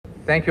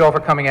thank you all for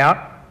coming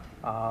out.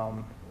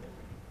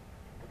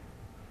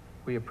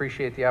 We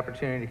appreciate the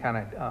opportunity to kind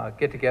of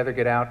get together,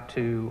 get out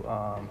to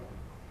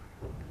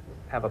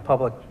have a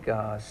public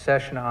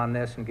session on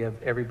this and give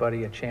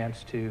everybody a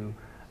chance to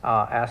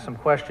ask some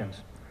questions.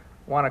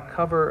 I want to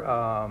cover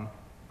a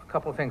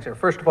couple of things here.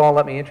 First of all,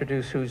 let me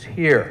introduce who's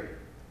here.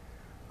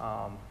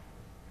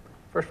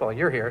 First of all,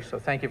 you're here, so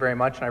thank you very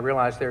much. And I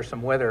realize there's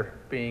some weather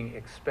being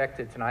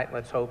expected tonight.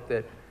 Let's hope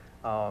that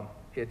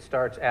it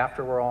starts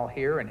after we're all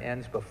here and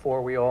ends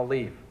before we all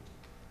leave.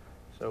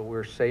 So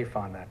we're safe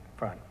on that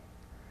front.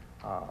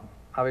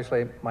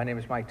 Obviously, my name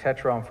is Mike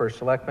Tetreault. I'm First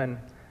Selectman.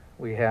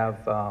 We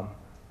have on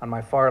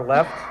my far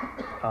left,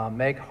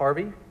 Meg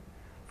Harvey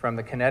from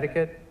the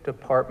Connecticut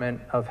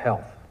Department of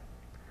Health.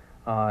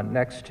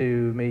 Next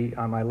to me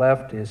on my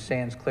left is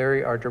Sands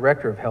Cleary, our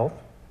Director of Health.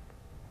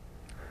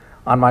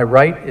 On my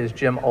right is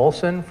Jim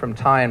Olson from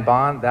Ty and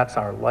Bond. That's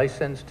our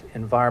licensed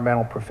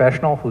environmental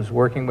professional who's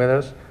working with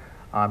us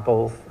on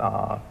both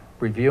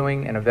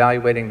reviewing and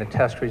evaluating the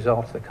test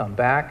results that come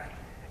back,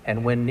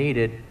 and when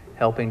needed,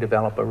 helping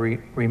develop a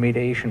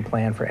remediation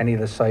plan for any of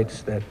the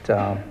sites that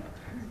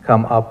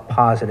come up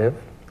positive.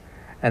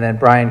 And then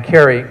Brian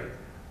Carey,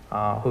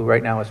 who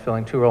right now is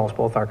filling two roles,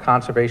 both our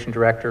Conservation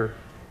Director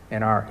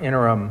and our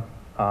interim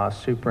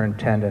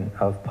Superintendent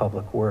of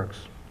Public Works.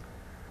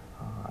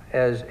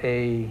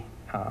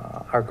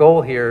 Our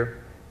goal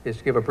here is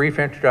to give a brief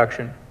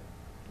introduction,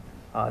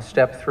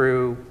 step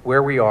through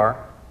where we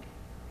are,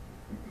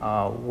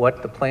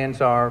 what the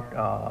plans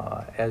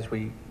are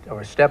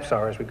or steps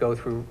are as we go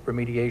through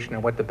remediation,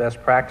 and what the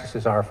best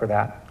practices are for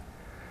that.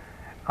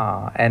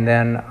 And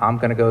then I'm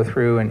going to go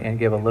through and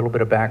give a little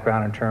bit of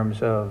background in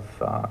terms of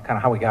kind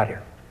of how we got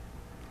here.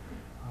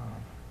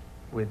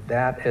 With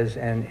that as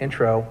an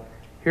intro,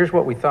 here's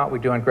what we thought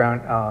we'd do on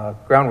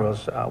ground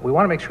rules. We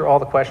want to make sure all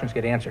the questions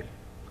get answered.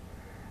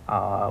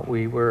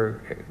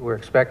 We're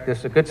expect this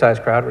is a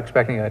good-sized crowd. We're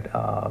expecting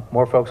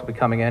more folks will be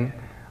coming in.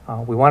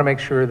 We want to make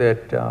sure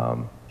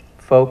that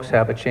folks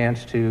have a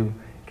chance to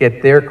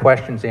get their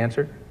questions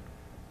answered.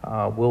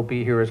 We'll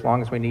be here as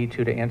long as we need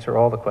to answer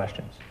all the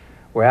questions.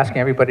 We're asking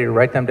everybody to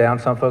write them down.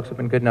 Some folks have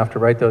been good enough to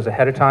write those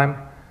ahead of time.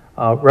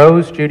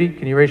 Rose, Judy,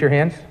 can you raise your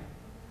hands?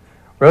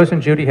 Rose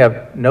and Judy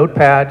have note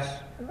cards,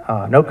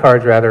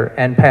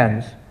 and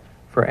pens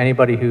for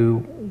anybody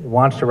who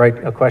wants to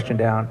write a question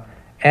down,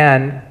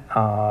 and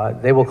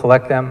they will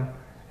collect them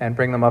and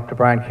bring them up to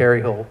Brian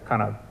Carey, who'll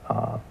kind of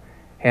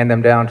hand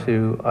them down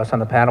to us on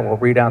the panel. We'll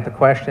read out the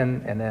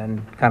question and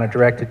then kind of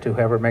direct it to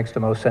whoever makes the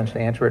most sense to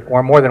answer it,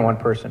 or more than one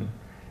person,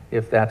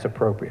 if that's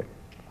appropriate.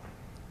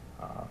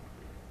 I'm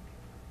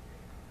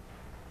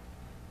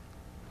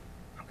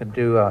going to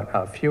do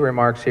a few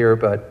remarks here,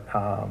 but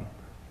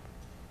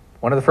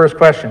one of the first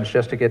questions,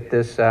 just to get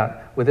this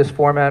out, with this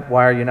format,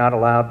 why are you not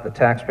allowed the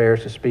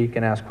taxpayers to speak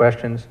and ask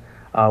questions?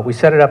 We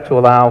set it up to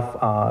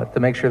allow, to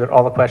make sure that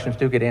all the questions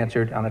do get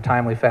answered on a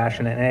timely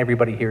fashion and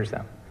everybody hears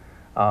them.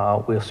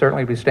 We'll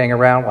certainly be staying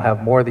around. We'll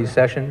have more of these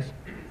sessions.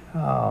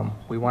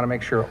 We want to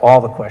make sure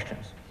all the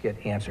questions get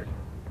answered.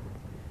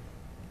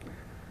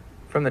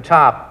 From the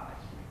top,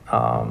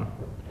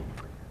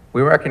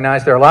 we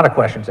recognize there are a lot of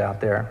questions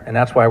out there, and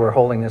that's why we're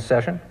holding this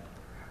session.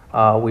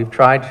 We've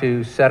tried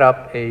to set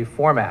up a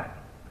format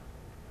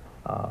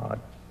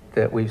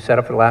that we've set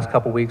up for the last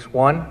couple weeks.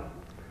 One,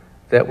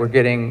 that we're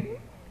getting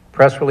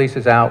press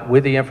releases out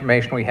with the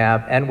information we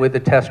have and with the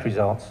test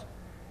results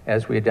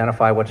as we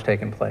identify what's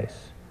taken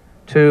place.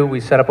 Two, we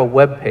set up a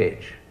web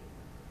page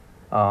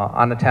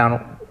on the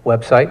town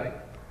website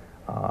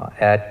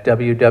at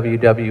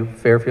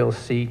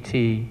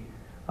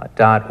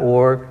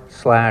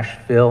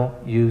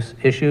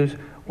www.fairfieldct.org/fill-use-issues.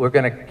 We're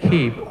going to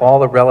keep all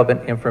the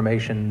relevant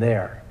information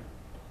there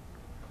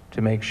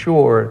to make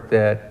sure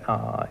that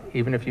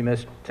even if you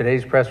missed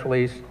today's press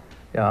release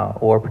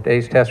or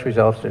today's test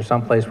results, there's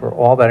some place where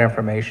all that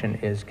information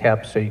is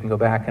kept so you can go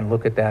back and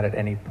look at that at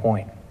any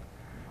point.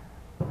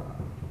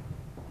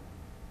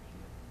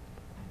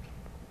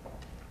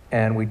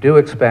 And we do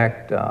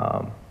expect,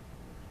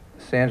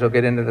 Sands will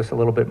get into this a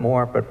little bit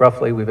more, but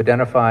roughly we've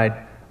identified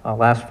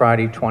last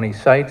Friday 20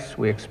 sites.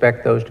 We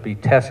expect those to be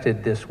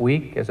tested this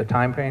week as a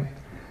time frame,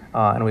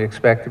 and we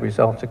expect the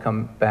results to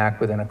come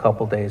back within a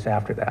couple days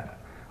after that.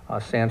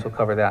 Sands will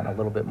cover that in a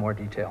little bit more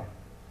detail.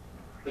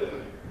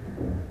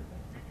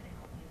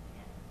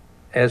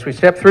 As we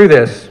step through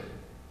this,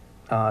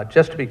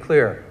 just to be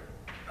clear,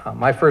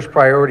 my first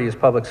priority is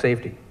public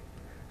safety.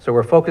 So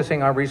we're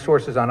focusing our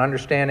resources on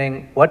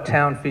understanding what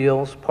town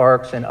fields,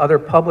 parks, and other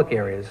public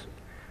areas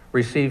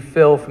received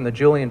fill from the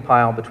Julian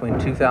pile between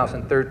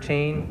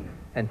 2013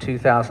 and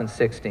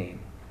 2016.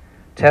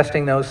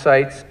 Testing those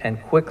sites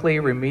and quickly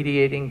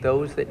remediating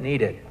those that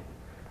need it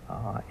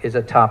is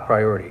a top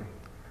priority.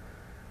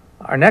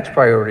 Our next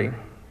priority,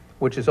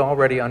 which is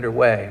already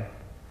underway,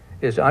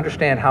 is to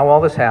understand how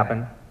all this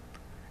happened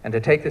and to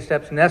take the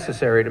steps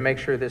necessary to make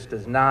sure this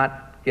does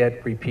not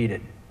get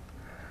repeated.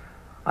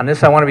 On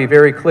this, I want to be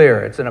very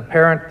clear. It's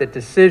apparent that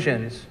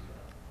decisions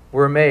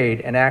were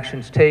made and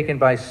actions taken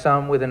by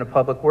some within the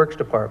Public Works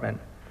Department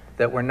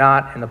that were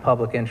not in the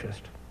public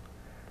interest.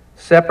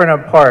 Separate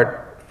and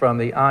apart from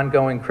the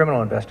ongoing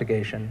criminal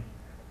investigation,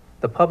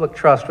 the public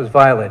trust was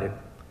violated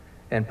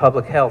and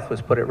public health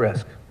was put at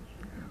risk.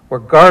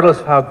 Regardless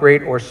of how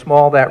great or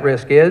small that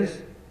risk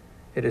is,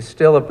 it is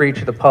still a breach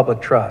of the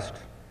public trust,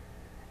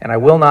 and I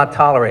will not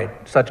tolerate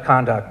such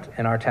conduct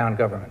in our town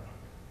government.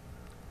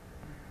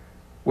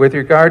 With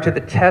regard to the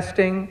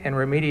testing and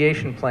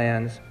remediation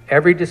plans,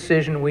 every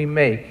decision we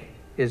make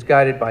is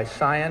guided by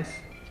science,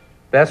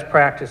 best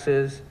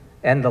practices,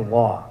 and the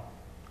law.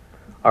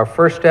 Our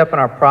first step in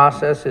our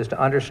process is to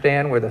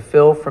understand where the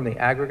fill from the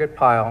aggregate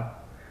pile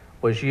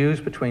was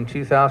used between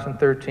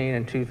 2013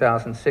 and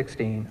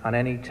 2016 on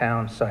any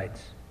town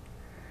sites.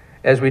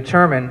 As we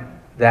determine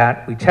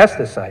that, we test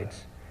the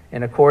sites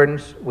in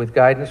accordance with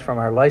guidance from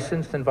our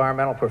licensed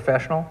environmental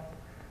professional.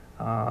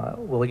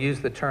 We'll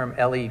use the term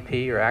LEP,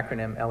 or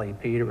acronym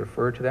LEP, to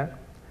refer to that,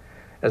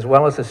 as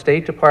well as the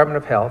State Department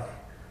of Health,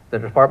 the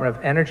Department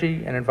of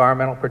Energy and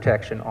Environmental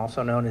Protection,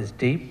 also known as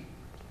DEEP,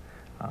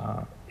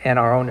 and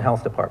our own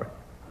health department.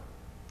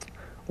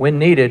 When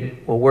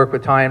needed, we'll work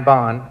with Ty and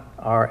Bond,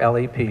 our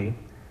LEP,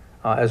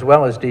 as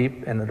well as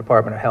DEEP and the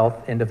Department of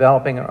Health in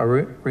developing a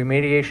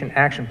remediation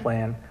action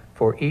plan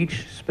for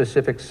each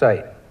specific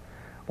site.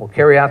 We'll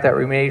carry out that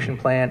remediation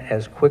plan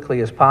as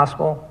quickly as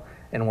possible,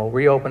 and we'll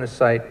reopen the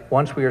site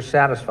once we are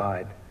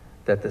satisfied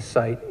that the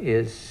site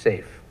is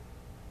safe.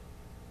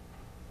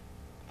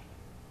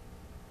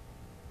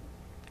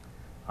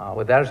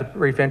 With that as a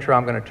brief intro,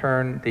 I'm going to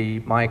turn the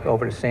mic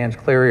over to Sands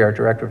Cleary, our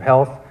Director of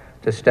Health,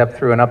 to step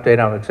through an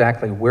update on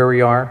exactly where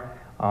we are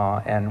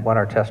and what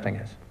our testing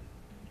is.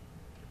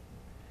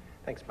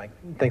 Thanks, Mike.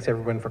 Thanks,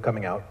 everyone, for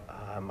coming out.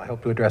 I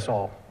hope to address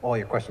all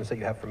your questions that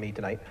you have for me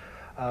tonight.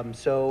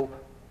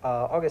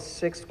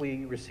 August 6th,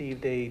 we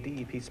received a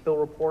DEP spill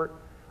report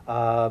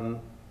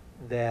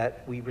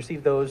that we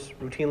received those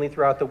routinely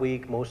throughout the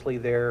week. Mostly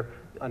they're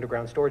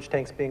underground storage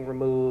tanks being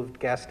removed,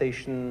 gas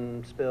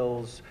station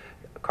spills,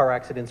 car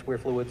accidents where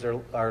fluids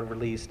are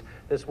released.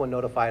 This one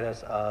notified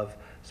us of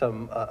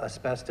some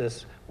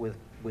asbestos with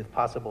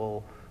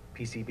possible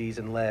PCBs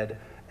and lead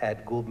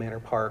at Gould Manor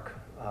Park.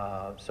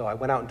 So I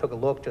went out and took a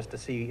look just to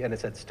see, and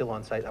it said still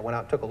on site. I went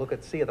out and took a look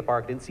at the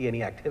park, didn't see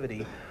any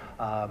activity,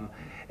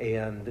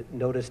 and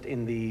noticed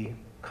in the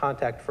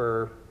contact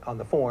on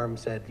the form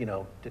said,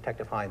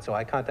 Detective Hine. So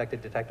I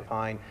contacted Detective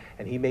Hine,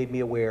 and he made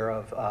me aware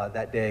of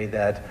that day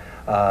that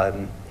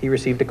he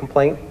received a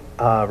complaint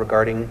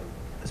regarding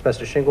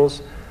asbestos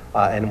shingles,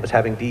 and was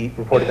having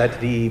reported that to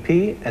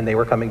DEP, and they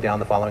were coming down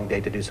the following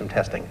day to do some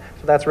testing.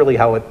 So that's really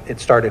how it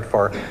started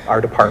for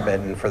our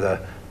department and for the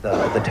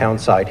town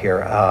side here.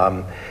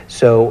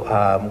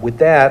 With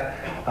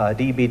that,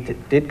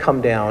 DEP did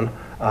come down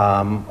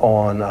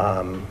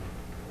on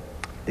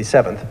the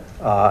 7th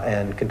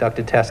and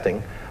conducted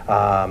testing.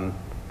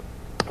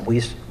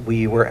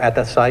 We were at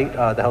the site.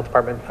 The health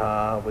department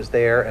was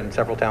there, and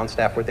several town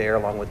staff were there,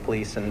 along with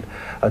police and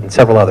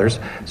several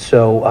others.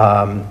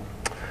 So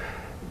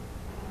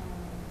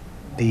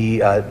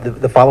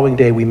the following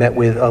day, we met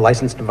with a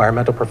licensed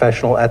environmental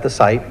professional at the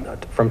site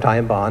from Ty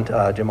and Bond,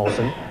 Jim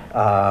Olson,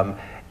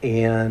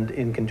 and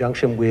in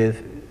conjunction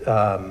with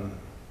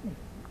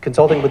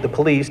consulting with the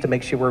police to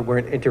make sure we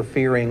weren't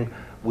interfering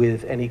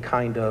with any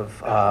kind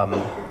of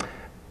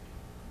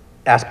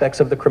aspects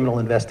of the criminal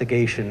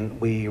investigation,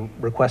 we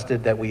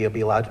requested that we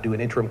be allowed to do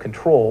an interim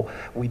control.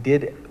 We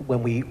did,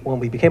 when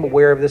we became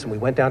aware of this and we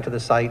went down to the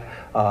site,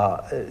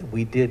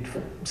 we did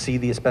see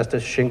the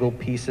asbestos shingle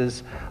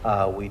pieces.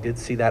 We did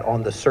see that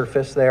on the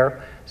surface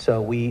there.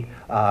 So we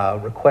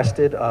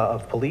requested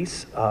of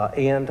police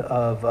and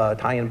of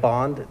Ty and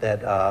Bond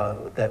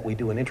that we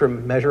do an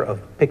interim measure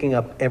of picking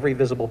up every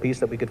visible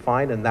piece that we could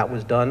find, and that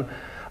was done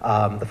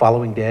the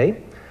following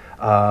day.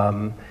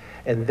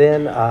 And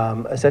then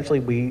essentially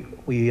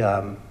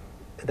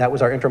that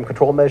was our interim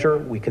control measure.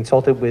 We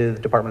consulted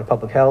with Department of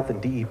Public Health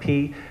and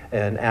DEP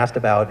and asked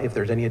about if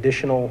there's any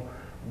additional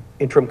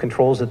interim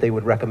controls that they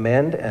would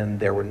recommend, and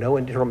there were no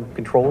interim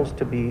controls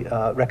to be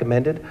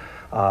recommended.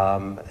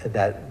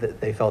 That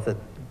they felt that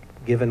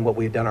given what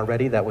we've done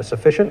already, that was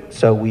sufficient.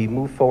 So we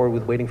moved forward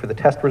with waiting for the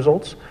test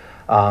results.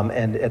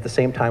 And at the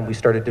same time, we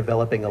started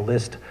developing a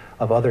list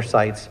of other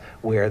sites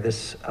where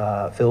this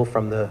fill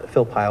from the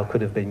fill pile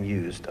could have been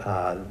used.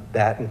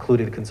 That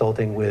included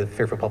consulting with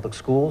Fairfield Public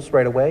Schools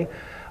right away,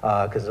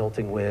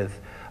 consulting with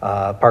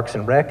Parks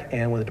and Rec,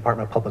 and with the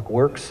Department of Public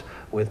Works,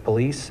 with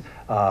police,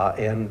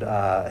 and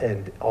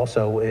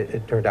also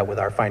it turned out with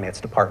our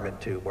finance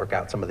department to work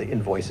out some of the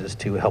invoices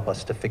to help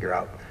us to figure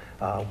out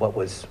what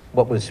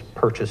was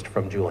purchased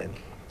from Julian.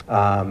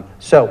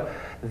 So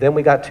then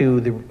we got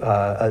to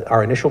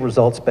our initial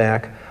results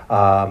back.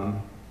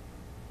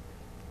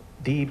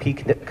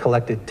 DEP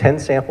collected 10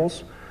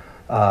 samples.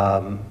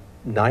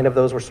 9 of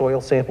those were soil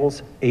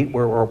samples. 8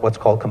 were what's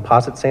called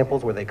composite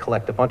samples, where they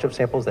collect a bunch of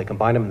samples, they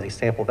combine them, and they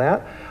sample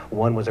that.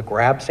 1 was a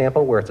grab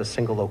sample, where it's a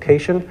single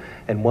location,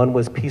 and 1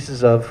 was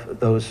pieces of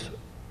those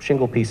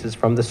shingle pieces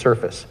from the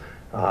surface.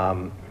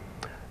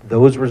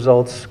 Those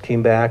results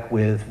came back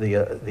with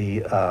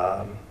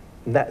the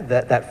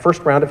That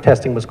first round of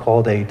testing was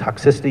called a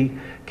toxicity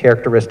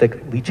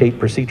characteristic leachate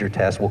procedure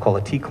test. We'll call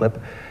it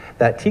TCLIP.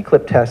 That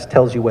TCLIP test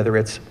tells you whether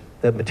it's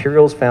the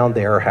materials found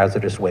there are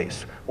hazardous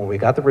waste. When we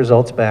got the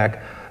results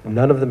back,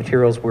 none of the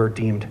materials were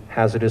deemed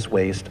hazardous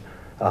waste.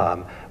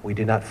 We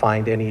did not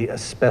find any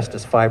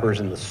asbestos fibers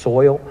in the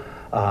soil.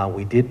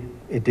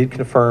 It did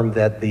confirm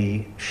that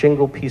the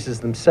shingle pieces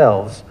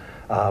themselves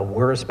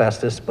were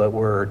asbestos, but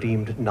were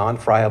deemed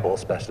non-friable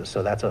asbestos.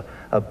 So that's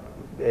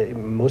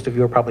most of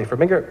you are probably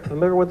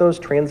familiar with those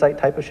transite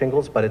type of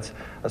shingles, but it's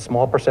a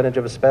small percentage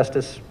of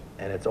asbestos,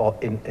 and it's all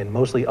in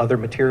mostly other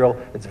material.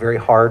 It's very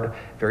hard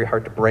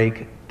to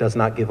break, does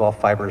not give off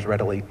fibers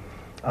readily.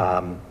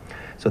 But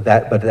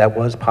that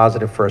was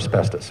positive for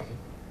asbestos.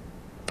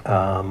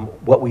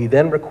 What we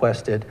then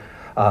requested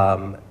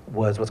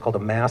was what's called a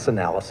mass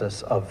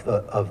analysis of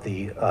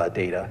the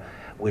data,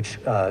 which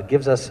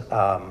gives us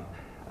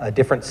a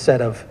different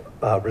set of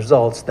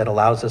results that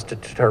allows us to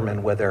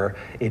determine whether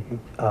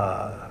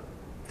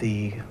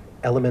the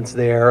elements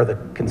there, the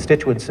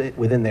constituents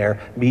within there,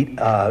 meet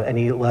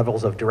any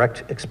levels of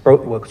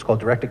what's called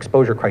direct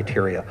exposure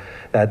criteria.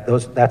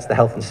 That's the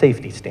health and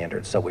safety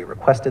standards. So we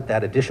requested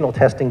that additional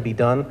testing be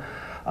done,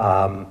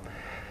 and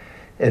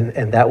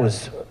that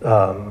was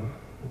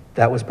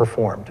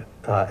performed.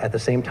 At the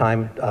same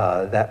time,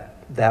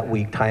 that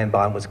week, Ty and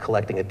Bond was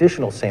collecting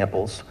additional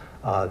samples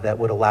that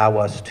would allow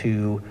us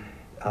to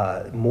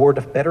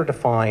better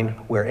define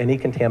where any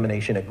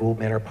contamination at Gould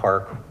Manor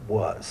Park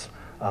was.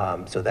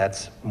 So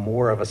that's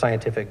more of a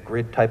scientific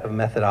grid type of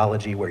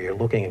methodology where you're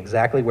looking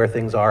exactly where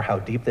things are, how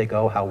deep they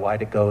go, how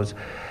wide it goes.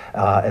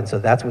 And so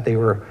that's what they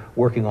were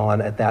working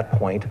on at that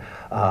point.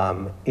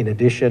 In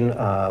addition,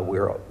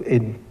 we're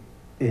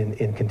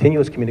in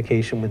continuous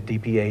communication with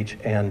DPH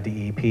and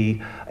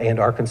DEP and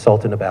our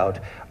consultant about,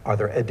 are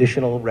there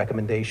additional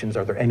recommendations?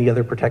 Are there any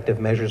other protective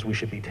measures we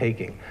should be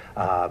taking?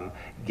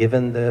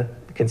 Given the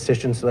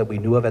constituents that we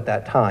knew of at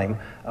that time,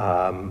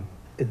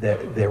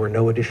 there were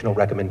no additional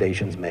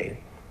recommendations made.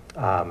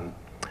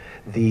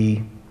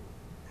 The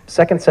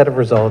second set of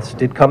results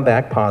did come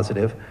back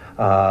positive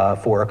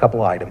for a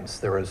couple items.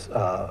 There was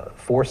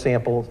 4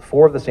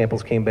 of the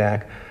samples came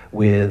back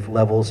with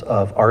levels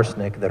of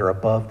arsenic that are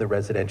above the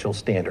residential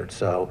standard.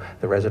 So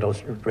the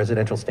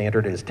residential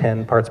standard is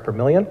 10 parts per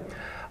million.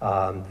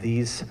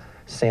 These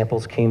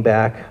samples came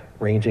back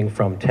ranging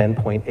from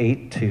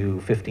 10.8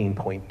 to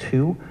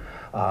 15.2.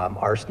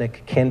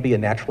 Arsenic can be a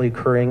naturally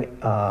occurring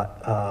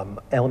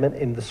element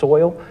in the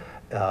soil.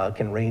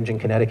 Can range in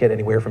Connecticut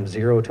anywhere from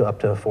 0 to up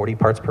to 40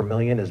 parts per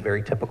million is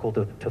very typical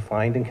to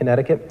find in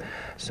Connecticut.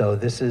 So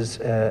this is,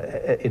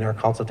 in our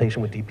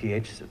consultation with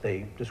DPH,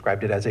 they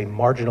described it as a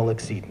marginal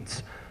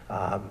exceedance.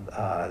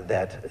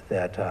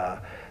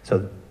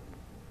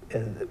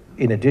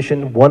 In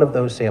addition, one of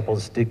those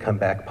samples did come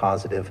back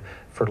positive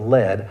for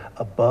lead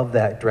above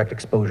that direct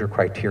exposure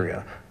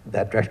criteria.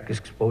 That direct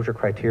exposure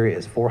criteria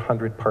is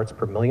 400 parts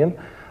per million.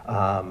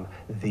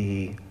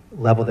 The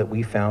level that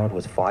we found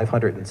was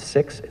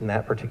 506 in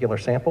that particular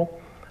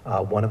sample,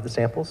 one of the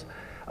samples.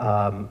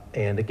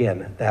 And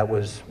again, that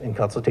was in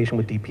consultation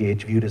with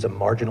DPH viewed as a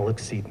marginal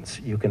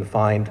exceedance. You can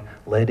find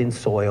lead in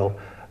soil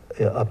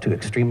up to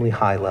extremely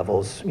high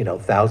levels,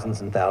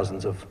 thousands and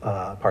thousands of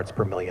parts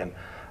per million.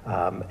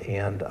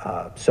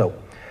 So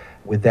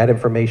with that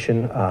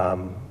information,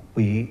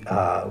 we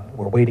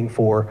were waiting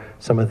for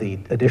some of the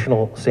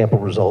additional sample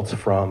results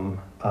from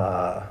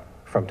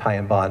Ty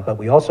and Bond, but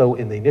we also,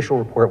 in the initial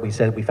report, we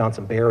said we found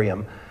some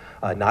barium,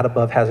 not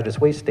above hazardous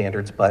waste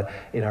standards, but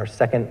in our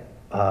second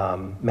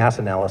mass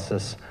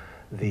analysis,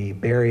 the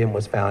barium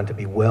was found to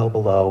be well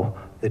below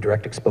the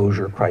direct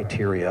exposure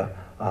criteria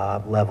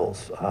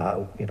levels,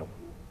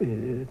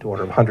 to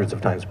order of hundreds of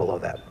times below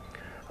that.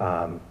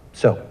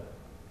 So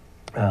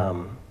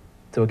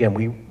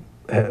again,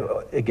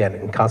 again,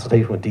 in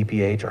consultation with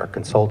DPH, our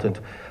consultant,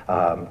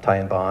 Ty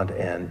and Bond,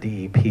 and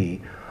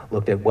DEP,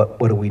 looked at what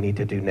do we need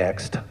to do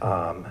next.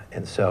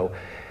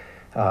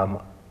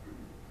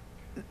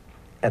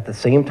 At the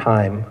same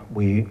time,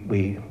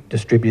 we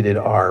distributed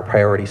our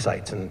priority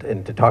sites,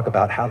 and to talk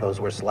about how those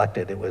were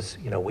selected, it was,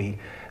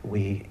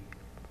 we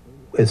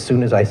as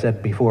soon as I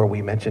said before,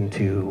 we mentioned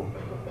to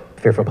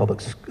Fairfield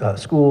Public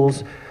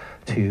Schools,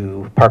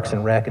 to Parks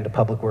and Rec, and to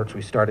Public Works,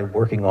 we started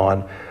working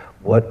on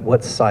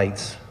what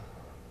sites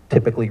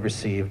typically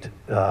received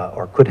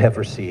or could have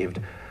received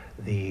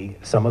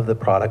some of the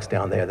products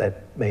down there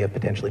that may have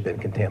potentially been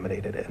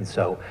contaminated. And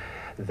so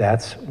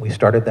we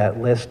started that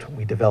list.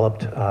 We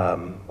developed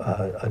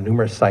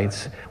numerous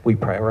sites. We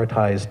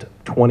prioritized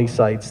 20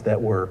 sites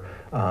that were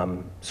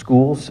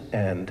schools,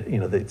 and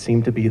it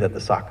seemed to be that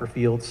the soccer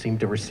fields seemed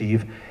to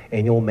receive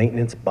annual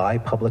maintenance by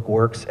Public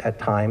Works at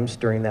times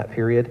during that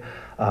period.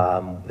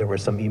 There were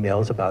some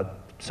emails about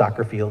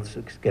soccer fields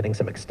getting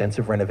some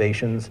extensive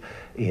renovations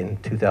in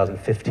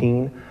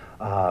 2015.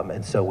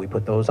 And so we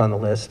put those on the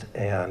list,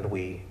 and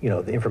the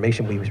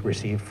information we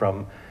received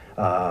from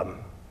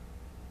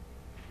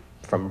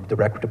the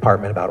rec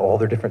department about all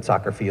their different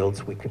soccer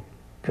fields, we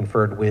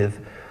conferred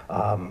with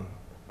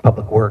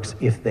Public Works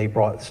if they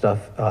brought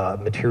stuff,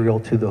 material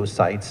to those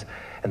sites.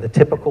 And the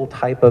typical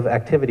type of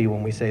activity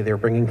when we say they're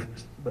bringing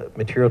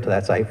material to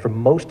that site, for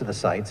most of the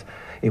sites,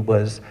 it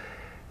was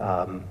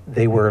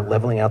they were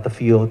leveling out the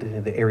field.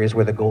 In the areas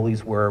where the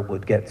goalies were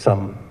would get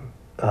some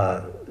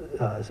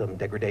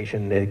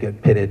degradation. They'd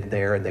get pitted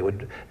there, and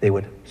they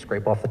would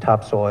scrape off the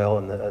topsoil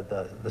and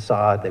the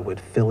sod. They would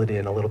fill it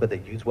in a little bit.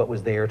 They'd use what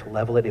was there to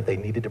level it. If they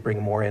needed to bring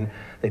more in,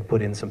 they'd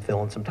put in some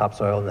fill and some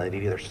topsoil, and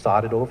they'd either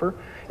sod it over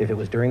if it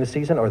was during the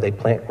season, or they'd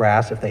plant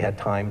grass if they had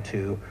time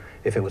to,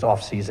 if it was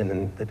off season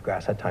and the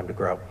grass had time to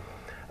grow.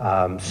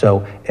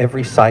 So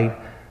every site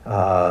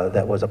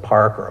that was a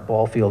park or a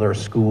ball field or a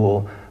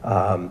school,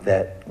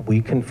 that we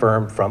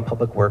confirmed from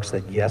Public Works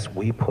that yes,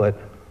 we put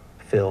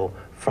fill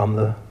from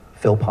the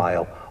fill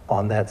pile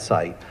on that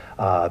site,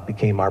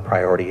 became our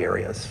priority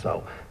areas.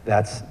 So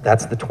that's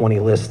the 20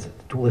 list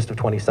of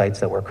 20 sites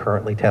that we're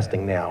currently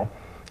testing now.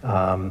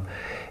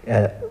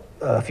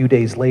 A few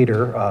days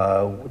later,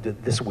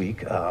 this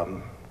week,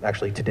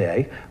 actually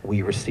today,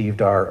 we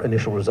received our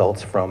initial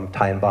results from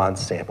Ty and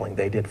Bond's sampling.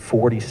 They did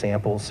 40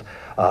 samples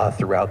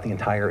throughout the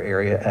entire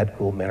area at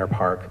Gould Manor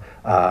Park.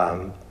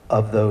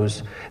 Of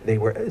those, they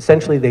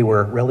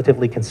were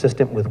relatively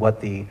consistent with what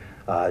the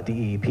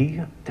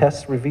DEP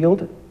tests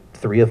revealed.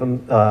 3 of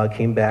them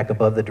came back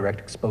above the direct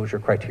exposure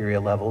criteria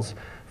levels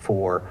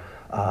for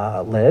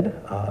lead.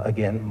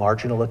 Again,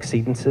 marginal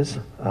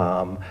exceedances.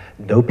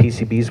 No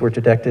PCBs were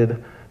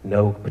detected,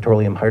 no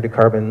petroleum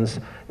hydrocarbons,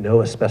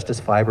 no asbestos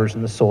fibers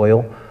in the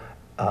soil,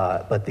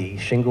 but the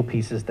shingle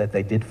pieces that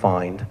they did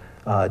find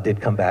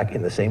did come back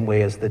in the same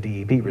way as the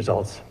DEP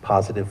results,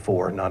 positive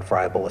for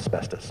non-friable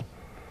asbestos.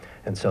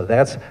 And so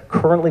that's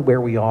currently where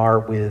we are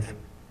with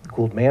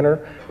Gould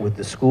Manor, with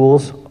the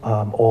schools.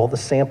 All the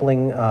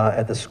sampling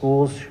at the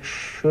schools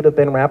should have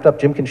been wrapped up.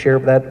 Jim can share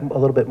that a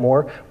little bit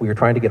more. We were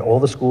trying to get all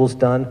the schools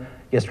done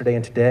yesterday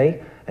and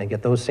today and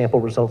get those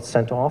sample results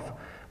sent off.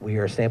 We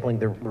are sampling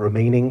the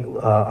remaining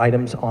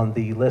items on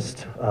the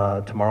list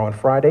tomorrow and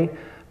Friday.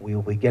 We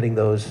will be getting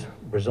those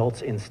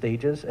results in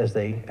stages as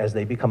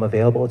they become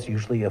available. It's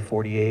usually a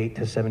 48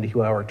 to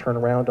 72-hour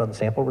turnaround on the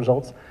sample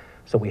results.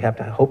 So we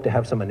hope to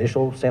have some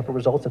initial sample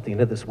results at the end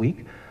of this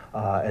week,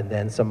 and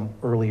then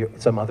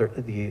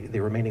the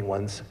remaining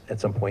ones at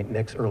some point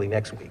early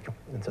next week.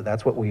 And so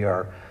that's what we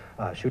are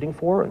shooting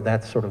for, and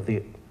that's sort of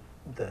the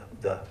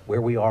where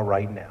we are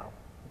right now.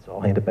 So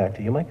I'll hand it back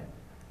to you, Mike.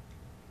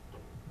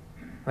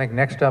 I think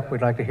next up,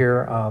 we'd like to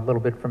hear a little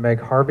bit from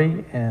Meg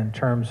Harvey in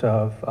terms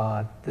of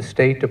the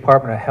State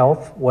Department of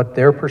Health, what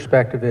their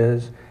perspective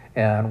is,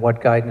 and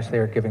what guidance they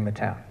are giving the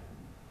town.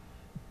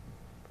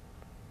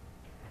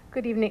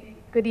 Good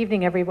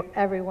evening,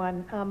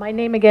 everyone. My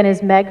name again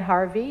is Meg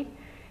Harvey,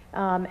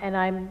 and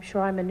I'm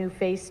sure I'm a new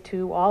face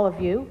to all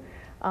of you,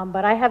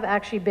 but I have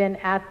actually been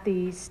at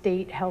the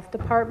State Health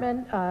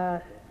Department,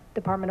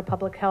 Department of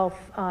Public Health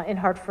in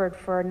Hartford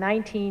for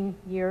 19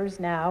 years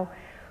now,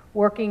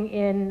 working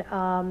in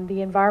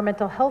the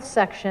environmental health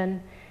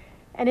section,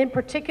 and in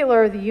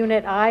particular, the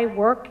unit I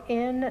work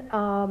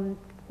in,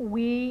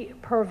 we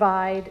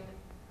provide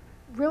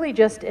really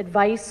just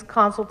advice,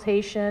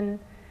 consultation,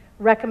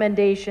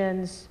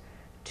 recommendations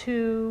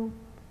to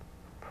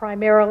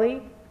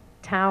primarily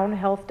town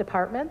health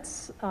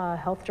departments,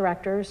 health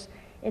directors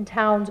in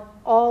towns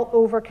all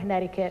over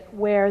Connecticut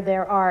where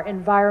there are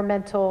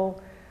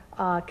environmental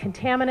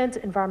contaminants,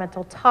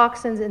 environmental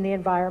toxins in the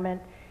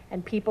environment,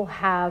 and people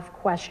have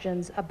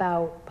questions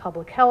about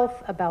public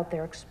health, about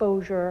their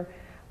exposure,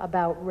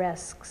 about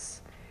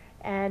risks.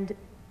 And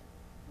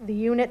the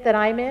unit that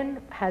I'm in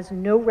has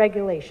no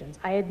regulations.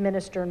 I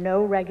administer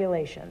no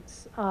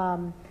regulations.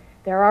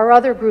 There are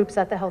other groups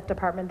at the health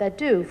department that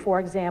do. For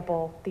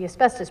example, the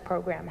asbestos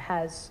program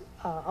has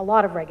a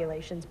lot of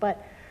regulations,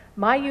 but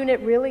my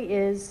unit really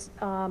is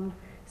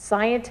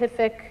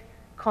scientific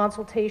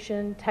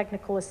consultation,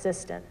 technical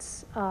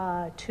assistance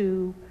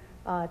to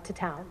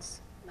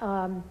towns.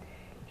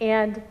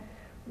 And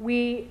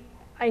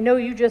I know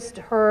you just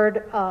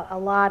heard a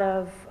lot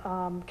of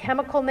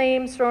chemical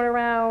names thrown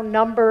around,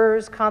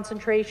 numbers,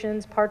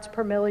 concentrations, parts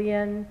per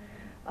million,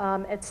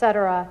 et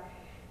cetera.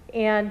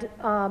 And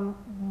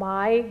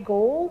my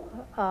goal,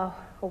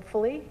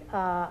 hopefully,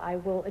 I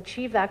will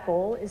achieve that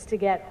goal, is to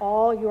get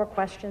all your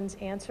questions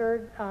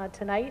answered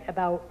tonight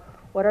about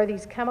what are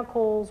these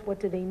chemicals, what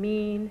do they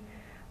mean.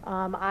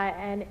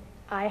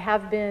 I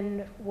have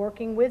been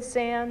working with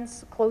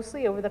SANS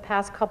closely over the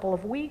past couple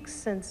of weeks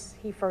since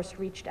he first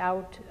reached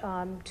out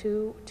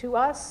to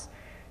us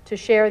to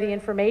share the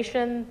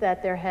information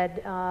that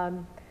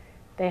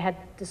they had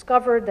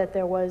discovered that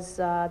there was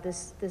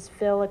this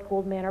fill at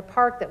Gould Manor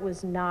Park that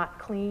was not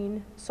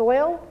clean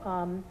soil,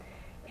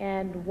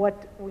 and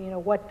what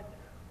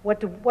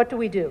do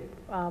we do?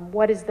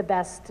 What is the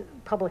best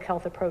public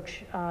health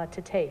approach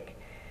to take?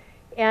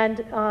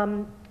 And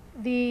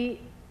the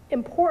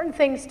important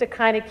things to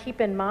kind of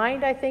keep in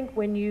mind, I think,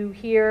 when you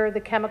hear the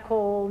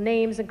chemical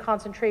names and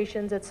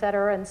concentrations, et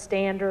cetera, and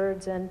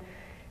standards, and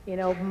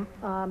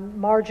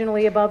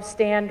marginally above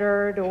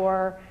standard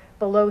or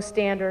below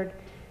standard,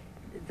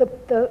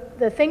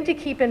 the thing to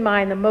keep in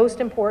mind, the most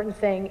important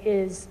thing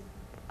is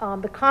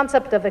the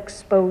concept of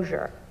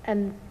exposure.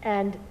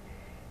 And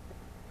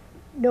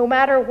no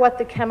matter what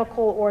the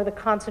chemical or the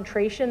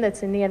concentration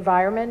that's in the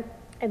environment,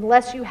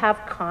 unless you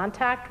have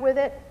contact with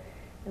it,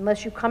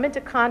 unless you come into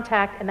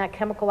contact and that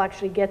chemical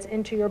actually gets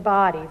into your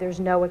body, there's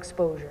no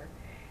exposure.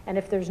 And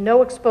if there's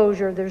no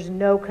exposure, there's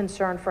no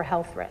concern for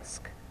health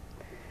risk.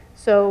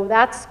 So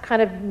that's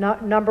kind of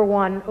number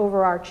one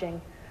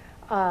overarching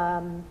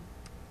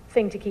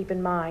thing to keep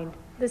in mind.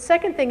 The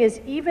second thing is,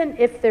 even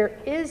if there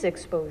is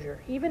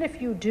exposure, even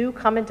if you do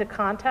come into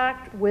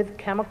contact with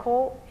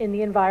chemical in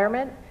the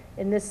environment,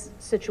 in this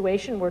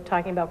situation, we're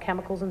talking about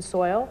chemicals in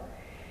soil,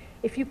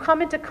 if you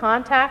come into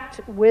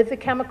contact with the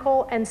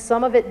chemical and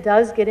some of it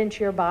does get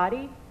into your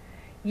body,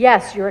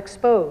 yes, you're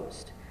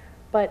exposed,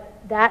 but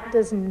that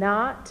does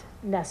not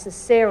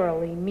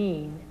necessarily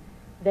mean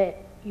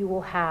that you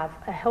will have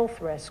a health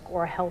risk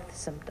or a health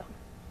symptom.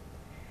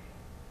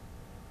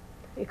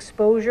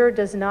 Exposure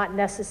does not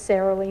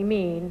necessarily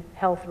mean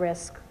health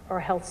risk or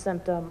health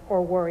symptom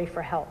or worry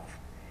for health.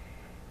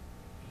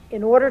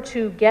 In order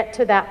to get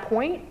to that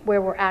point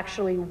where we're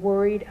actually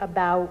worried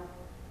about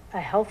a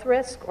health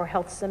risk or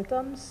health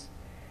symptoms,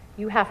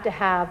 you have to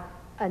have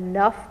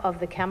enough of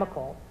the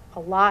chemical, a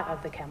lot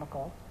of the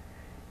chemical,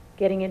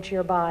 getting into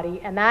your body,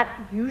 and that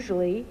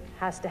usually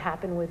has to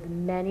happen with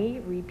many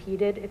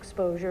repeated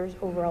exposures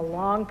over a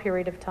long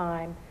period of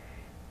time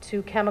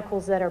to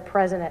chemicals that are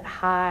present at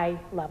high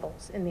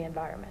levels in the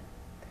environment.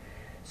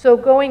 So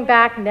going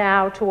back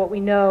now to what we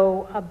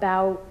know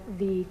about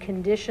the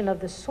condition of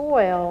the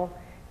soil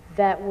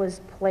that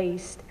was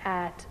placed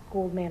at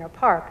Gould Manor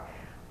Park,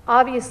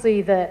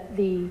 obviously the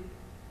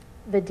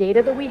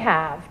data that we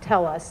have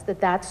tell us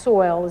that that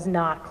soil is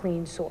not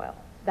clean soil.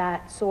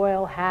 That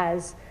soil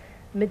has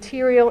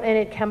material in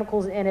it,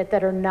 chemicals in it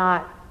that are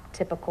not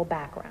typical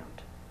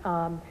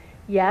background.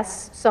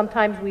 Yes,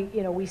 sometimes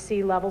we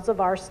see levels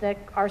of arsenic.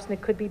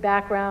 Arsenic could be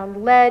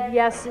background. Lead,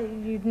 yes,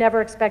 you'd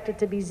never expect it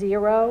to be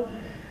zero,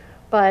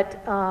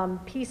 but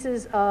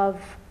pieces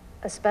of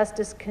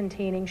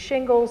asbestos-containing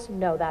shingles,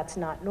 no, that's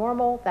not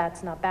normal,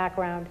 that's not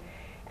background.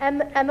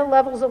 And the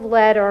levels of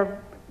lead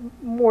are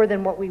more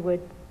than what we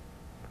would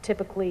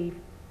typically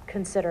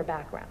consider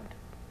background.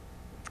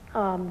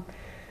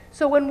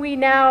 So when we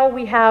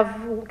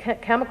have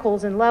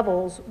chemicals and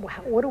levels,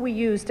 what do we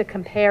use to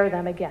compare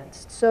them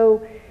against?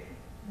 So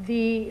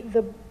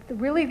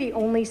really the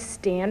only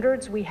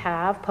standards we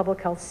have,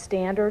 public health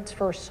standards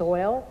for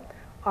soil,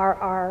 are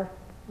our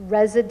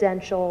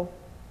residential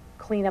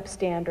cleanup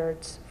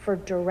standards for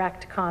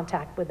direct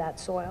contact with that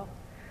soil.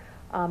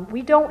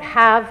 We don't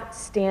have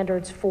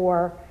standards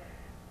for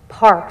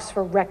parks,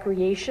 for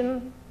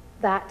recreation,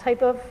 that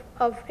type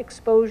of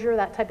exposure,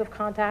 that type of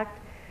contact.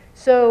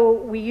 So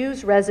we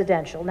use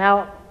residential.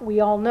 Now, we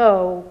all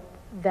know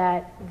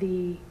that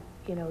the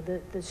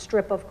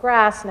strip of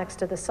grass next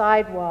to the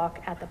sidewalk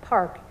at the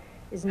park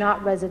is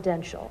not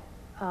residential.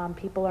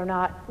 People are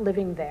not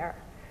living there.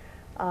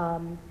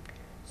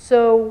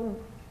 So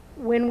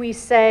when we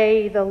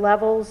say the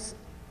levels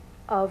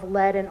of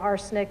lead and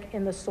arsenic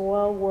in the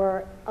soil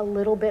were a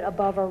little bit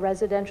above our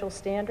residential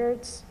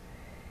standards,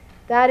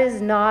 that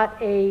is not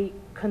a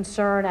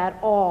concern at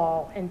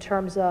all in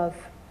terms of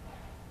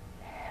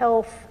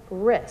health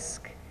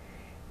risk,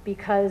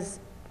 because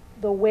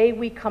the way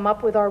we come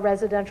up with our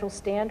residential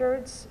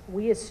standards,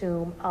 we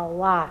assume a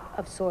lot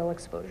of soil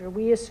exposure.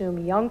 We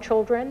assume young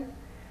children,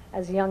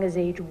 as young as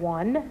age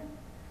 1,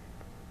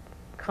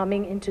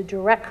 coming into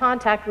direct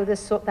contact with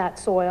that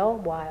soil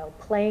while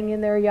playing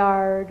in their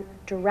yard,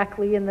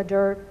 directly in the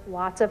dirt,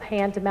 lots of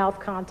hand-to-mouth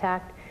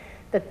contact,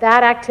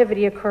 that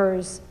activity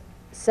occurs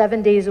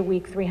 7 days a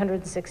week,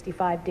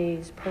 365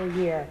 days per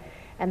year,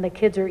 and the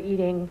kids are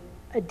eating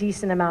a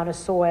decent amount of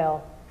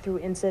soil through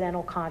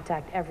incidental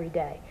contact every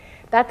day.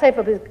 That type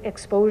of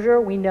exposure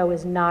we know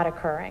is not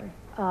occurring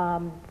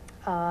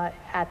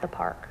at the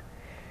park.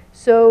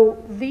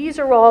 So these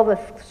are all the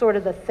sort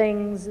of the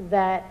things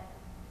that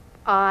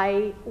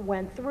I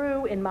went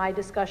through in my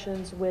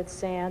discussions with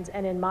SANS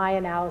and in my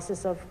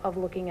analysis of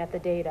looking at the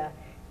data.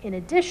 In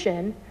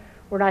addition,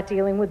 we're not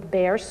dealing with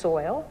bare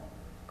soil.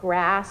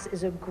 Grass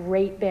is a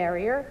great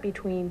barrier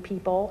between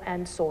people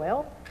and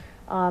soil.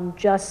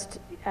 Just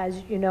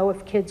as you know,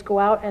 if kids go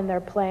out and they're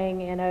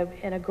playing in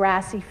a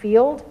grassy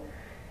field,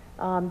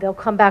 they'll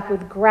come back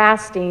with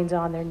grass stains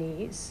on their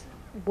knees.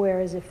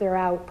 Whereas if they're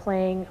out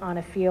playing on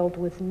a field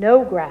with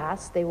no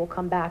grass, they will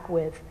come back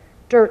with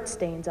dirt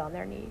stains on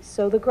their knees.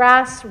 So the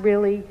grass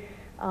really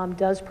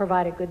does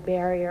provide a good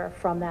barrier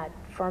from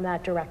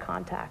that direct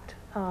contact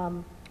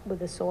with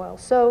the soil.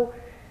 So,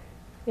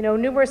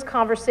 numerous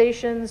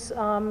conversations,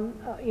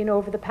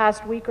 over the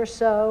past week or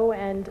so,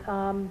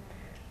 and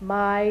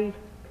my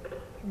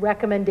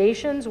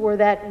recommendations were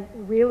that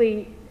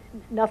really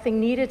nothing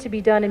needed to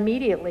be done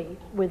immediately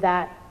with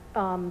that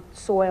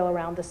soil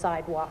around the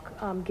sidewalk,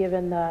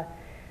 given the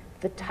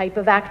type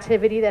of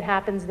activity that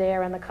happens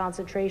there and the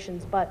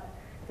concentrations. But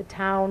the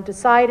town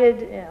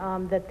decided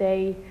that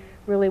they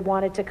really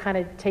wanted to kind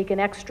of take an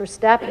extra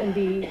step and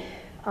be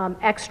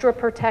extra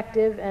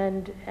protective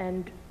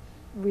and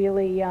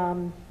really,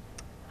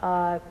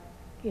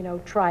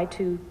 try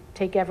to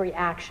take every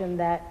action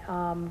that,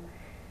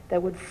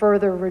 that would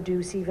further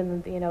reduce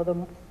even,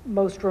 the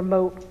most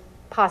remote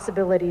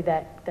possibility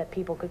that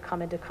people could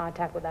come into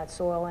contact with that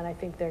soil. And I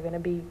think they're going to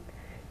be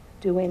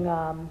doing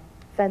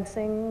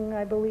fencing,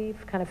 I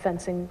believe, kind of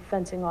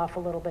fencing off a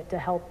little bit to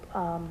help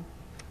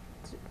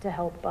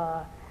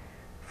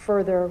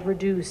further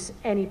reduce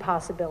any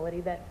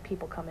possibility that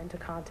people come into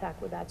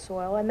contact with that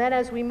soil. And then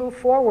as we move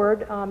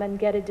forward and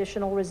get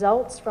additional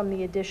results from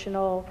the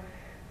additional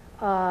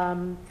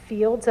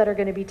fields that are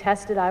going to be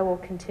tested, I will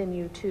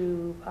continue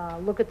to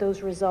look at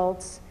those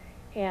results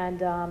and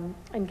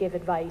give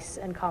advice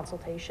and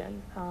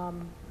consultation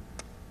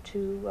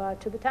to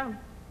the town.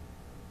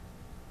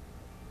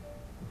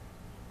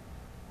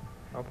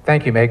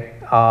 Thank you, Meg.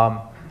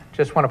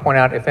 Just want to point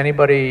out, if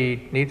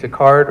anybody needs a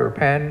card or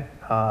pen,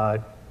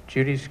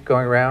 Judy's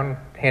going around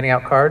handing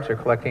out cards or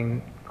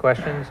collecting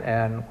questions.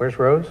 And where's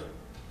Rose?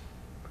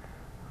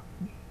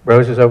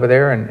 Rose is over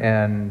there,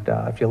 and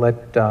if you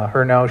let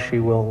her know, she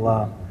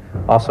will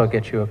also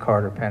get you a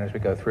card or pen as we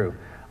go through.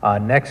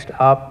 Next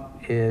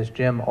up is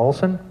Jim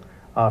Olson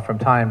from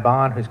Ty and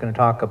Bond, who's going to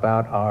talk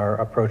about our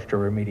approach to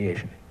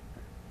remediation.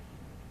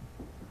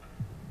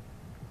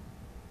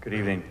 Good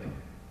evening.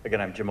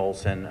 Again, I'm Jim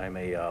Olson. I'm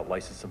a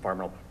licensed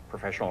environmental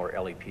professional, or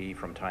LEP,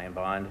 from Ty and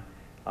Bond.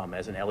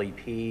 As an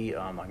LEP,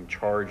 I'm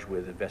charged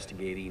with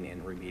investigating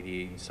and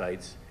remediating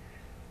sites,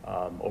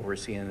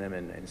 overseeing them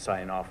and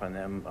signing off on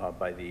them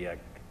by the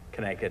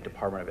Connecticut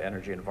Department of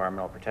Energy and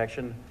Environmental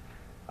Protection.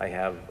 I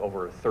have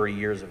over 30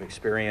 years of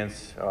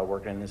experience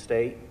working in the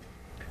state.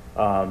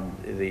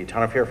 The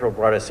town of Fairfield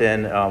brought us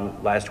in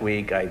last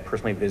week. I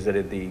personally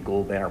visited the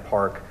Gould Manor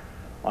Park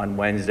on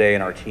Wednesday,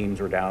 and our teams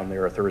were down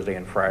there Thursday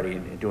and Friday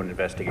doing an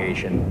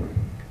investigation.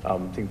 I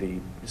think the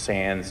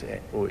SANS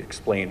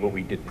explained what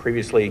we did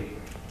previously.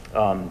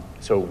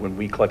 So when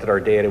we collected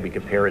our data, we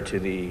compare it to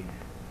the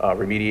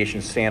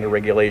remediation standard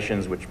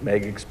regulations, which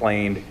Meg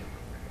explained,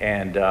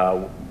 and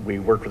we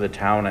worked with the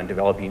town on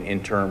developing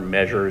interim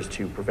measures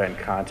to prevent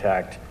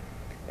contact,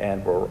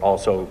 and we're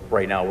also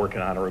right now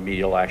working on a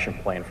remedial action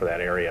plan for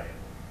that area.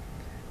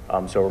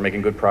 So we're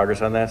making good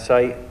progress on that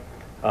site.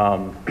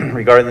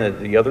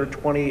 Regarding the other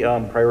 20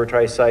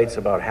 prioritized sites,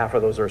 about half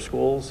of those are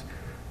schools.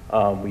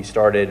 We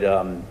started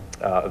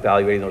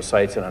evaluating those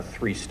sites in a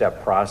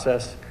 3-step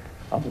process.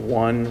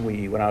 One,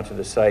 we went out to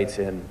the sites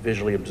and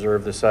visually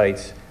observed the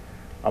sites.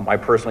 I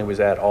personally was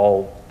at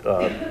all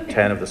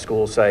 10 of the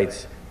school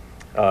sites.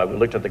 We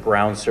looked at the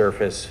ground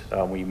surface.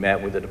 We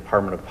met with the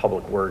Department of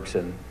Public Works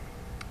and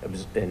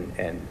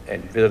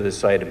visited the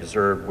site and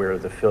observed where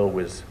the fill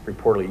was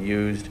reportedly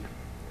used.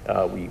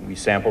 We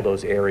sampled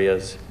those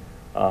areas.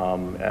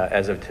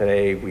 As of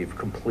today, we've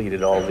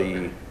completed all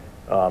the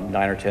 9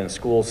 or 10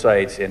 school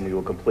sites, and we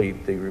will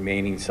complete the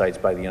remaining sites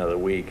by the end of the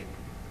week.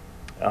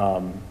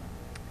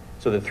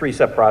 So the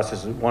 3-step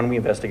process is: 1, we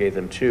investigate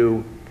them;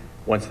 2,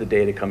 once the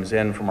data comes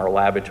in from our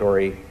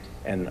laboratory,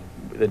 and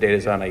the data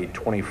is on a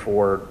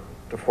 24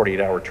 to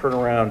 48-hour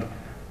turnaround,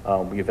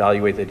 we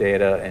evaluate the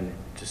data and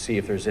to see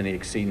if there's any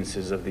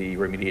exceedances of the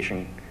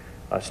remediation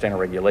standard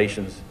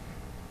regulations.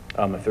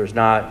 If there's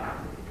not,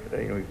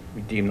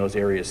 we deem those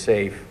areas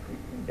safe.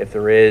 If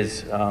there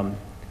is,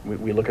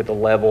 we look at the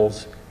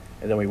levels,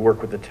 and then we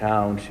work with the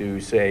town to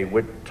say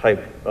what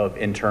type of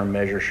interim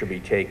measure should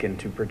be taken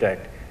to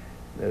protect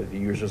the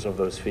users of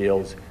those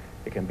fields.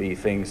 It can be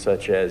things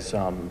such as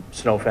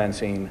snow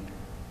fencing,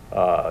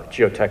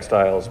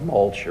 geotextiles,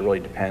 mulch. It really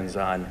depends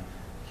on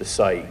the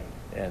site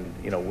and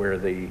where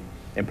the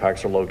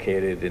impacts are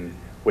located and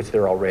what's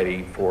there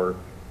already for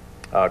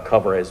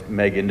cover. As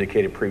Meg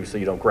indicated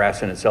previously,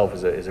 grass in itself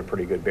is a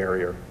pretty good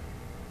barrier.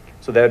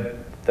 So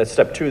that's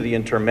step 2, the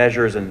interim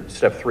measures, and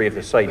step 3, if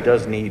the site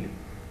does need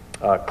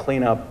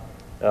cleanup,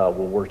 we'll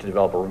work to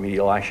develop a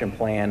remedial action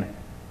plan,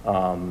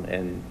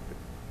 and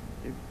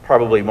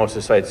probably most of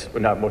the sites,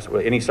 well, not most,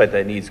 any site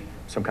that needs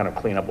some kind of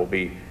cleanup will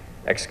be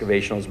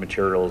excavation of those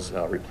materials,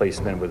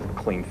 replacement with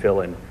clean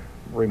fill, and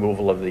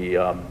removal of the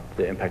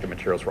impacted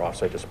materials for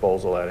off-site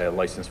disposal at a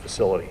licensed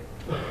facility.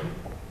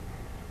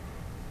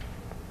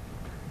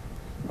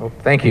 Well,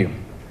 thank you.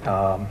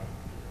 I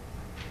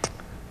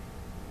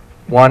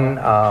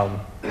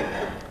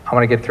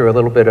want to get through a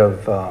little bit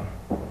of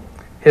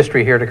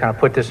history here to kind of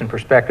put this in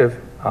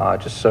perspective,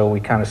 just so we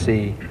kind of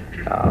see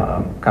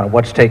kind of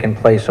what's taken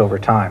place over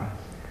time.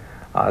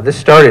 This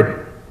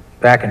started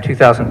back in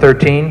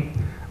 2013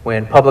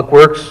 when Public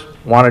Works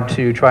wanted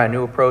to try a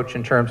new approach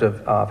in terms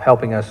of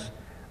helping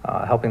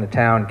the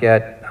town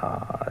get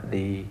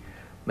the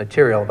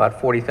material, about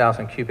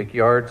 40,000 cubic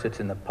yards. It's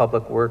in the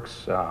Public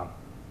Works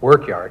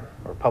work yard,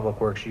 or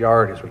Public Works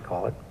yard as we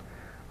call it,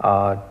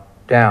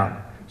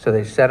 down. So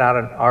they set out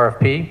an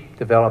RFP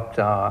developed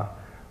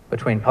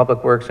between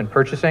Public Works and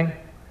purchasing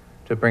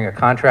to bring a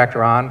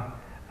contractor on.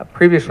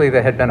 Previously,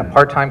 there had been a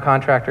part-time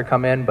contractor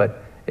come in,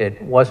 but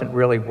it wasn't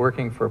really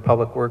working for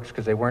Public Works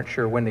because they weren't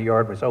sure when the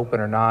yard was open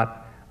or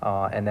not,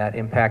 and that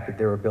impacted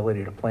their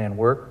ability to plan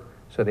work.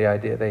 So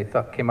they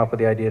came up with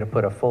the idea to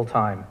put a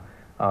full-time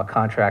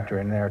contractor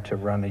in there to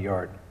run the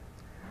yard.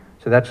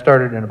 So that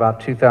started in about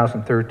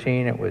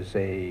 2013. It was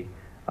a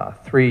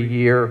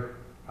 3-year,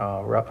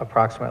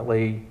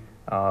 approximately,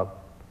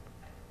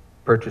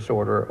 purchase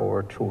order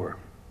or tour.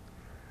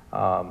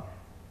 I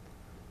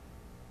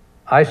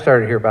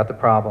started to hear about the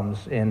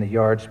problems in the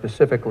yard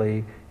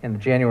specifically in the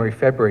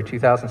January-February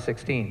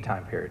 2016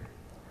 time period.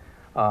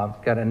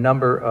 Got a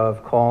number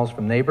of calls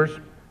from neighbors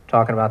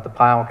talking about the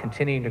pile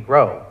continuing to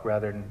grow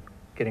rather than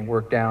getting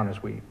work down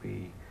as we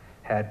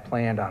had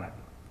planned on it.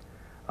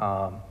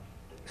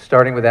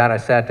 Starting with that, I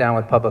sat down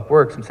with Public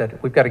Works and said,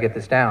 we've got to get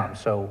this down.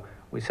 So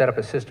we set up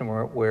a system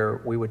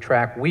where we would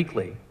track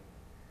weekly,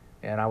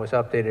 and I was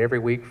updated every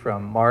week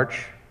from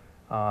March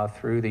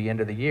through the end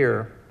of the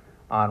year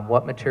on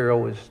what material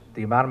was,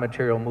 the amount of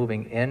material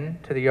moving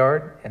into the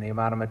yard and the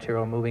amount of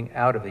material moving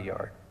out of the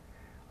yard.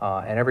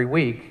 And every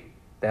week,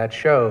 that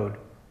showed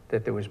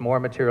that there was more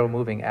material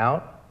moving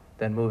out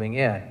than moving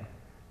in.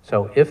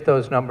 So if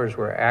those numbers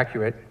were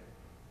accurate,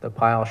 the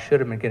pile should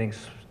have been getting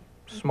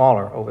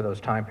smaller over those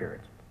time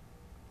periods.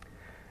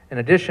 In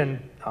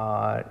addition,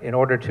 in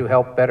order to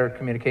help better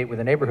communicate with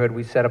the neighborhood,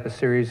 we set up a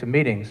series of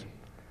meetings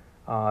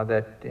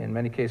that in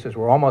many cases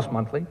were almost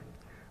monthly.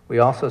 We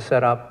also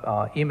set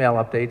up email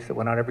updates that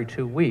went out every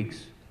 2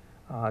 weeks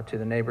to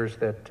the neighbors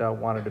that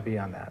wanted to be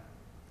on that.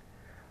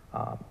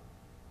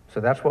 So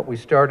that's what we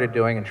started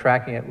doing and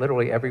tracking it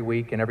literally every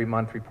week and every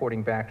month,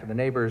 reporting back to the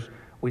neighbors.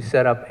 We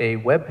set up a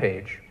web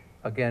page,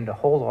 again, to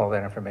hold all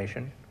that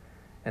information.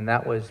 And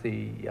that was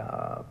the,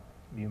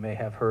 you may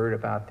have heard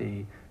about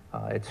the,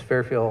 it's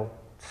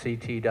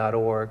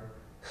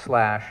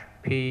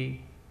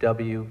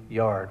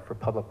fairfieldct.org/PW-Yard for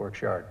Public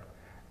Works Yard.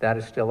 That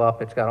is still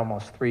up. It's got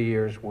almost 3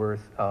 years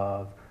worth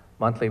of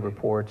monthly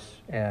reports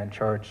and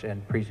charts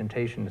and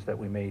presentations that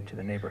we made to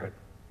the neighborhood.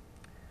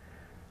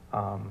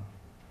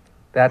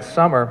 That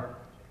summer,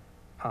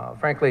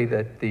 frankly,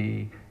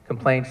 the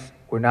complaints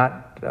were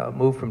not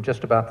moved from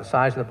just about the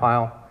size of the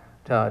pile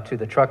to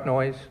the truck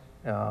noise,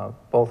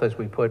 both as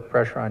we put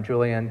pressure on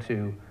Julian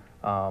to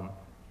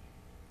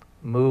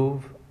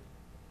move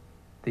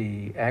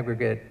the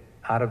aggregate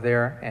out of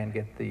there and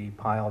get the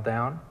pile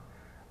down.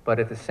 But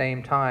at the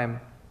same time,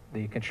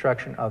 the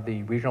construction of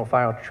the Regional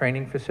Fire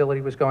Training Facility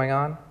was going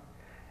on,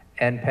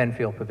 and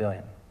Penfield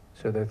Pavilion.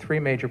 So there are 3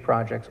 major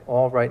projects,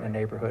 all right in the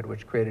neighborhood,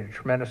 which created a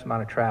tremendous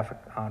amount of traffic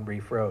on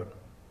Reef Road.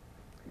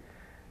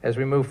 As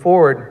we move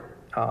forward,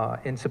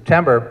 in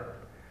September,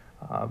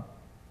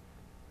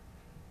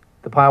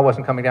 the pile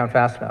wasn't coming down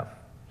fast enough.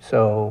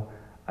 So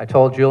I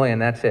told Julian,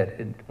 that's it.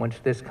 And once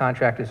this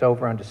contract is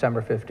over on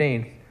December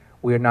 15th,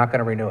 we are not going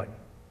to renew it.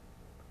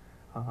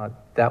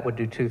 That would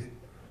do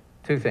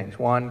two things.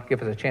 One,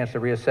 give us a chance to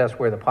reassess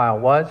where the pile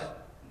was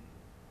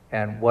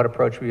and what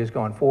approach we use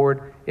going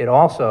forward. It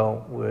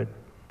also would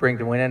bring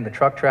to an end the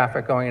truck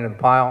traffic going into the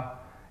pile.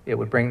 It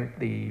would bring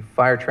the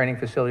fire training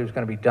facility was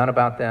going to be done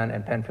about then,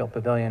 and Penfield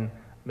Pavilion,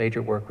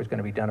 major work was going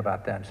to be done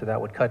about then. So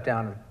that would cut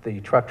down the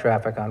truck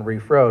traffic on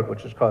Reef Road,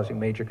 which was causing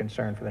major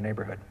concern for the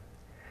neighborhood.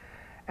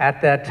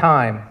 At that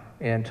time,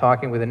 in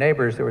talking with the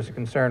neighbors, there was a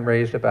concern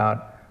raised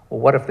about, well,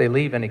 what if they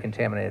leave any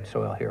contaminated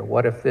soil here?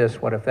 What if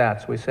this, what if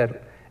that? So we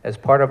said, as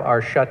part of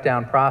our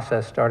shutdown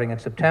process starting in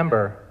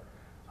September,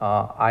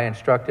 I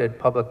instructed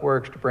Public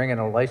Works to bring in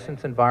a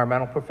licensed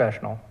environmental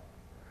professional,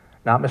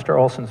 not Mr.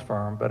 Olson's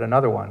firm, but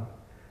another one,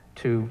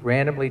 to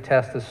randomly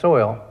test the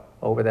soil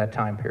over that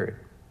time period.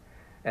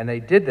 And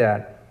they did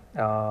that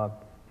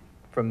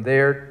from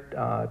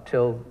there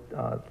till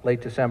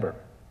late December.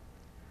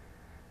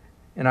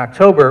 In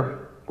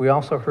October, we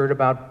also heard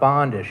about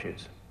bond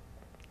issues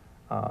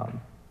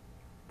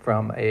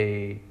from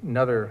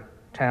another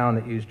town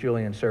that used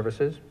Julian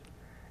services.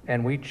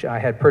 And I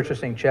had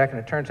purchasing check, and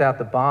it turns out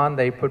the bond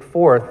they put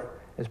forth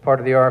as part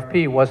of the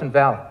RFP wasn't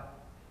valid.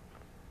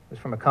 It was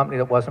from a company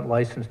that wasn't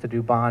licensed to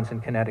do bonds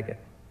in Connecticut.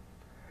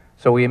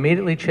 So we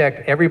immediately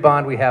checked every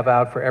bond we have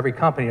out for every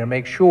company to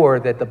make sure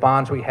that the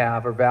bonds we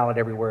have are valid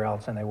everywhere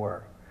else, and they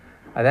were.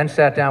 I then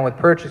sat down with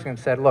purchasing and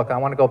said, look, I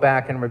want to go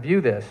back and review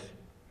this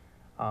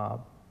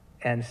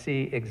and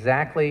see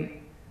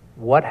exactly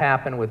what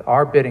happened with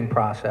our bidding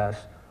process.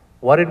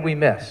 What did we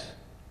miss?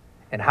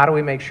 And how do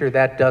we make sure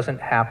that doesn't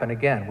happen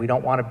again? We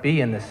don't want to be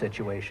in this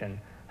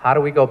situation. How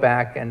do we go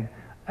back and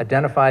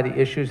identify the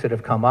issues that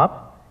have come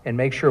up and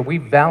make sure we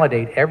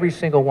validate every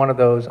single one of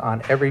those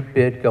on every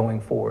bid going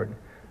forward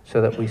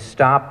so that we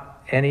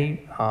stop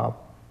any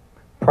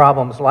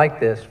problems like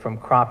this from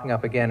cropping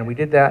up again? And we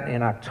did that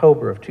in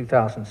October of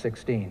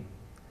 2016.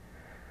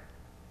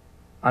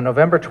 On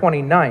November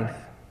 29th,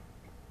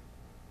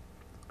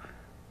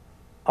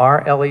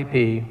 our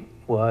LEP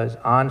was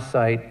on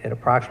site at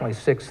approximately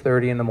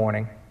 6:30 in the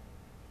morning,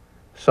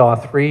 saw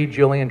 3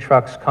 Julian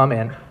trucks come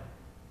in,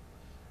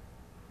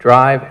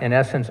 drive, in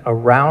essence,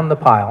 around the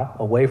pile,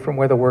 away from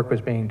where the work was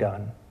being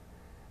done,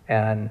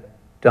 and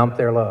dump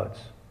their loads.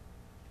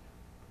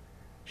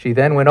 She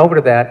then went over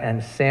to that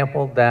and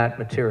sampled that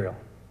material.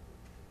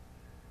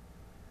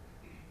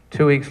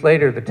 2 weeks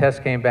later, the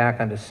test came back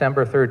on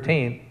December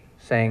 13th,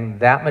 saying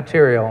that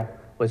material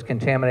was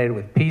contaminated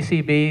with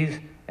PCBs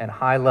and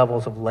high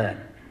levels of lead.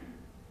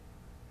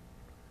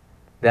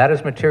 That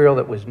is material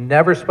that was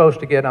never supposed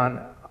to get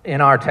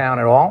in our town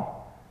at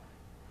all,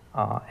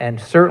 and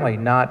certainly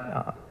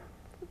not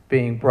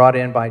being brought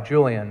in by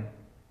Julian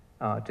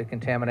to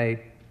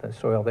contaminate the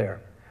soil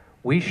there.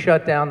 We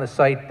shut down the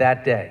site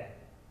that day.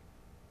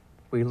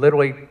 We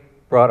literally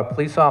brought a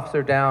police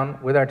officer down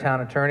with our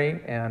town attorney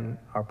and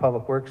our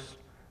public works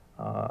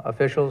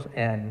officials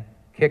and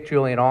kicked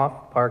Julian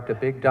off, parked a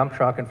big dump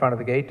truck in front of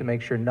the gate to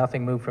make sure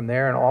nothing moved from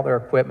there, and all their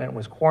equipment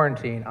was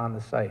quarantined on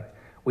the site.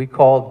 We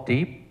called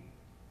DEEP,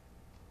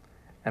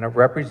 and a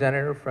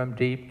representative from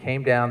DEEP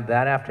came down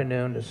that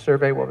afternoon to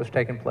survey what was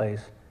taking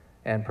place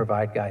and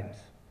provide guidance.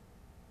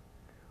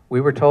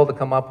 We were told to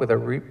come up with a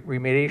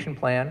remediation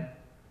plan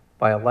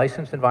by a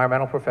licensed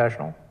environmental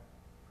professional,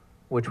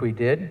 which we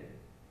did.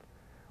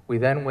 We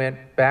then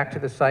went back to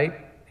the site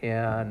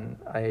in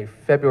a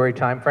February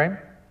timeframe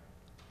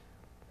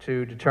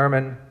to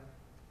determine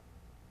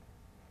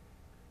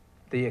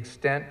the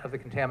extent of the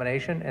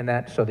contamination,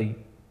 and so the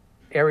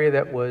area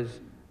that was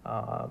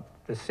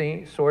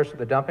the source of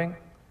the dumping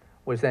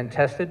was then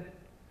tested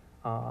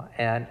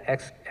and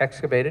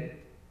excavated.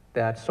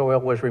 That soil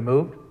was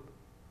removed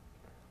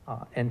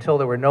until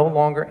there were no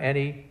longer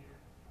any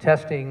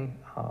testing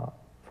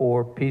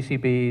for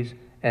PCBs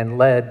and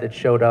lead that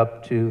showed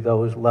up to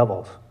those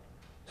levels.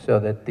 So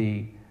that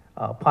the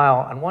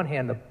pile, on one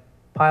hand, the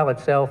pile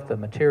itself, the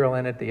material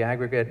in it, the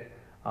aggregate,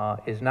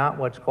 is not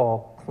what's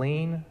called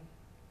clean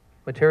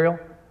material,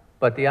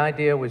 but the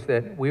idea was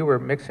that we were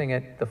mixing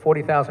it, the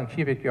 40,000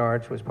 cubic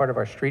yards was part of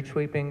our street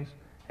sweepings,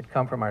 had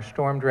come from our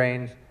storm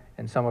drains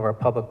and some of our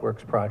public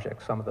works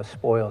projects, some of the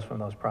spoils from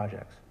those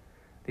projects.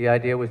 The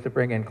idea was to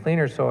bring in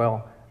cleaner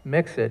soil,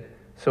 mix it,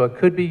 so it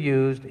could be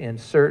used in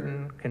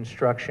certain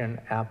construction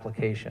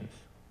applications.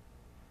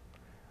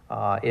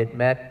 It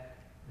met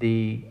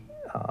the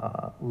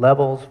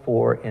levels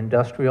for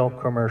industrial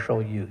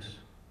commercial use.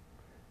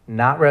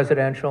 Not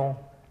residential,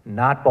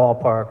 not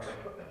ballparks,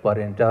 but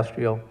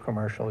industrial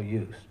commercial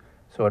use.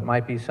 So it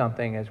might be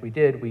something, as we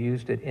did, we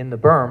used it in the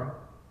berm,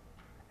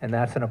 and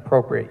that's an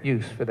appropriate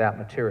use for that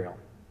material.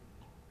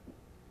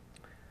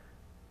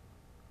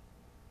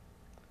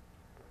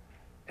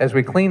 As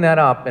we cleaned that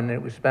up, and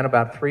it was spent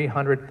about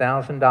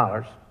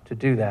 $300,000 to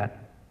do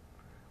that,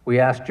 we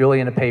asked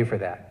Julian to pay for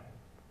that.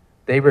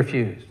 They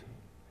refused.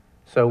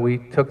 So we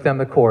took them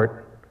to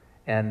court,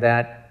 and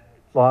that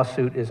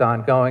lawsuit is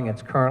ongoing.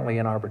 It's currently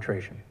in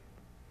arbitration.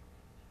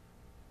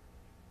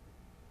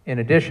 In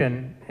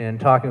addition, in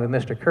talking with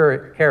Mr.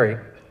 Carey,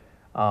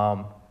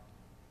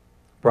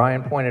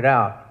 Brian pointed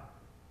out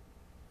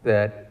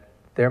that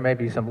there may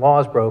be some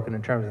laws broken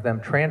in terms of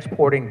them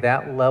transporting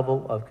that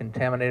level of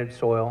contaminated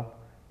soil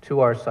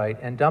to our site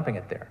and dumping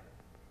it there.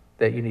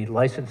 That you need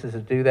licenses to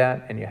do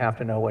that, and you have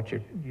to know what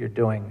you're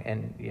doing,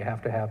 and you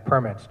have to have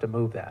permits to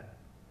move that.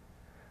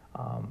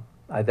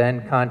 I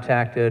then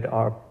contacted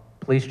our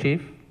police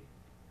chief,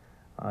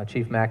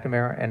 Chief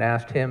McNamara, and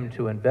asked him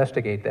to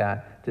investigate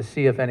that to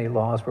see if any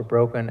laws were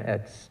broken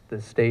at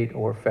the state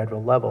or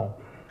federal level,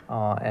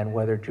 and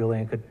whether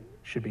Julian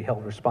should be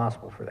held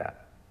responsible for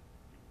that.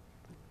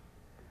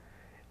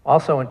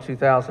 Also in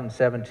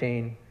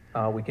 2017,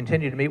 we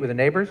continued to meet with the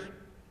neighbors.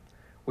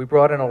 We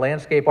brought in a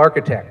landscape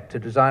architect to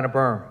design a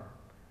berm.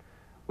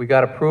 We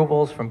got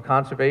approvals from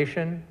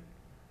Conservation,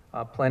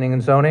 Planning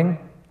and Zoning,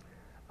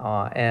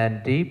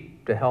 and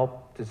DEEP to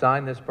help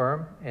design this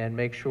berm and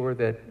make sure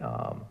that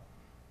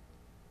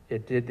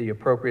it did the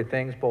appropriate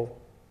things, both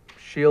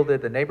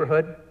shielded the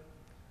neighborhood,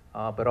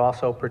 but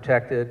also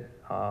protected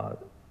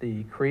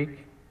the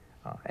creek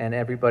and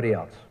everybody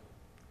else.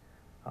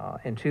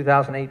 In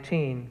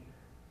 2018,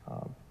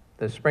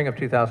 the spring of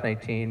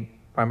 2018,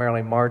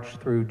 primarily March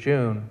through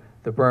June,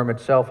 the berm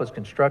itself was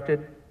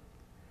constructed.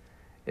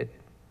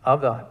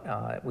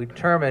 We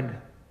determined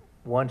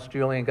once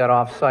Julian got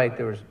off site,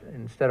 there was,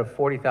 instead of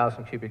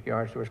 40,000 cubic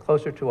yards, there was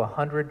closer to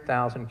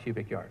 100,000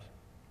 cubic yards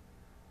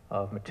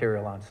of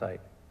material on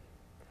site.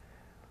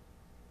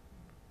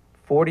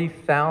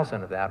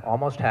 40,000 of that,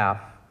 almost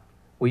half,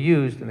 we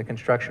used in the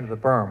construction of the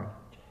berm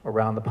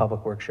around the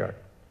public works yard.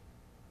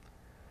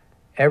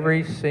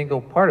 Every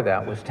single part of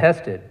that was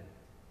tested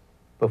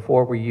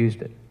before we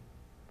used it.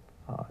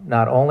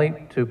 Not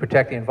only to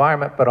protect the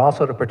environment, but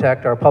also to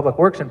protect our public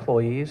works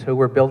employees who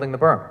were building the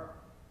berm.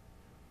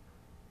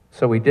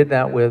 So we did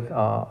that with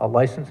a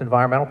licensed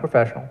environmental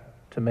professional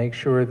to make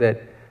sure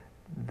that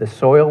the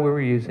soil we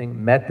were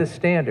using met the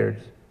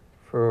standards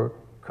for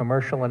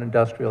commercial and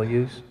industrial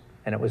use,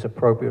 and it was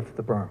appropriate for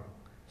the berm.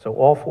 So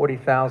all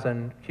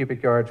 40,000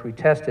 cubic yards we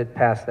tested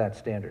passed that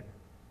standard.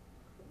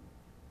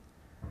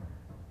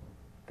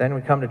 Then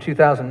we come to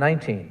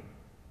 2019,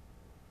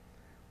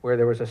 where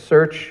there was a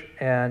search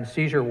and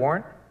seizure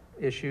warrant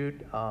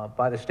issued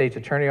by the state's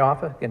attorney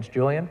office against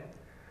Julian.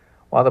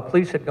 While the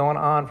police had gone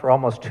on for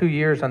almost 2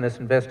 years on this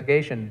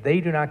investigation, they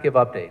do not give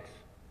updates.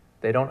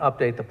 They don't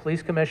update the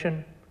police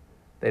commission.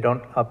 They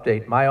don't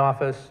update my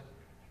office.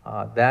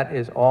 That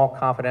is all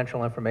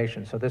confidential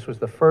information. So this was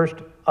the first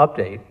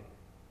update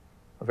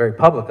a very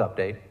public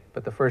update,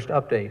 but the first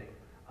update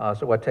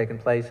so what had taken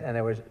place, and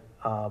there was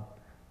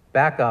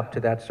backup to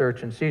that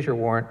search and seizure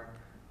warrant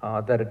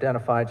that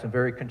identified some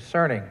very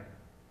concerning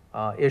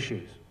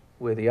issues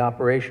with the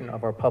operation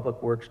of our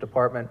Public Works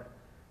Department.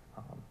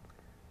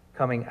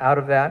 Coming out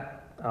of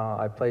that,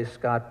 I placed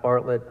Scott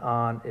Bartlett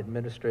on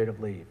administrative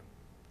leave.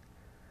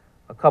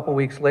 A couple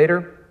weeks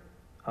later,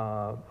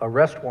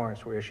 arrest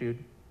warrants were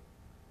issued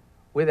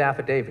with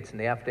affidavits, and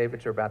the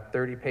affidavits are about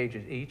 30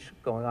 pages each,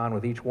 going on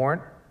with each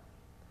warrant,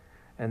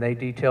 and they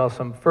detail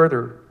some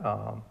further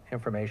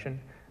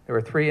information. There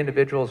were 3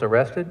 individuals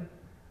arrested,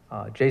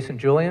 Jason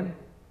Julian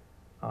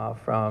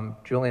from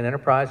Julian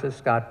Enterprises,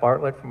 Scott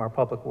Bartlett from our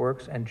Public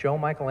Works, and Joe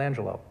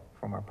Michelangelo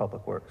from our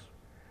Public Works.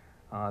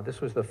 This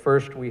was the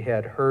first we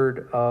had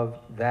heard of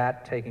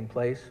that taking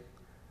place,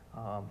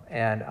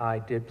 and I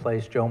did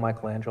place Joe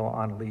Michelangelo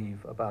on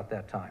leave about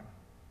that time.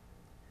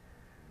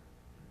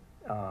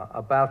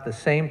 About the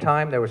same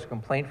time, there was a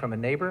complaint from a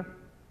neighbor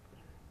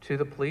to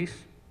the police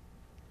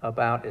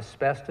about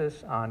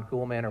asbestos on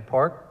Gould Manor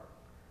Park.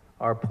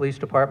 Our police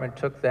department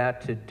took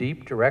that to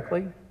DEEP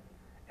directly,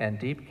 and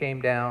DEEP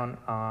came down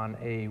on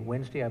a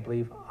Wednesday, I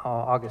believe,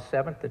 August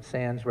 7th, that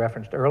Sands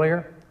referenced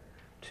earlier,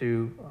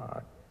 to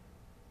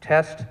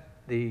test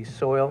the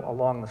soil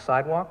along the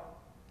sidewalk.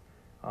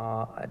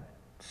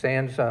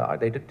 Sands,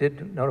 they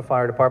did notify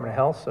our Department of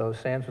Health, so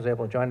Sands was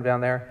able to join them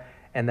down there.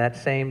 And that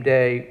same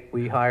day,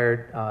 we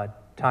hired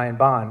Ty and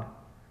Bond,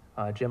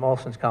 Jim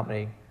Olson's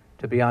company,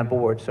 to be on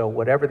board. So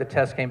whatever the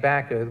test came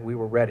back with, we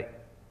were ready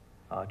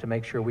to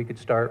make sure we could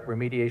start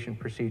remediation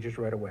procedures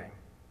right away.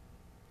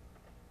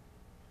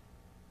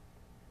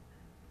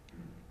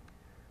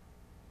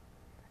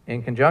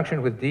 In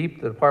conjunction with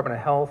DEEP, the Department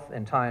of Health,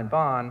 and Ty and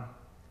Bond,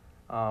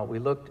 we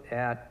looked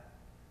at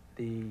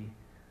the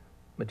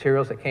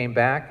materials that came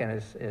back, and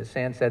as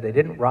Sands said, they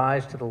didn't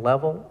rise to the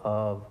level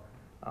of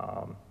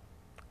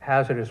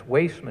hazardous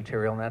waste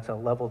material, and that's a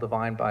level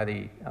defined by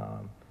the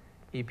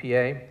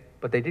EPA,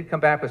 but they did come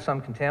back with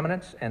some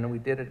contaminants, and we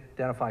did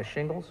identify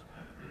shingles.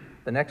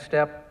 The next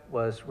step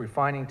was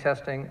refining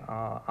testing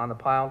on the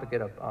pile to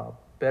get a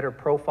better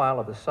profile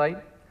of the site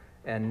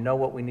and know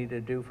what we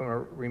needed to do from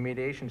a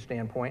remediation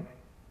standpoint.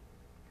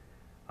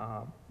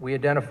 We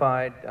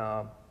identified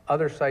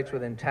other sites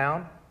within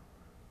town.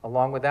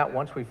 Along with that,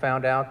 once we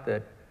found out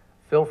that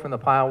fill from the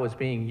pile was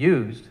being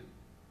used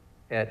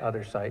at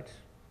other sites,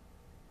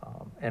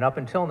 and up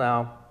until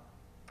now,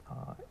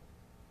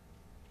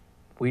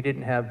 we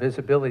didn't have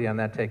visibility on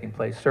that taking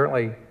place.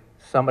 Certainly,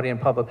 somebody in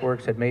Public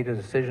Works had made the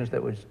decisions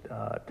that was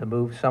to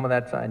move some of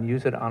that and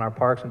use it on our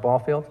parks and ball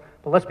fields.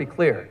 But let's be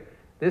clear,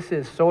 this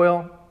is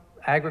soil,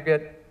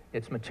 aggregate,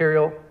 it's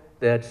material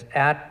that's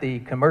at the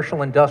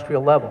commercial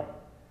industrial level.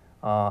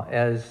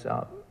 As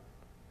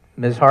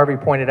Ms. Harvey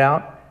pointed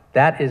out,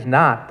 that is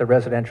not the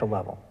residential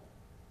level.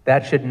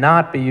 That should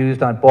not be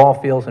used on ball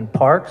fields and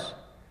parks.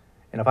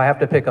 And if I have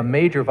to pick a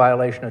major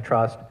violation of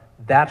trust,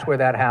 that's where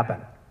that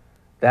happened.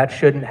 That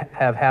shouldn't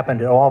have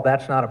happened at all.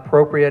 That's not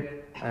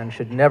appropriate and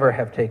should never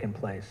have taken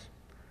place.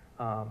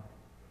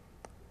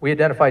 We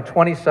identified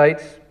 20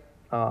 sites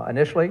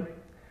initially.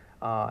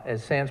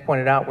 As Sands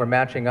pointed out, we're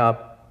matching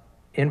up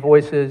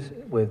invoices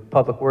with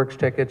Public Works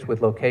tickets,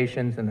 with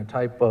locations and the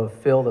type of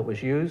fill that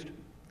was used.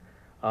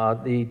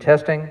 The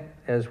testing,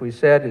 as we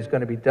said, is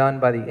going to be done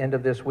by the end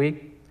of this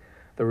week.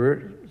 The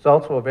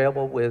results will be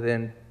available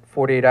within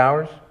 48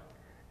 hours,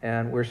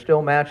 and we're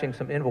still matching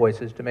some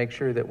invoices to make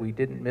sure that we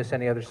didn't miss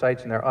any other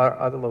sites, and there are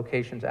other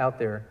locations out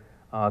there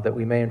that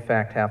we may in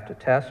fact have to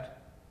test.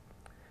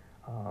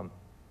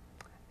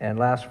 And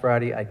last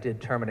Friday, I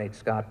did terminate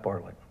Scott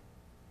Bartlett.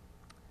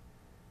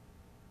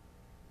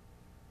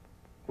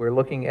 We're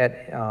looking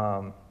at,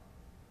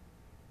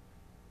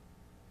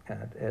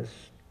 as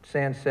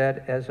Sands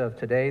said, as of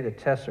today, the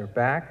tests are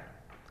back.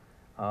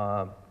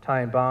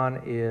 Ty and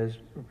Bond is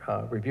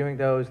reviewing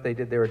those. They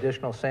did their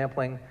additional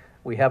sampling.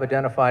 We have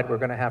identified we're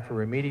going to have to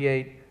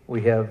remediate.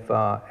 We have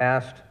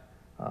asked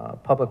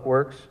Public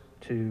Works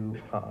to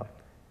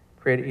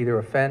create either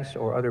a fence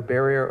or other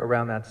barrier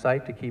around that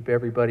site to keep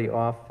everybody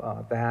off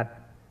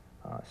that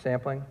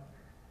sampling.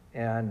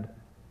 And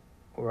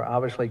we're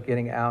obviously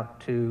getting out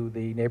to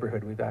the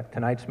neighborhood. We've got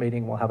tonight's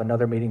meeting. We'll have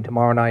another meeting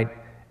tomorrow night,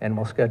 and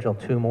we'll schedule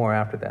 2 more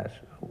after that.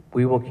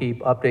 We will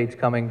keep updates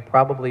coming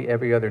probably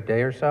every other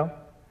day or so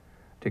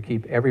to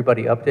keep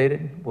everybody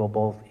updated. We'll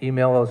both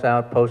email those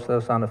out, post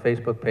those on the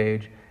Facebook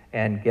page,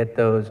 and get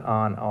those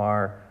on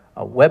our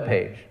web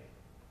page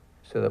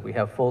so that we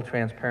have full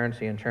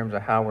transparency in terms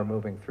of how we're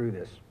moving through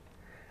this.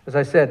 As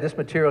I said, this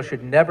material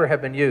should never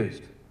have been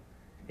used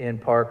in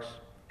Parks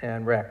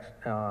and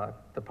Rec,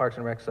 the Parks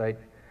and Rec site.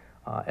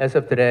 As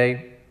of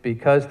today,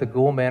 because the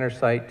Gould Manor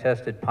site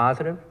tested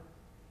positive,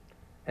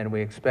 and we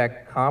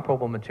expect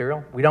comparable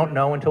material, we don't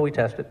know until we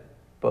test it,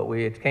 but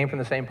it came from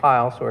the same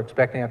pile, so we're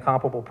expecting a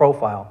comparable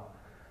profile.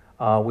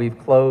 We've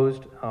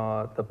closed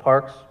the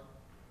parks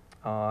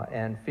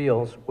and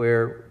fields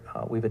where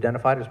we've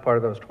identified as part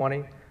of those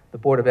 20. The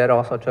Board of Ed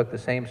also took the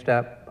same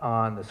step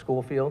on the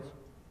school fields.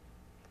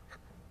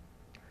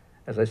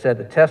 As I said,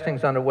 the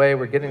testing's underway.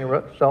 We're getting the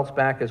results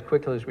back as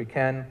quickly as we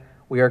can.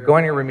 We are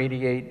going to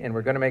remediate, and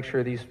we're going to make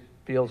sure these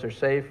fields are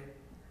safe.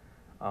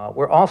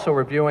 We're also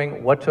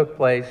reviewing what took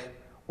place,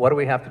 what do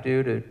we have to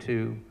do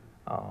to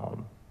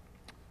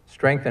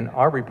strengthen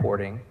our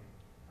reporting,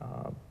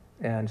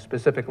 and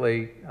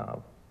specifically,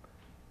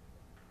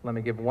 let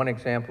me give one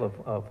example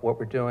of what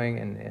we're doing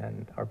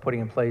and are putting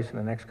in place in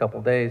the next couple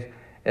of days.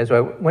 As I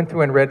went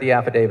through and read the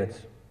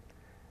affidavits,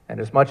 and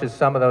as much as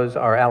some of those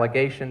are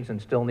allegations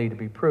and still need to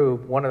be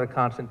proved, one of the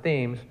constant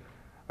themes,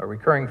 or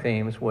recurring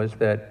themes, was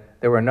that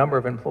there were a number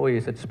of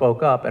employees that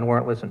spoke up and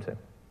weren't listened to.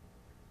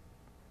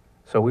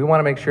 So we want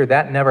to make sure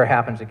that never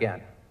happens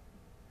again.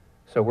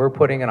 So we're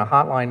putting in a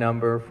hotline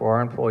number for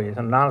our employees,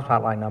 an anonymous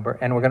hotline number,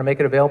 and we're going to make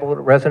it available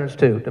to residents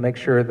too, to make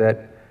sure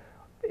that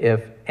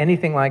if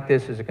anything like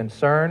this is a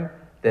concern,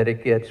 that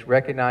it gets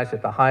recognized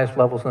at the highest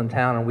levels in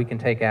town and we can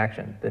take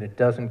action, that it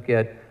doesn't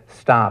get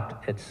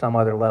stopped at some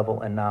other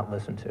level and not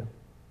listened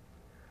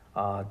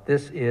to.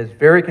 This is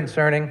very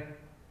concerning.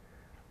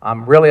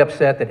 I'm really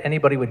upset that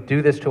anybody would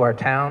do this to our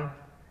town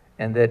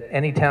and that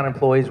any town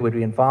employees would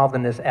be involved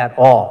in this at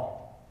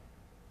all.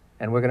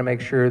 And we're going to make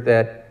sure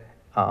that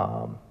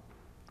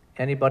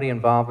anybody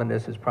involved in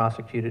this is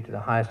prosecuted to the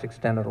highest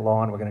extent of the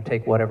law, and we're going to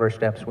take whatever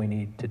steps we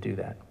need to do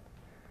that.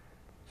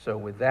 So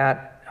with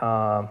that,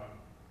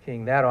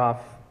 keying that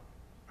off,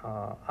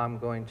 I'm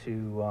going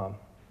to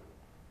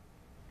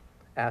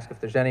ask if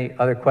there's any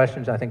other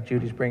questions. I think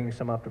Judy's bringing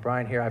some up to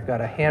Brian here. I've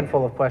got a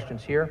handful of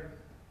questions here.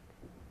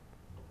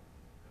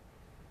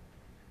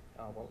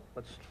 Well,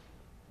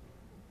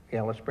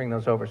 let's bring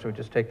those over, so we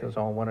just take those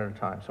all one at a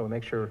time. So we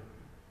make sure.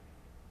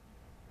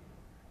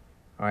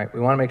 All right, we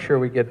want to make sure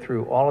we get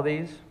through all of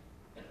these.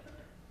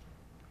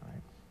 All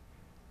right.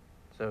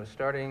 So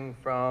starting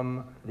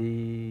from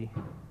the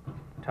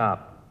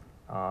top,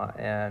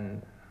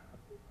 and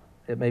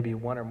it may be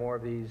one or more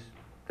of these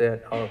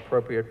that are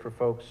appropriate for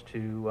folks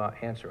to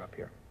answer up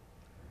here.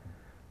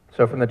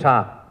 So from the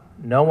top,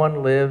 no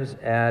one lives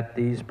at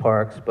these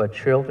parks, but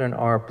children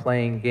are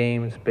playing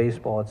games,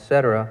 baseball,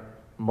 etc.,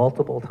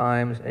 multiple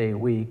times a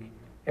week,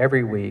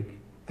 every week,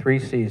 3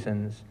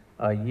 seasons,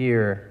 a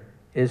year.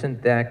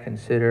 Isn't that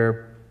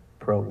considered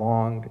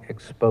prolonged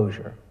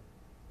exposure?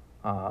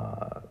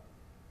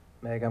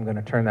 Meg, I'm going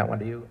to turn that one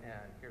to you, and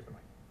here's the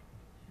mic.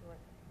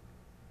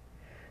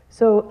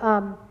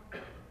 So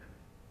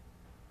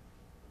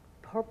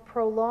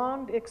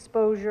prolonged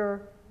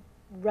exposure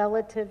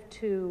relative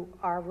to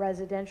our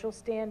residential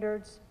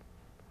standards,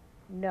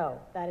 no,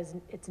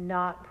 it's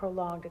not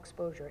prolonged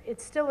exposure.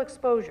 It's still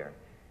exposure.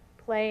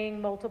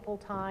 Playing multiple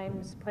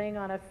times, playing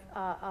on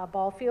a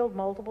ball field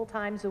multiple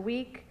times a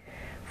week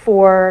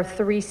for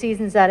 3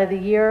 seasons out of the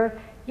year,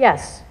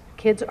 yes,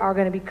 kids are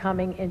going to be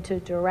coming into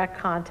direct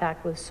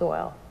contact with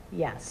soil,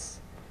 yes.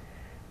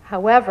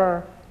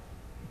 However,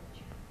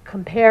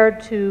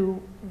 compared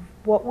to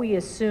what we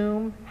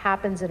assume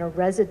happens in a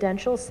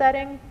residential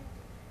setting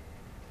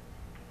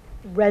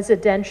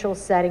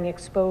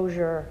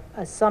exposure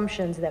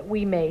assumptions that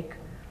we make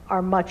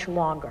are much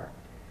longer.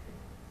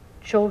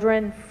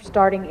 Children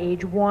starting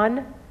age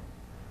 1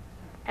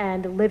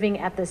 and living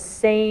at the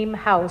same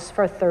house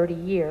for 30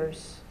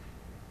 years,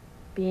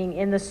 being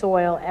in the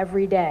soil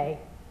every day,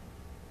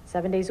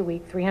 7 days a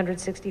week,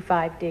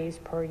 365 days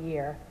per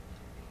year,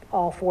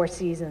 all 4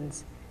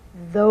 seasons.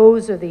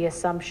 Those are the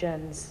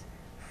assumptions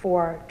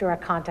for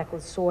direct contact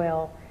with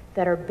soil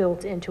that are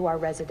built into our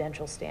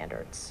residential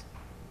standards.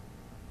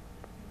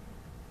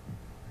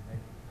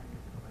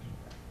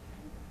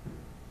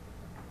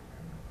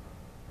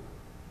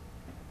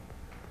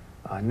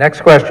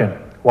 Next question.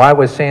 Why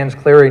was Sands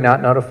Cleary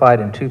not notified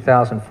in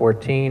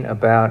 2014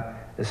 about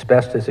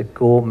asbestos at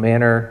Gould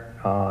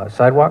Manor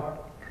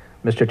sidewalk?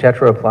 Mr.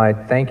 Tetra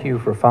replied, thank you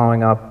for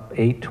following up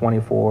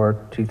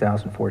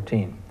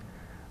 8/24/2014.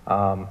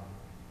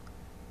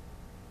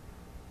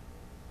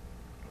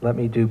 Let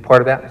me do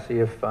part of that and see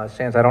if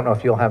Sands, I don't know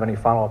if you'll have any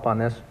follow-up on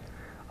this.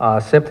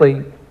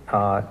 Simply,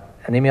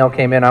 an email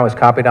came in, I was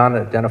copied on,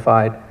 that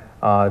identified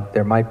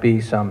there might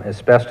be some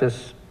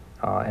asbestos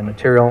and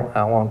material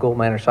along Gould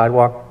Manor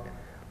sidewalk.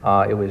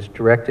 It was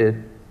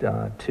directed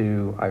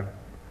to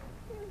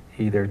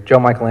either Joe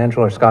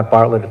Michelangelo or Scott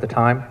Bartlett at the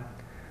time.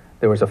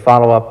 There was a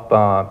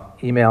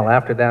follow-up email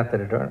after that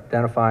that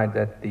identified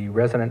that the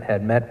resident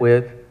had met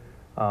with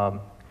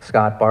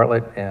Scott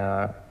Bartlett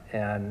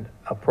and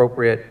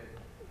appropriate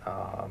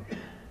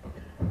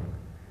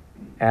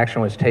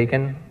action was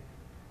taken.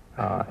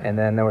 And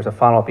then there was a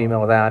follow-up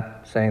email of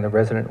that saying the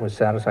resident was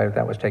satisfied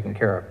that was taken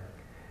care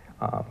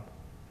of.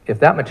 If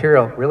that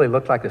material really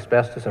looked like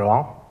asbestos at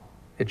all,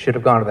 it should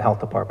have gone to the health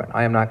department.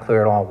 I am not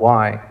clear at all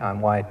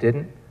why it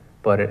didn't,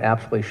 but it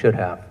absolutely should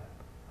have.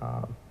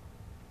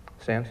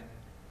 Sands?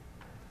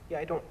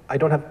 Yeah, I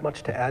don't have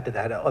much to add to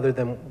that, other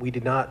than we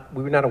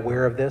were not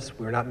aware of this.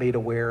 We were not made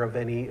aware of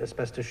any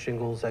asbestos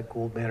shingles at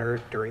Gould Manor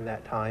during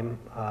that time.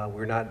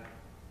 We're not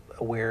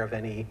aware of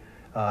any,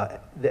 the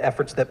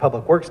efforts that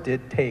Public Works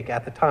did take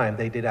at the time.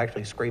 They did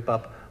actually scrape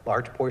up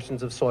large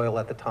portions of soil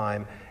at the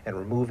time and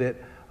remove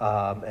it,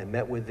 and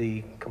met with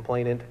the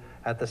complainant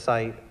at the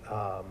site,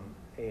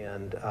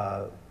 and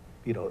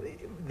you know,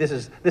 this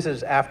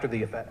is after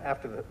the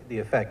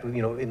effect,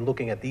 you know, in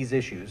looking at these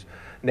issues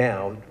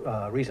now,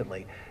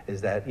 recently,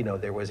 is that, you know,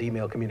 there was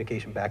email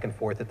communication back and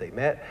forth that they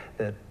met,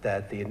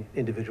 that the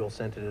individual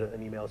sent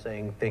an email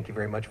saying, thank you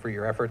very much for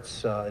your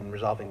efforts in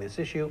resolving this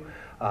issue.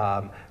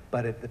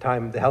 But at the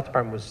time, the health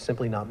department was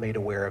simply not made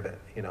aware of it,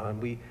 you know,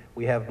 and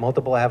we have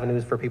multiple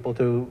avenues for people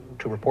to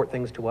report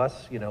things to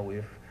us. You know,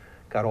 we've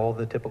got all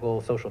the typical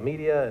social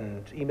media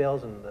and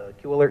emails and the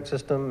Q alert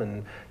system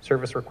and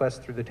service requests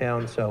through the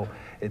town. So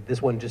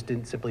this one just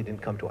simply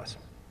didn't come to us.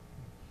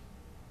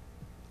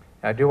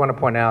 I do want to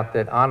point out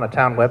that on the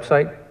town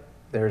website,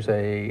 there's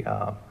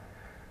a,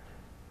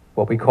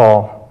 what we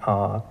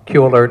call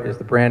Q Alert is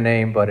the brand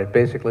name, but it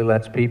basically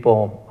lets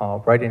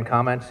people write in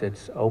comments.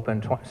 It's open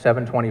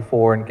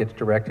 7/24 and gets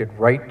directed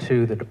right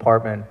to the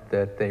department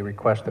that they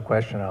request the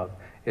question of.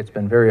 It's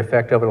been very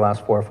effective over the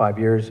last 4 or 5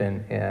 years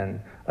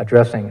in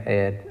addressing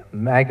a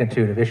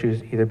magnitude of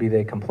issues, either be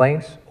they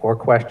complaints or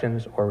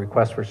questions or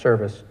requests for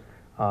service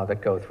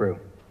that go through.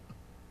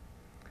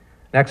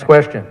 Next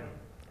question.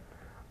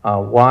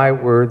 Why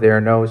were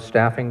there no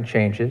staffing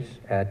changes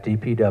at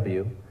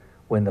DPW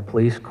when the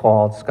police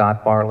called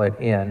Scott Bartlett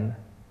in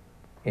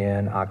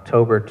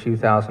October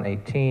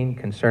 2018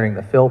 concerning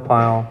the fill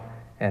pile,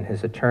 and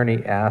his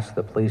attorney asked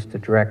the police to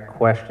direct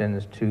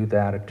questions to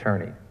that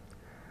attorney?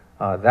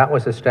 That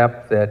was a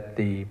step that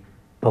the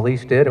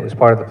police did. It was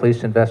part of the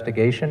police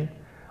investigation,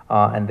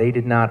 and they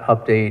did not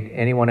update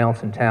anyone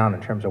else in town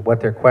in terms of what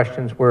their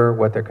questions were,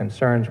 what their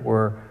concerns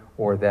were,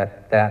 or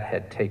that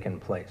had taken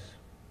place.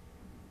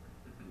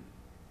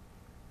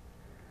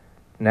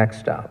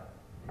 Next up,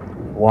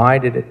 why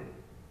did it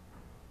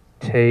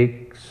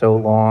take so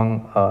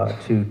long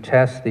to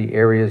test the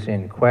areas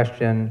in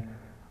question?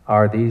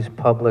 Are these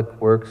public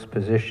works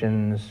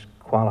positions,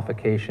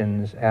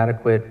 qualifications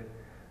adequate?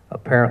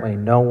 Apparently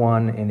no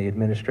one in the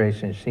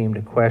administration seemed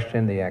to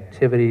question the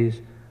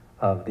activities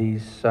of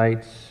these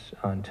sites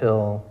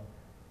until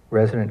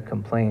resident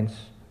complaints.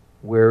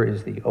 Where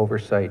is the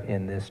oversight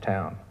in this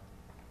town?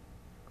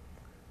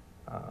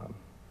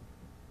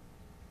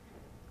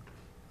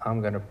 I'm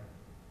going to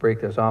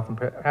break this off, and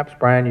perhaps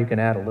Brian, you can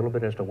add a little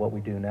bit as to what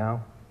we do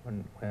now,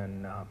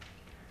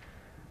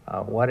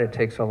 why did it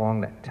take so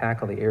long to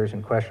tackle the areas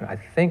in question. I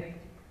think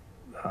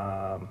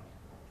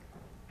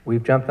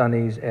we've jumped on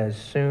these as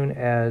soon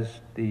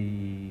as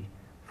the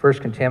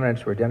first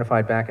contaminants were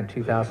identified back in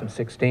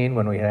 2016,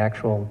 when we had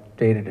actual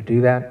data to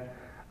do that,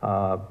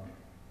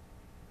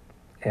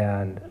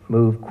 and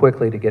moved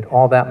quickly to get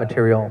all that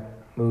material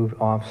moved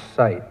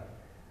off-site.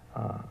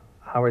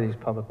 How are these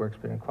public works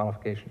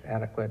qualifications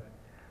adequate?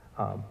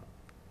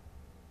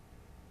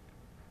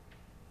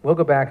 We'll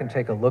go back and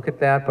take a look at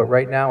that, but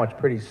right now it's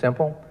pretty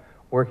simple.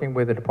 Working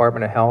with the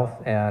Department of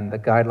Health and the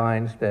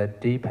guidelines that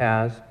DEEP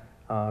has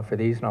for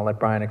these, and I'll let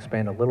Brian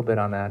expand a little bit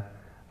on that.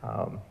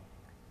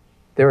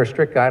 There are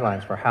strict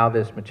guidelines for how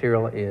this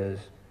material is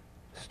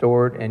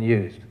stored and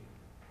used,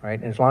 right?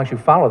 And as long as you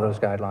follow those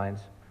guidelines,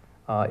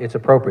 it's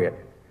appropriate.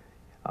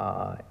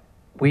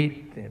 In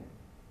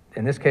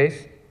this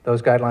case,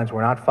 those guidelines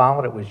were not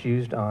followed. It was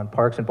used on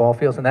parks and ball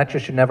fields, and that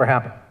just should never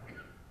happen.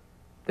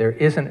 There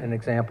isn't an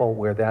example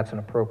where that's an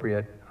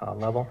appropriate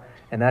level,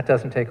 and that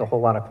doesn't take a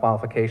whole lot of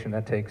qualification.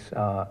 That takes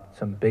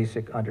some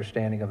basic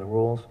understanding of the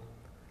rules.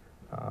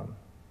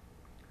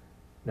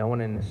 No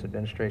one in this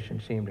administration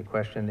seemed to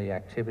question the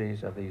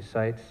activities of these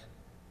sites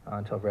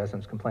until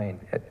residents complained.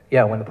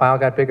 Yeah, when the pile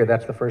got bigger,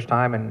 that's the first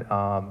time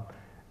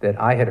that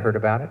I had heard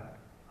about it,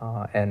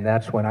 and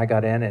that's when I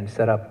got in and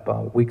set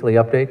up weekly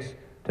updates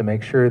to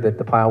make sure that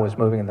the pile was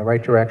moving in the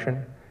right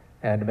direction,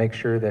 and to make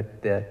sure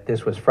that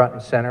this was front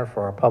and center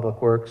for our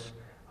public works,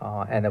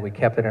 and that we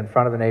kept it in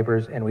front of the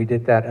neighbors, and we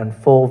did that in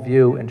full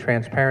view and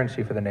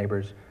transparency for the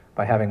neighbors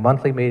by having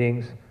monthly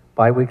meetings,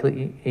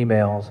 bi-weekly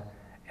emails,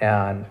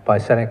 and by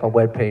setting up a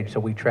web page so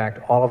we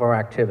tracked all of our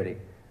activity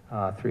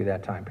through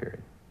that time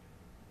period.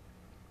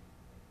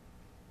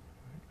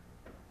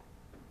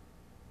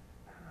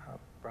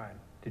 Brian,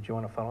 did you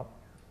want to follow up?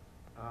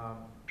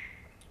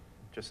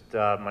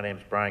 My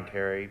name's Brian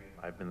Carey.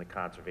 I've been the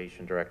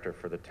conservation director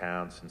for the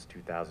town since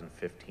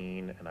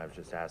 2015, and I've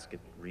just asked it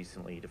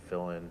recently to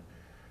fill in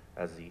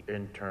as the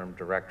interim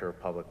director of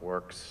public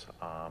works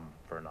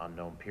for an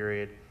unknown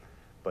period.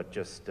 But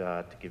just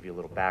to give you a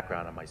little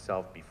background on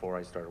myself, before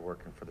I started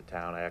working for the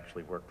town, I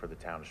actually worked for the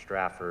town of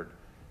Stratford,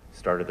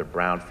 started their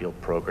brownfield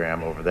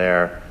program over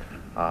there.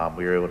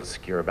 We were able to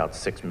secure about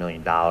 $6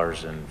 million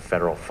in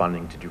federal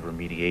funding to do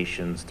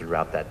remediations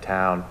throughout that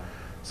town.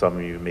 Some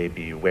of you may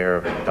be aware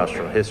of the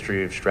industrial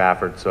history of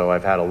Stratford, so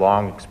I've had a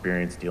long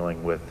experience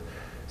dealing with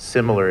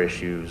similar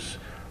issues,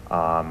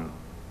 a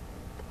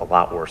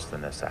lot worse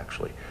than this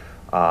actually.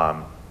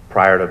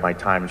 Prior to my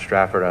time in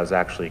Stratford, I was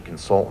actually a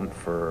consultant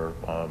for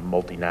a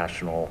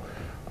multinational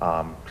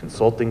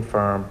consulting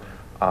firm,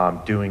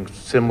 doing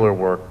similar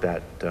work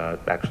that,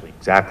 actually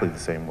exactly the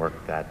same work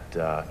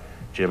that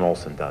Jim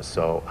Olson does.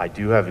 So I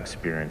do have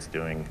experience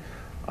doing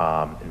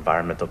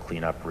environmental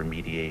cleanup,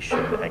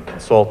 remediation, and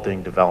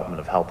consulting, development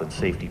of health and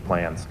safety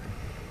plans.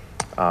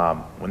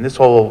 When this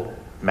whole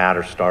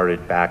matter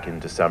started back in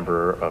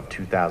December of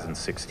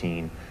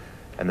 2016,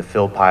 and the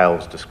fill pile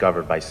was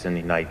discovered by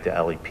Cindy Knight, the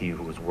LEP,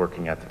 who was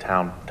working at the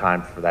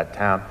time for that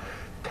town.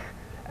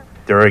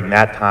 During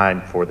that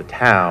time for the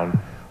town,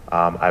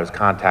 I was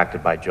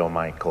contacted by Joe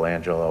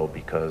Michelangelo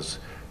because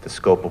the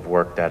scope of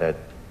work that had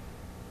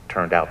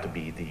turned out to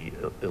be the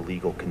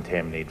illegal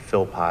contaminated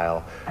fill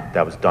pile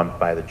that was dumped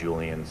by the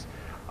Julians,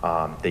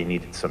 they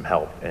needed some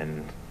help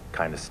in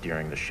kind of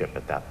steering the ship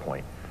at that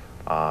point.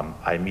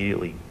 I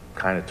immediately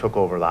kind of took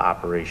over the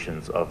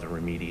operations of the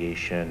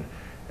remediation,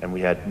 and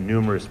we had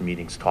numerous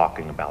meetings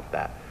talking about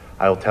that.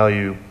 I will tell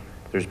you,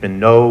 there's been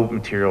no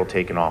material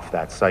taken off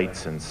that site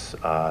since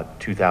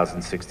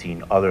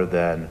 2016 other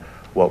than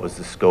what was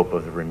the scope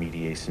of the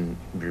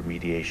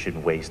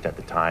remediation waste at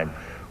the time,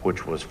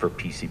 which was for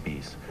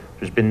PCBs.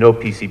 There's been no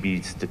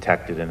PCBs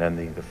detected in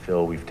any of the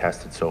fill we've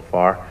tested so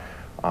far,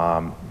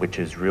 which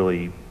is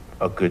really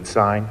a good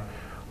sign.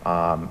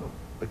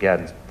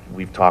 Again,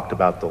 we've talked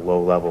about the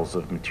low levels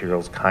of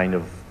materials kind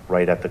of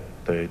right at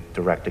the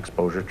direct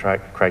exposure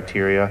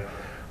criteria.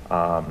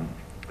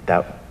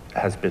 That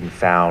has been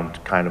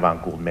found kind of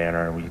on Gould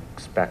Manor, and we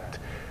expect,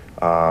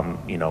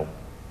 you know,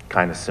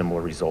 kind of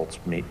similar results,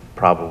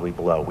 probably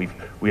below.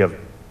 We have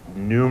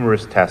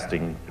numerous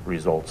testing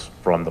results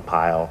from the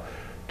pile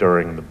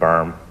during the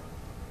berm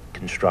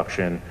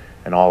construction,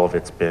 and all of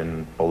it's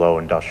been below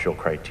industrial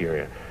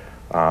criteria.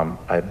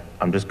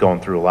 I'm just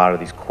going through a lot of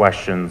these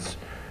questions,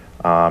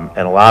 and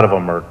a lot of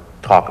them are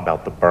talk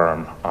about the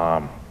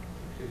berm.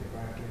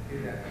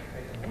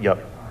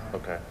 Yep.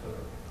 Okay.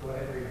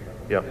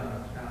 Yep.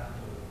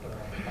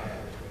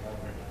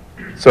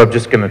 So I'm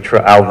just going to try,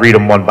 I'll read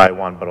them one by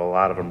one, but a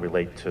lot of them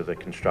relate to the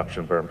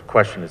construction berm. The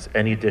question is,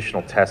 any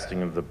additional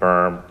testing of the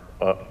berm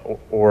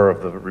or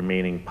of the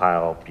remaining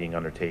pile being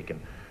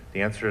undertaken?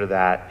 The answer to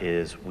that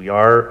is we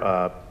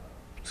are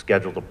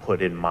scheduled to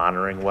put in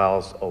monitoring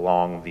wells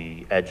along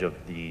the edge of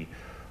the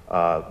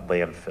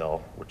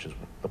landfill, which is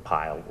the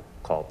pile, we'll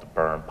call it the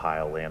berm,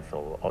 pile,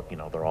 landfill, you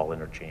know, they're all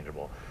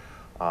interchangeable.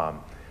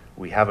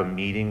 We have a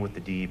meeting with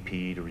the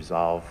DEP to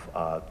resolve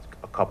a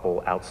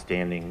couple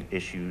outstanding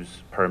issues,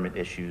 permit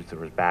issues. There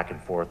was back and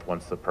forth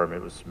once the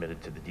permit was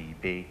submitted to the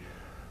DEP. It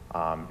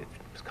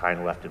was kind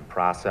of left in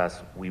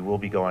process. We will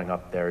be going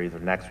up there either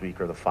next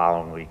week or the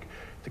following week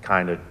to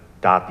kind of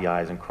dot the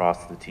I's and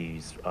cross the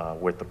T's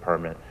with the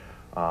permit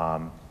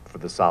for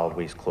the solid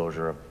waste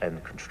closure and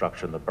the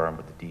construction of the berm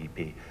with the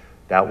DEP.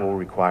 That will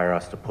require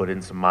us to put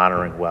in some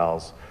monitoring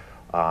wells.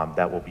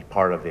 That will be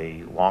part of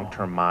a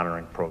long-term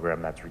monitoring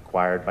program that's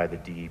required by the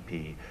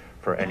DEP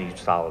for any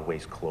solid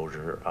waste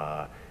closure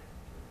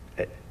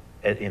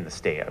in the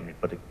state. I mean,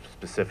 but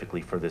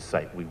specifically for this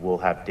site, we will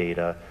have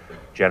data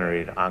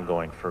generated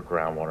ongoing for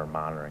groundwater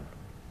monitoring.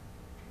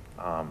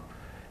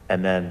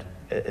 And then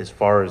as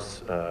far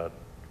as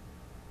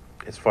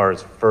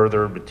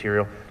further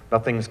material,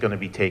 nothing's going to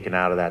be taken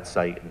out of that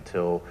site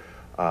until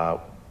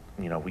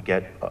you know, we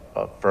get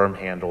a firm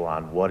handle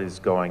on what is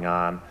going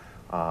on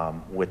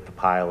with the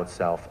pile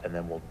itself, and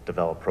then we'll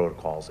develop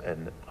protocols,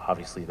 and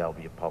obviously that'll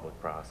be a public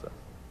process.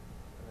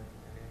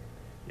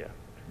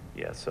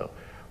 Yeah, so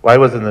why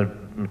wasn't the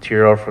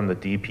material from the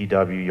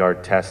DPW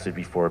yard tested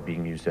before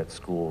being used at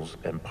schools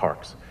and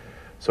parks?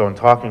 So in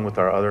talking with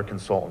our other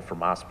consultant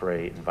from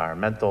Osprey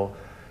Environmental,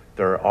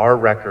 there are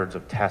records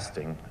of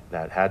testing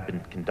that had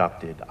been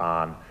conducted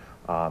on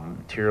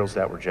materials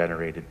that were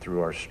generated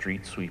through our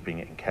street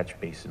sweeping and catch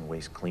basin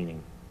waste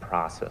cleaning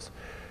process.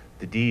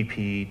 The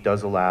DEP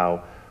does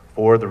allow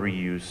for the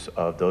reuse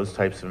of those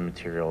types of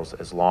materials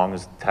as long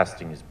as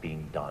testing is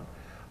being done.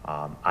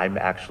 I'm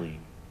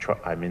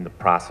in the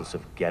process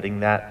of getting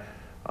that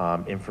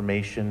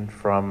information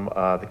from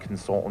the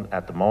consultant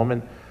at the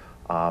moment.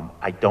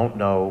 I don't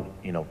know,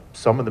 you know,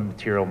 some of the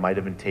material might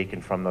have been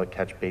taken from the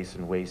catch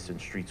basin waste and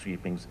street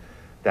sweepings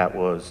that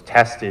was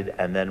tested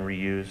and then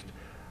reused.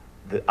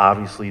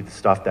 Obviously, the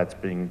stuff that's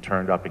being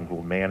turned up in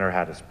Gould Manor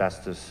had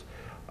asbestos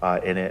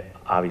in it.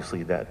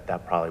 Obviously,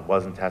 that probably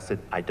wasn't tested.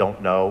 I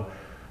don't know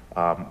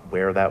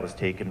where that was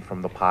taken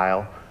from the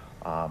pile,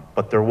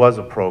 but there was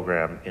a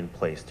program in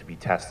place to be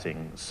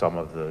testing some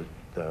of the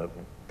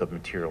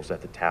materials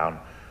that the town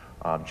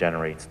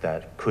generates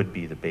that could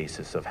be the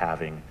basis of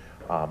having,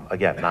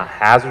 again, not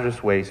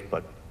hazardous waste,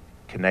 but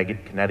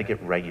Connecticut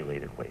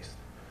regulated waste.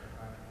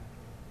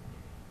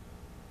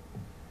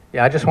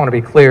 Yeah, I just want to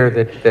be clear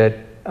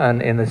that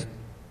in this,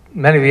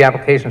 many of the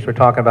applications we're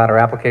talking about are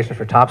applications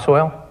for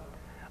topsoil.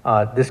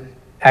 This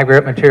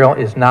aggregate material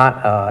is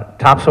not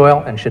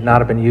topsoil and should not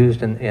have been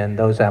used in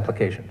those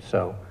applications.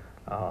 So,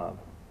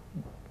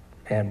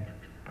 and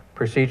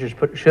procedures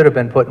should have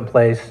been put in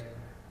place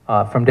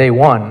from day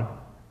one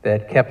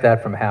that kept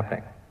that from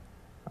happening.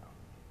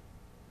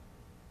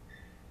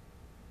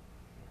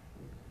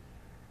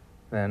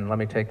 Then let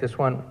me take this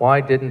one.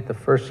 Why didn't the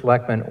first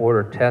selectman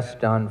order tests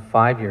done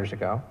 5 years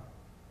ago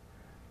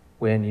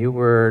when you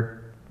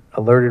were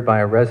alerted by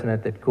a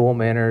resident that Gould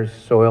Manor's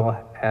soil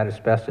had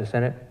asbestos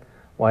in it?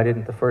 Why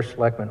didn't the first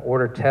selectman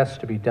order tests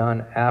to be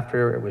done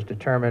after it was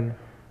determined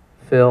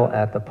fill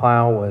at the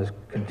pile was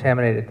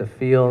contaminated the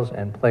fields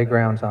and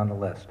playgrounds on the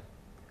list?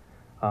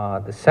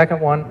 The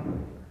second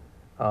one,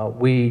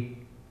 we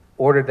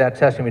ordered that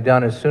testing to be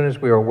done as soon as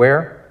we were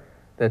aware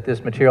that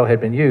this material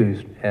had been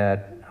used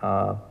at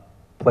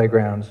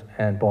playgrounds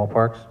and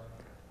ballparks,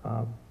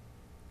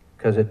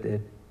 because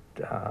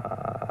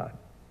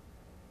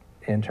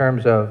in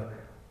terms of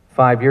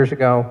 5 years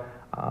ago,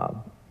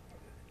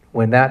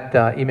 when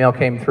that email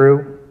came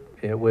through,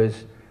 it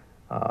was,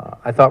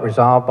 I thought,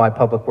 resolved by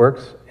Public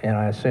Works, and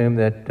I assume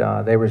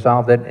that they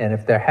resolved it, and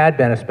if there had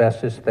been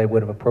asbestos, they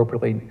would have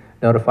appropriately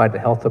notified the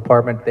health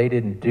department. They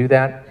didn't do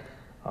that,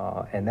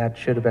 and that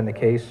should have been the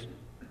case.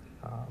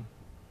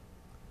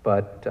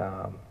 But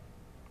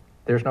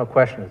there's no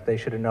question that they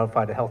should have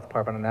notified the health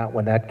department on that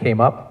when that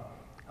came up,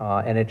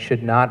 and it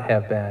should not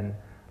have been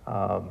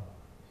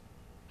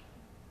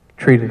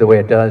treated the way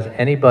it does.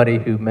 Anybody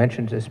who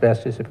mentions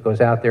asbestos, if it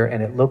goes out there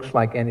and it looks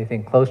like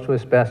anything close to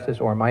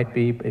asbestos or might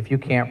be, if you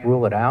can't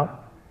rule it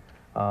out,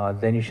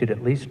 then you should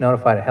at least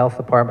notify the health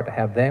department to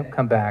have them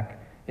come back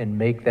and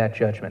make that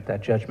judgment.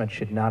 That judgment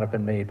should not have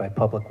been made by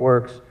Public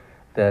Works,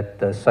 that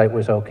the site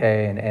was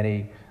okay and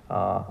any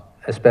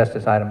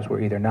asbestos items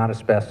were either not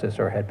asbestos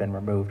or had been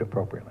removed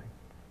appropriately.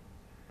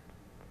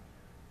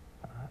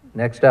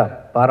 Next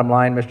up, bottom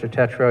line, Mr.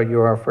 Tetro, you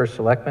are our first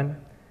selectman.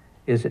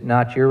 Is it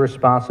not your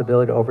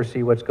responsibility to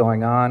oversee what's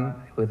going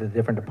on with the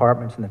different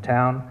departments in the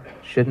town?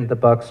 Shouldn't the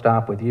buck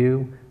stop with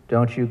you?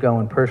 Don't you go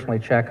and personally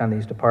check on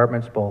these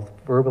departments, both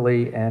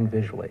verbally and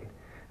visually?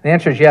 The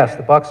answer is yes,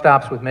 the buck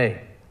stops with me.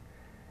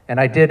 And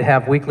I did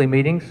have weekly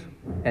meetings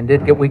and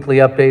did get weekly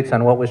updates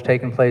on what was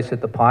taking place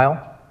at the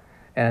pile.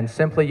 And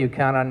simply you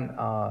count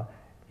on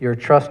your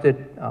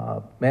trusted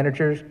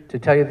managers to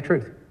tell you the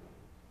truth.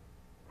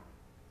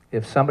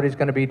 If somebody's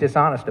going to be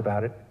dishonest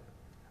about it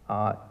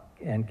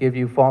and give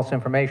you false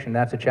information,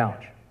 that's a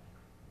challenge.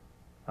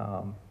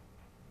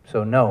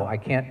 So no, I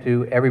can't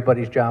do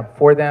everybody's job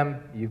for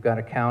them. You've got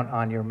to count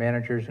on your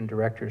managers and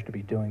directors to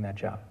be doing that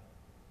job.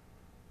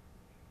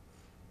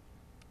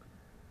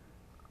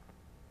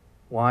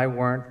 Why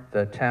weren't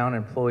the town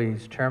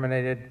employees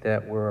terminated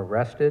that were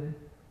arrested?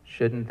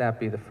 Shouldn't that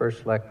be the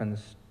first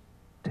selectman's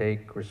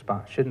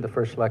shouldn't the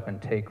first selectman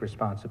take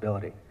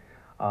responsibility?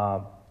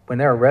 When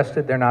they're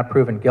arrested, they're not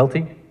proven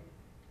guilty.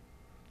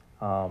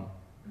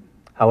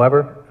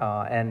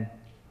 However,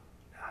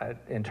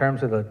 in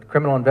terms of the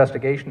criminal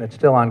investigation, it's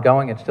still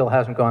ongoing. It still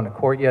hasn't gone to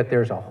court yet.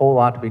 There's a whole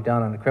lot to be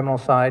done on the criminal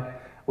side.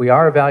 We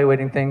are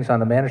evaluating things on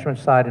the management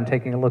side and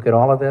taking a look at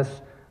all of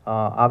this.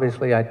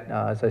 Obviously,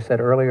 as I said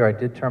earlier, I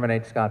did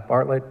terminate Scott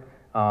Bartlett,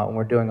 and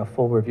we're doing a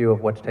full review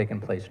of what's taking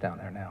place down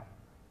there now.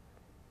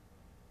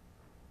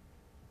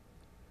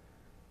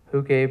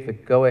 Who gave the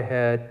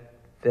go-ahead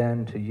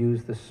then to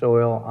use the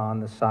soil on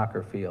the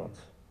soccer fields?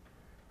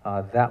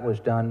 That was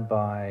done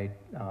by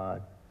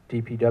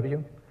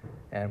DPW,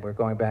 and we're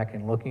going back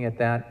and looking at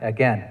that.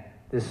 Again,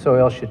 this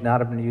soil should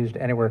not have been used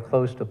anywhere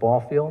close to ball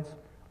fields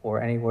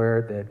or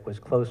anywhere that was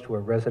close to a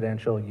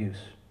residential use.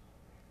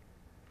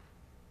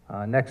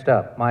 Next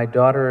up, my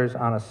daughter is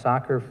on a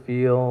soccer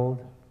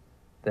field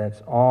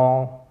that's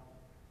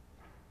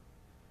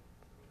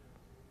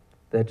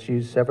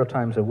used several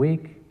times a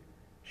week.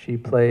 She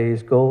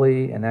plays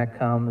goalie, and that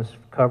comes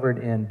covered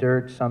in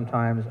dirt,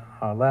 sometimes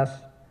less,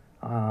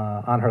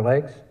 on her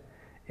legs.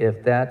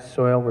 If that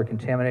soil were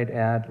contaminated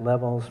at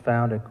levels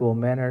found at Gould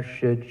Manor,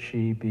 should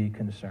she be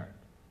concerned?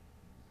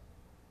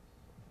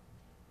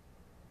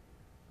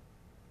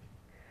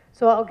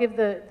 So I'll give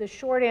the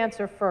short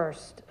answer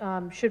first.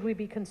 Should we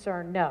be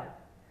concerned? No.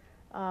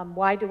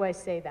 Why do I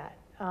say that?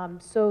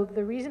 So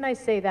the reason I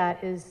say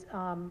that is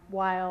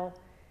while,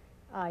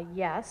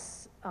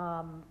 yes,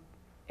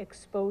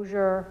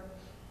 exposure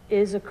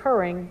is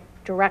occurring,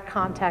 direct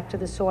contact to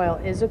the soil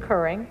is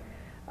occurring,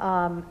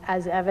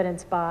 as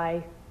evidenced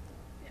by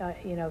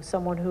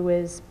someone who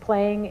is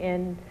playing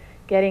and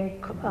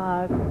getting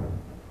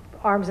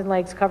arms and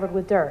legs covered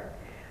with dirt.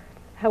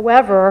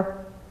 However,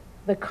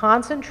 the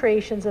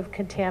concentrations of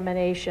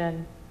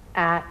contamination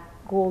at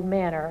Gould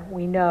Manor,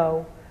 we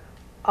know,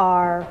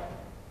 are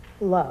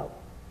low.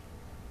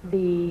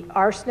 The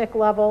arsenic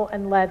level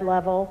and lead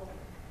level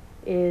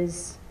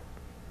is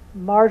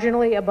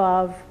marginally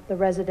above the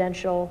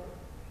residential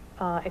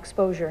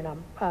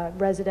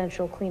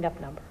residential cleanup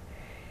number.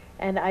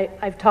 And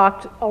I've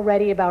talked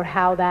already about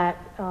how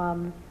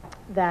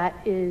that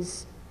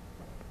is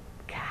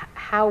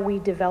how we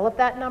develop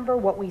that number,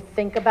 what we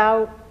think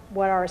about,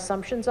 what our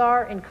assumptions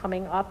are in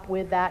coming up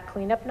with that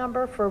cleanup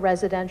number for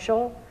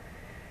residential.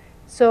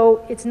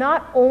 So it's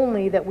not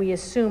only that we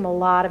assume a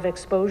lot of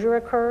exposure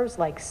occurs,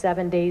 like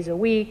 7 days a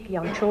week,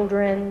 young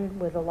children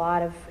with a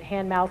lot of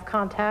hand-mouth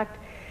contact.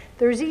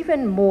 There's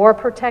even more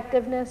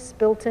protectiveness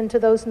built into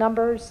those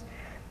numbers,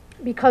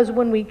 because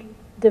when we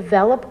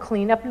develop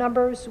cleanup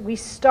numbers, we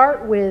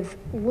start with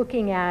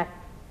looking at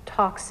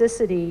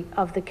toxicity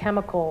of the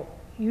chemical,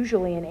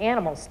 usually in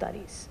animal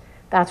studies.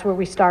 That's where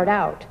we start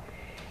out.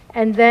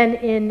 And then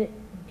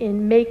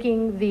in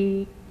making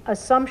the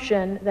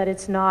assumption that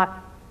it's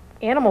not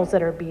animals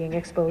that are being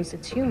exposed,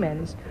 it's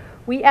humans,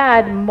 we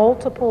add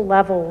multiple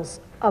levels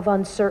of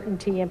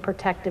uncertainty and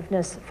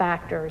protectiveness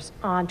factors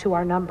onto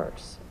our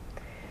numbers.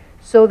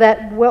 So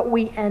that what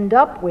we end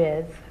up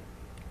with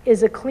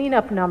is a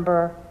cleanup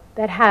number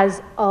that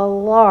has a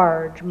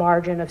large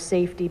margin of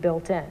safety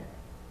built in.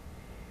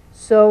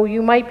 So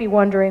you might be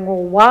wondering,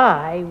 well,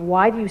 why?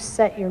 Why do you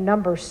set your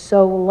number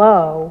so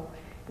low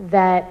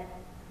that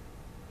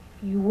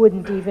you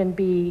wouldn't even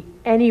be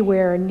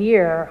anywhere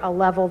near a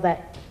level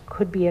that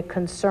could be a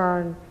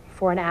concern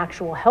for an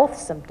actual health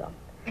symptom?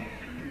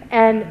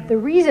 And the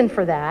reason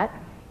for that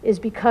is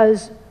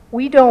because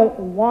we don't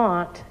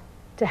want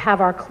to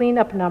have our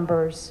cleanup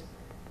numbers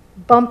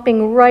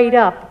bumping right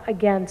up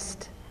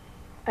against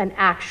an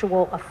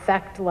actual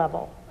effect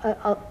level,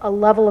 a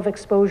level of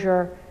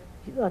exposure.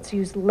 Let's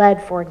use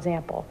lead, for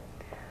example,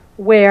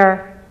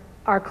 where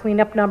our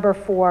cleanup number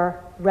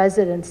for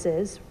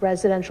residences,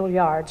 residential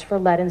yards for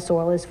lead and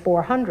soil is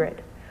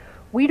 400.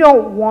 We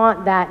don't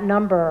want that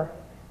number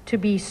to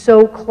be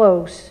so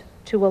close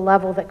to a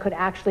level that could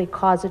actually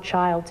cause a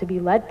child to be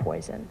lead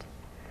poisoned.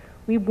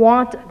 We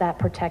want that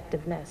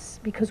protectiveness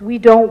because we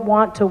don't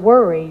want to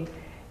worry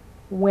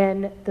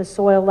when the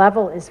soil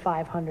level is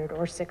 500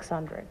 or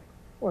 600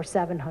 or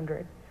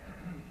 700.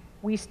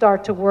 We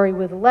start to worry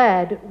with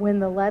lead when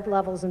the lead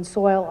levels in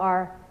soil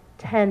are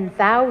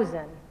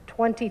 10,000,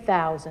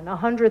 20,000,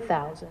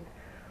 100,000,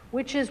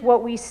 which is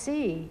what we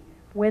see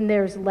when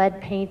there's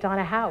lead paint on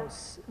a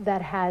house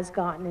that has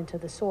gotten into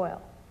the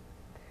soil.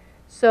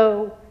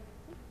 So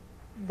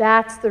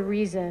that's the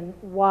reason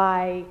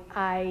why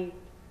I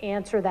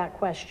answer that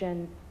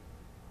question,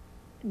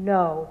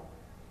 no.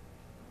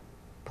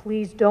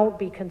 Please don't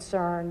be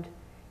concerned,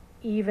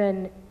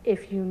 even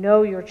if you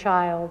know your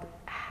child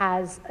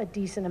has a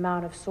decent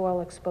amount of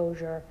soil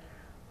exposure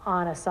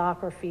on a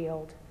soccer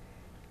field.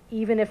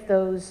 Even if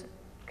those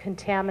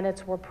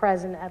contaminants were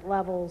present at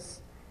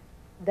levels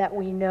that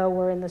we know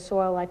were in the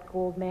soil at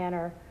Gould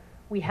Manor,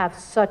 we have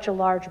such a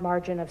large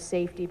margin of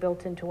safety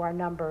built into our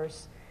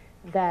numbers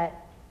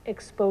that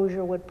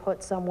exposure would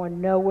put someone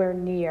nowhere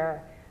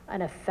near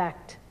an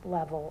effect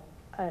level,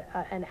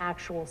 an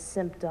actual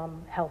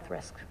symptom health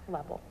risk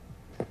level.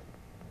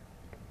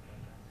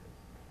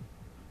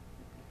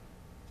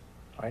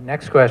 All right,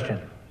 next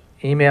question.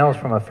 Emails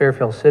from a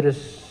Fairfield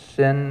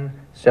citizen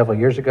several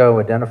years ago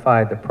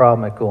identified the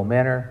problem at Gould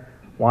Manor.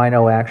 Why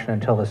no action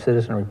until the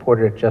citizen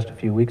reported it just a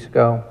few weeks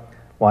ago?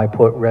 Why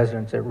put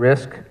residents at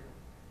risk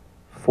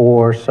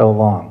for so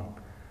long?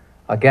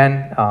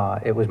 Again,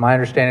 it was my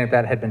understanding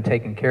that had been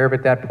taken care of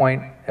at that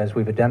point. As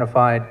we've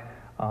identified,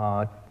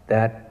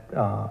 that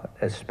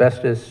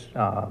asbestos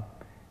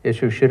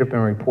issue should have been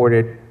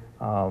reported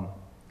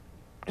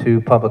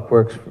to Public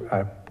Works,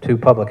 to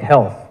Public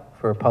Health,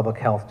 for Public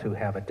Health to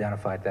have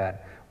identified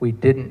that. We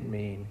didn't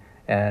mean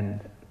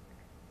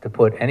to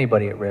put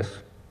anybody at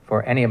risk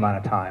for any amount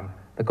of time.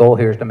 The goal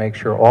here is to make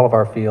sure all of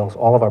our fields,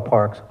 all of our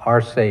parks are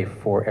safe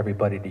for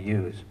everybody to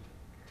use.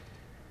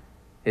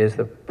 Is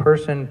the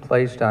person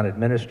placed on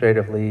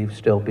administrative leave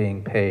still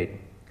being paid?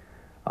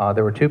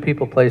 There were 2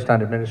 people placed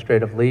on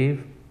administrative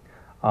leave.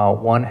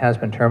 One has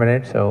been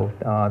terminated, so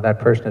that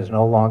person is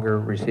no longer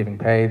receiving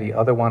pay. The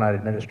other one on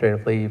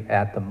administrative leave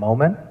at the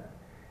moment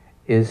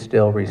is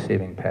still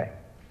receiving pay.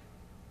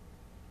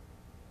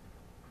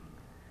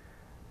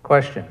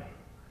 Question.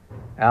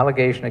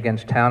 Allegation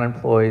against town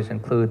employees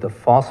include the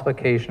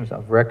falsifications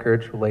of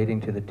records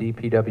relating to the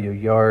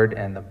DPW yard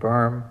and the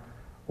berm.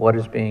 What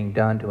is being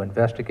done to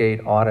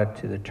investigate, audit,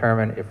 to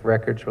determine if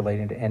records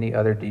relating to any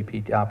other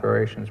DP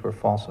operations were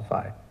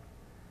falsified?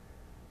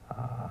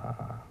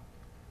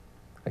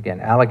 Again,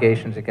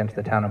 allegations against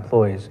the town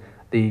employees.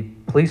 The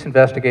police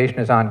investigation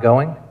is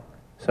ongoing,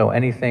 so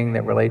anything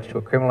that relates to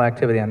a criminal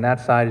activity on that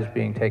side is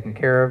being taken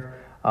care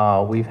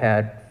of. We've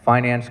had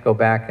finance go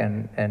back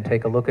and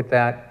take a look at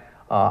that.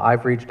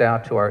 I've reached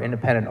out to our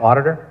independent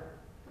auditor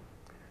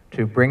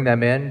to bring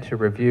them in to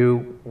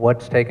review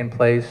what's taken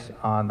place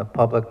on the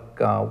Public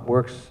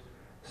Works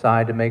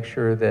side to make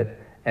sure that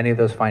any of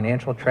those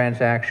financial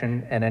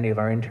transactions and any of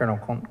our internal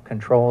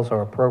controls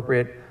are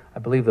appropriate. I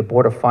believe the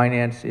Board of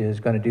Finance is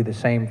going to do the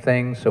same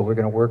thing, so we're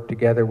going to work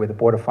together with the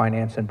Board of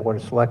Finance and Board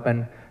of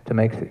Selectmen to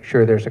make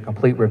sure there's a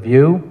complete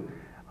review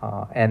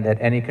and that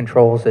any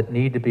controls that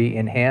need to be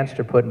enhanced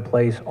or put in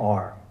place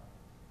are.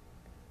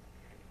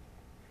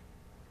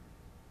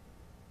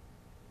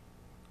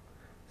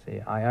 See,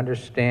 I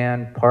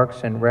understand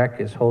Parks and Rec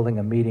is holding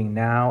a meeting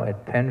now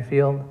at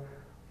Penfield.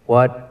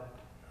 What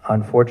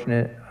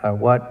unfortunate,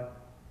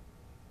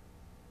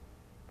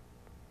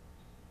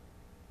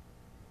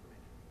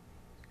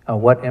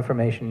 what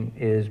information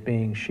is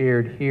being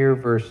shared here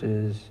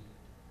versus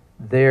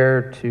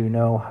there to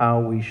know how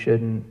we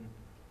shouldn't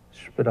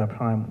split up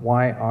time?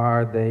 Why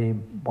aren't they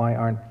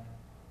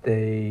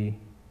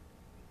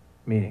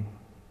meeting?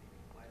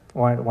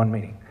 Why one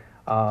meeting?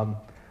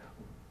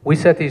 We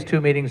set these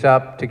two meetings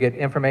up to get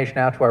information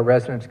out to our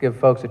residents, give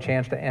folks a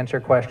chance to answer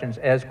questions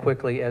as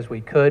quickly as we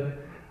could.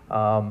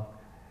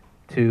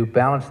 To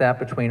balance that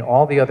between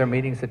all the other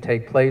meetings that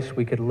take place,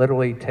 we could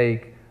literally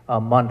take a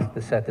month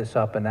to set this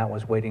up, and that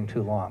was waiting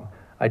too long.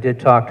 I did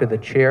talk to the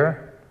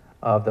chair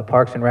of the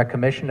Parks and Rec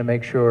Commission to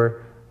make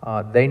sure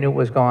they knew what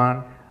was going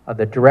on.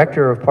 The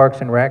director of Parks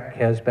and Rec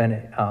has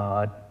been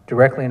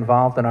directly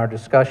involved in our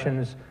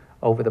discussions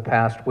over the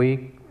past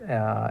week,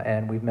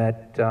 and we've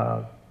met,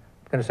 I'm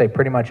going to say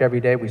pretty much every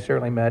day. We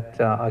certainly met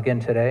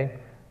again today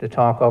to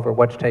talk over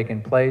what's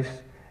taken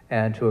place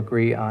and to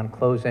agree on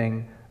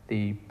closing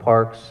the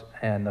parks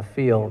and the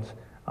fields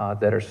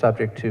that are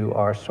subject to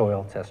our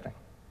soil testing.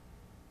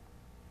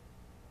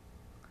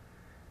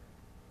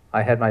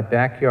 I had my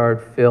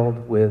backyard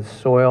filled with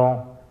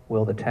soil.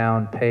 Will the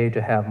town pay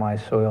to have my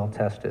soil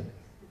tested?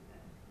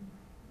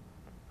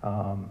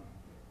 Not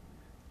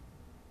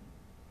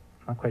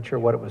quite sure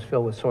what it was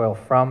filled with soil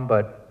from,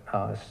 but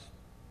I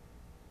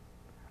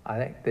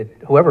think that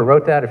whoever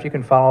wrote that, if you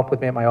can follow up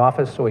with me at my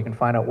office so we can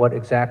find out what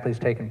exactly has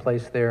taken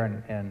place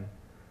there and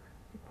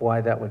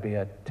why that would be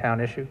a town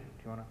issue. Do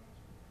you want to?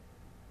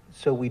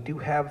 So we do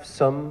have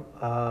some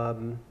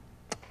on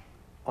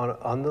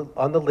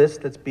the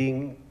list that's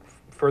being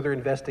further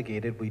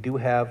investigated. We do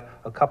have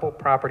a couple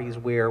properties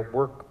where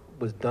work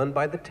was done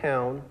by the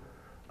town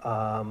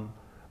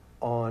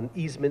on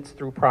easements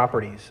through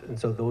properties, and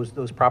so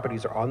those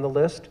properties are on the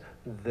list.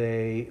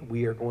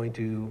 We are going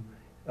to,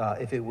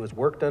 if it was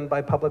work done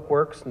by Public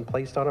Works and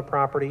placed on a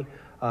property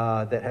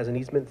that has an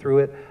easement through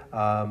it,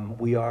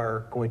 we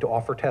are going to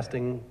offer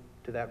testing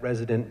to that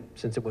resident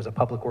since it was a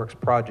Public Works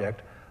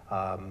project,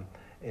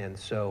 and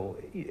so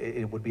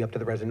it would be up to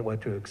the resident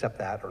whether to accept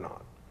that or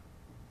not.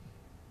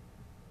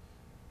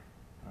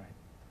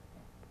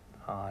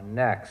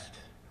 Next,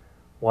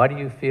 why do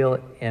you feel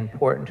it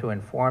important to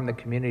inform the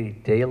community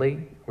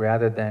daily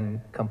rather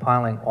than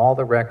compiling all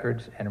the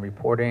records and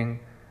reporting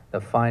the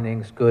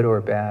findings, good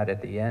or bad,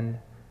 at the end?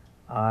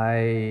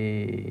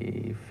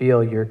 I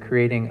feel you're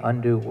creating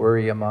undue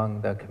worry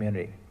among the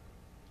community.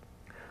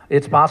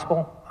 It's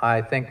possible.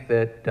 I think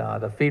that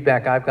the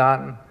feedback I've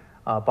gotten,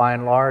 by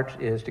and large,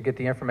 is to get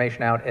the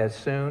information out as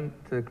soon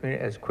to the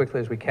community, as quickly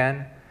as we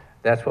can.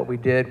 That's what we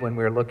did when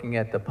we were looking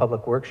at the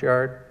Public Works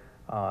yard.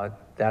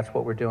 That's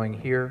what we're doing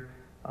here.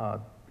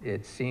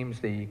 It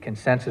seems the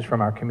consensus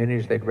from our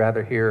communities, they'd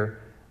rather hear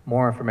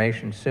more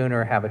information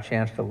sooner, have a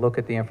chance to look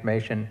at the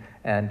information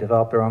and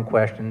develop their own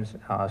questions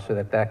so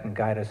that that can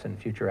guide us in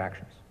future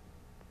actions.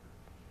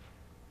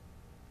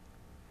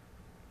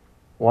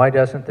 Why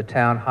doesn't the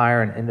town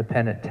hire an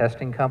independent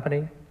testing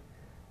company?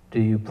 Do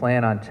you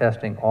plan on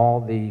testing all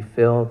the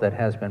fill that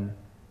has been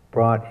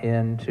brought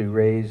in to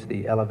raise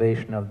the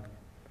elevation of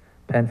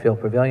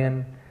Penfield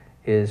Pavilion?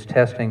 Is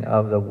testing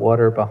of the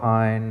water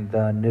behind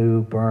the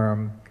new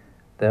berm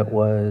that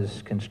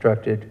was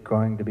constructed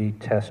going to be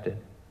tested?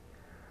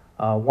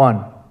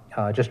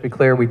 Just to be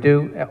clear,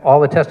 all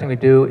the testing we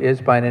do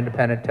is by an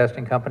independent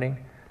testing company.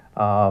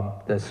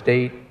 The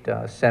state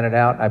sent it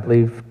out, I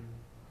believe.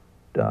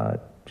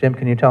 Jim,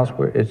 can you tell us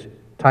is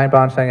Time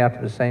Bond sending out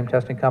to the same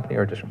testing company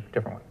or a different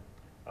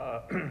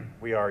one?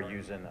 We are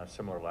using a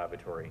similar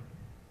laboratory,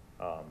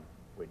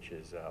 which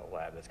is a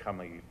lab that's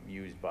commonly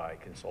used by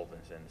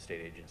consultants and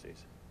state agencies.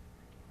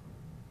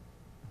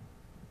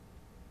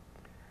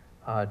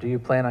 Do you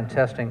plan on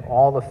testing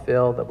all the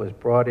fill that was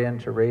brought in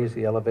to raise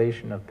the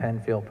elevation of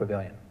Penfield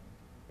Pavilion?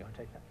 You want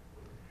to take that?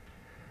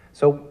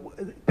 So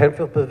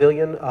Penfield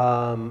Pavilion,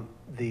 I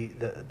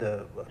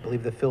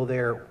believe the fill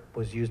there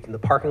was used in the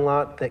parking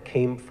lot that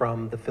came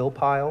from the fill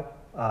pile.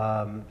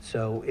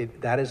 So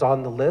that is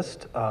on the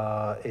list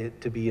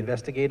to be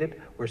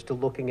investigated. We're still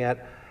looking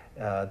at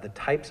the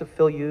types of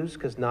fill used,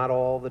 because not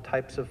all the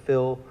types of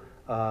fill,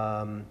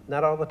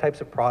 not all the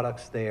types of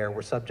products there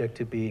were subject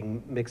to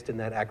being mixed in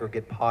that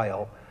aggregate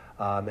pile.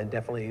 And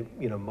definitely,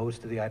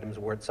 most of the items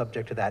weren't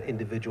subject to that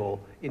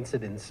individual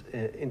incident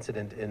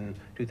in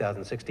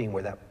 2016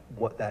 where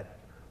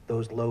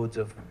those loads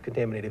of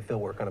contaminated fill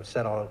were kind of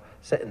set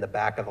in the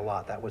back of the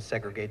lot. That was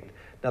segregated.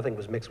 Nothing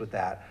was mixed with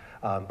that.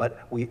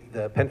 But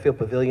the Penfield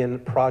Pavilion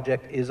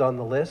project is on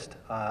the list,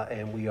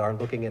 and we are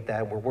looking at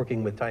that. We're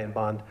working with Ty and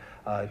Bond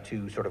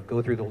to sort of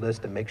go through the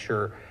list and make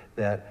sure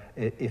that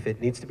if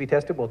it needs to be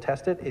tested, we'll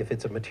test it. If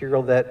it's a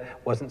material that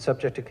wasn't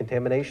subject to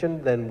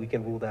contamination, then we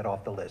can rule that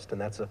off the list,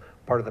 and that's a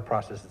part of the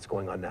process that's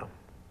going on now.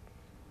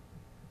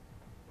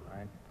 All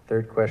right.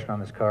 Third question on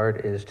this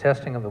card is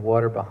testing of the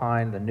water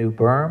behind the new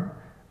berm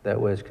that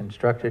was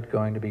constructed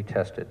going to be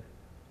tested?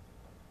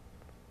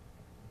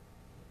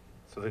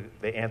 So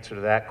the answer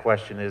to that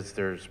question is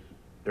there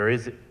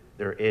is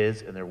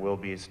and there will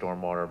be a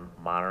stormwater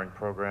monitoring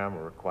program.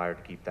 We're required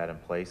to keep that in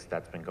place.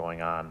 That's been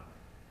going on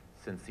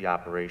since the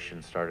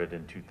operation started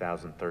in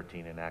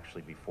 2013 and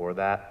actually before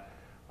that.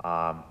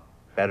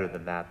 Better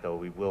than that, though,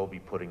 we will be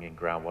putting in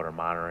groundwater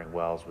monitoring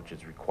wells, which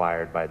is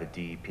required by the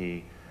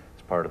DEP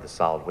as part of the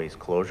solid waste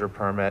closure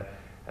permit,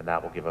 and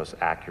that will give us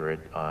accurate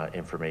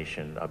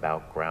information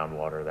about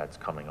groundwater that's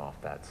coming off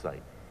that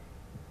site.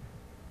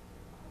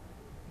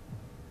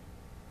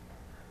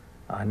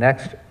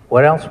 Next,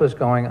 what else was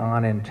going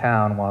on in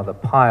town while the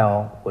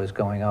pile was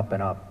going up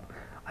and up?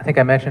 I think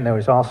I mentioned there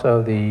was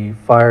also the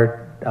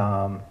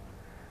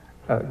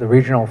the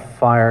regional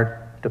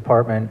fire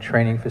department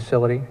training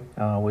facility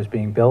was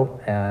being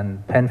built,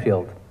 and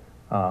Penfield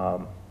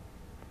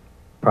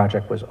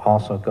project was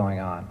also going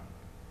on.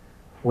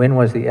 When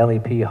was the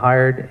LEP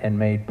hired and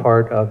made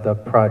part of the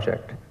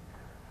project?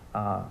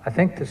 I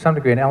think to some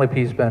degree an LEP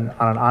has been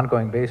on an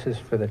ongoing basis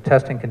for the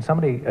testing. Can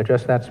somebody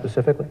address that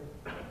specifically?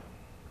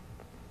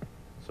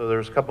 So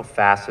there's a couple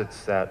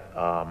facets that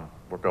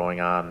were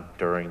going on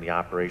during the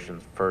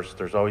operations. First,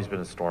 there's always been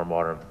a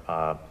stormwater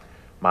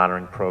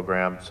monitoring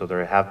program, so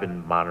there have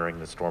been monitoring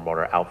the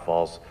stormwater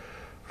outfalls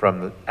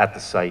at the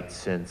site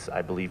since,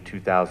 I believe,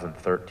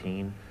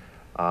 2013.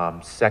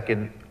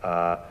 Second,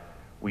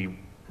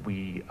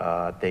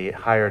 they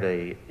hired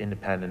a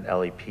independent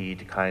LEP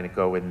to kind of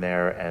go in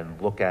there and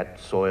look at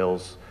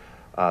soils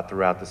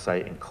throughout the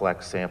site and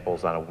collect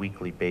samples on a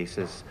weekly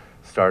basis,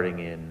 starting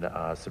in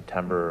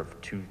September of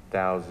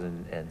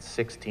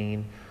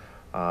 2016.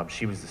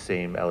 She was the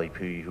same LEP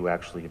who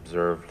actually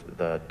observed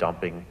the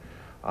dumping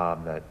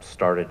that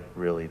started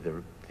really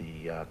the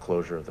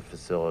closure of the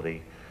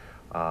facility.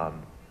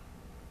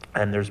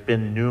 And there's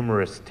been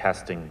numerous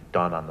testing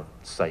done on the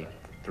site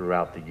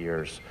throughout the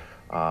years,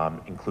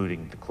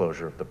 including the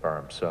closure of the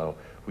berm. So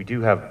we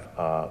do have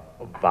a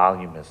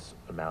voluminous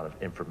amount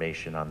of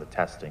information on the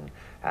testing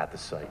at the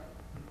site.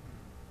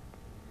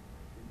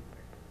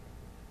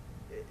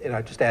 And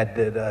I'd just add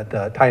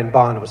that Ty and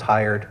Bond was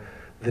hired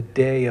the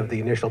day of the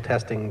initial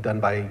testing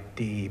done by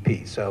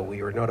DEP. So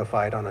we were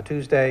notified on a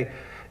Tuesday.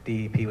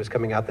 DEP was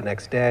coming out the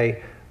next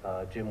day.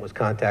 Jim was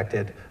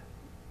contacted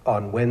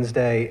on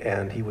Wednesday,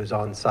 and he was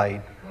on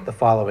site the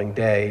following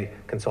day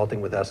consulting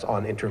with us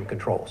on interim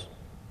controls.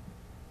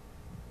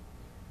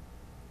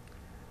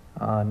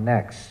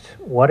 Next,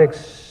 what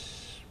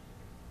expense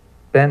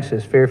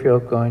is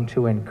Fairfield going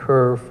to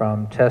incur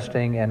from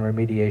testing and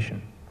remediation?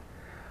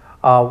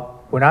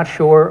 We're not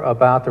sure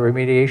about the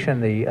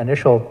remediation. The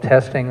initial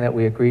testing that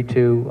we agreed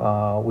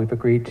to, we've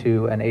agreed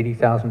to an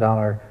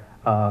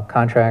 $80,000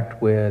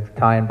 contract with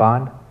Ty and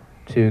Bond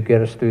to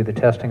get us through the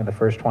testing of the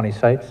first 20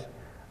 sites.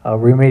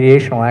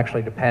 Remediation will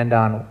actually depend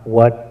on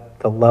what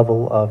the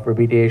level of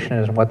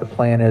remediation is and what the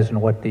plan is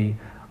and what the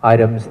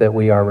items that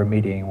we are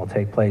remediating will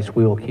take place.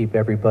 We will keep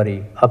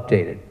everybody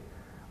updated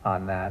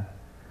on that.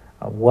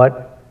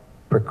 What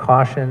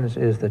precautions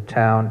is the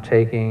town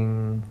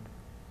taking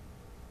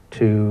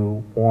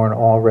to warn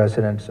all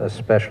residents,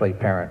 especially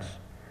parents?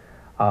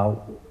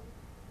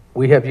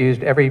 We have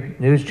used every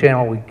news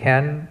channel we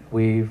can.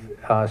 We've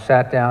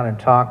sat down and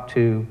talked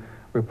to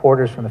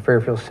reporters from the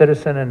Fairfield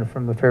Citizen and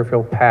from the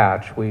Fairfield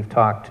Patch. We've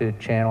talked to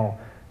Channel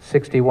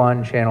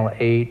 61, Channel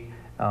 8,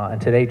 and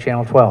today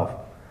Channel 12.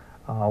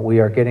 We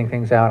are getting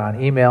things out on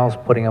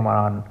emails, putting them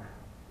on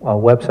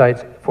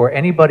websites. For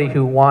anybody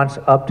who wants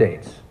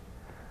updates,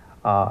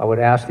 I would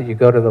ask that you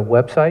go to the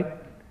website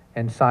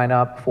and sign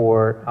up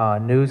for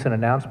news and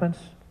announcements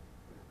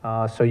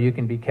so you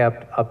can be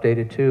kept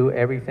updated too.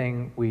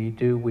 Everything we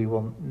do, we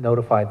will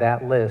notify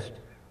that list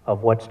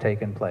of what's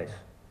taken place.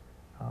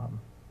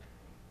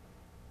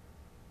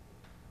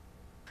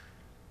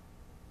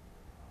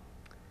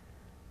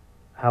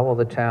 How will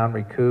the town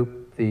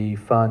recoup the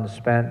funds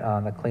spent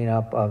on the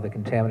cleanup of the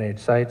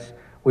contaminated sites?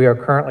 We are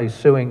currently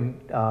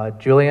suing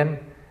Julian,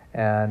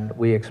 and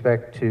we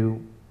expect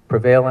to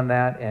prevail in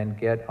that and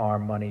get our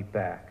money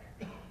back.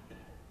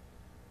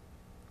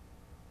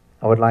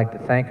 I would like to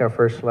thank our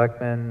first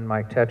selectman,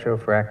 Mike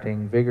Tetro, for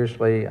acting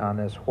vigorously on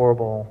this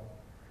horrible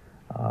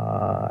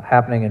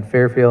happening in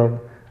Fairfield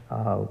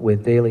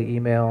with daily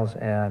emails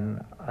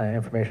and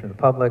information to the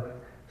public.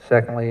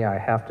 Secondly, I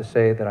have to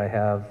say that I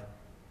have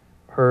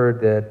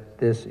heard that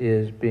this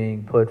is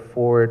being put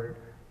forward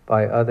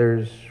by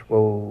others.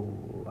 Whoa,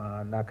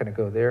 I'm not going to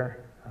go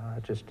there.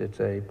 It's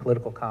a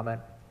political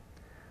comment.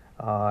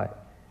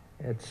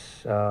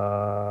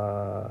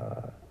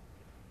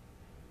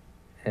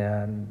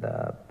 And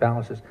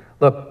balances.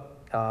 Look,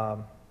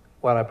 while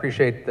I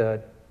appreciate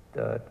the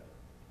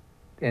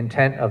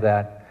intent of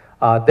that,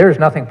 there's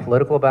nothing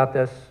political about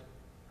this.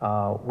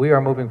 We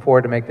are moving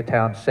forward to make the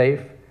town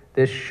safe.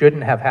 This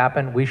shouldn't have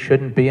happened. We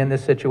shouldn't be in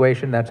this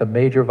situation. That's a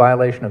major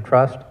violation of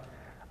trust.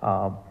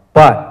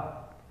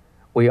 But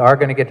we are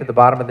going to get to the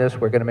bottom of this.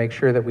 We're going to make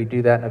sure that we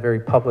do that in a very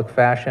public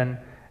fashion,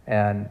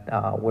 and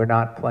we're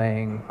not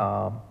playing,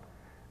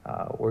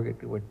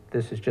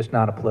 this is just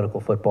not a political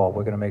football.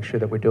 We're going to make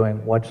sure that we're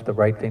doing what's the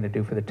right thing to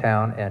do for the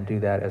town and do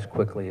that as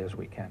quickly as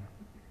we can.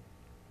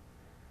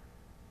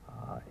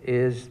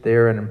 Is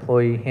there an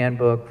employee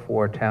handbook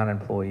for town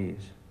employees?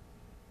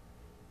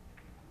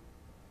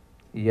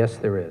 Yes,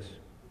 there is.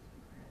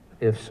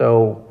 If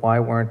so, why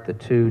weren't the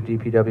two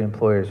DPW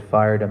employers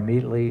fired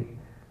immediately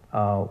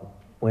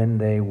when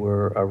they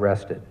were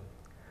arrested?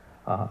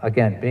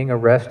 Again, being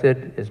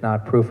arrested is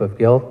not proof of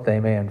guilt. They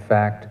may, in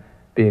fact,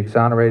 be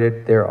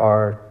exonerated. There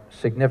are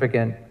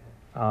significant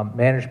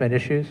management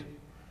issues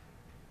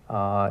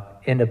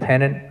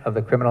independent of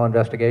the criminal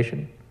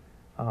investigation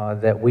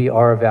that we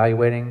are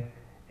evaluating,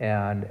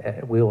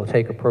 and we will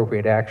take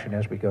appropriate action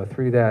as we go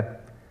through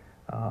that.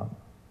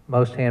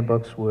 Most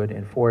handbooks would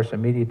enforce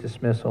immediate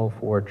dismissal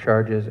for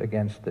charges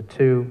against the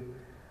two.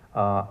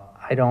 I'll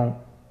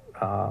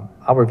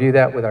review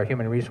that with our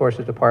Human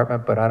Resources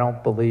Department, but I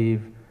don't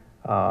believe,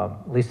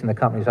 at least in the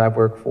companies I've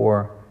worked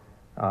for,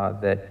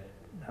 that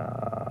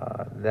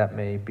that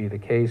may be the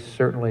case.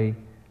 Certainly,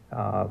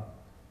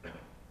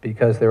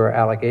 because there are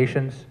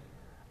allegations,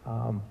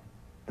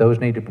 those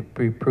need to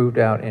be proved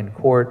out in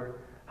court.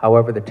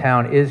 However, the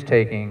town is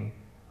taking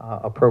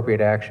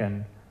appropriate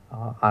action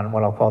on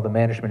what I'll call the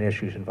management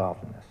issues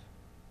involved in this.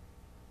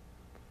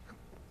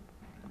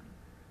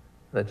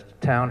 The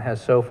town has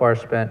so far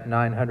spent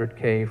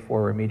 $900K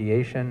for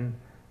remediation.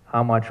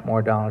 How much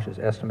more dollars is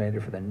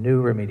estimated for the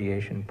new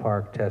remediation,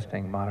 park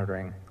testing,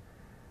 monitoring?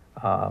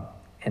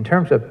 In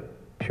terms of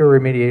pure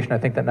remediation, I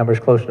think that number is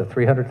closer to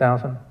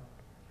 $300,000.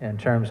 In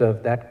terms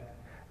of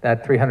that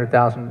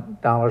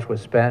 $300,000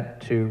 was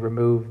spent to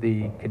remove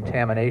the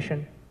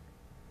contamination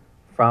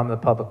from the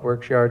public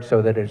works yard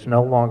so that it's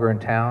no longer in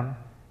town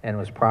and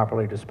was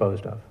properly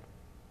disposed of.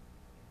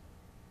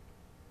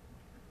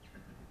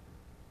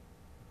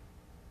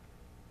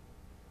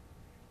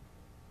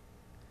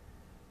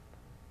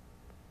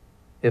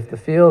 If the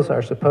fields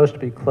are supposed to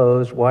be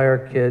closed, why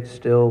are kids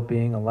still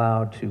being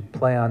allowed to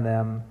play on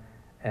them?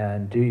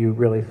 And do you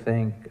really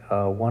think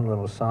one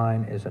little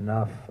sign is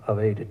enough of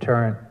a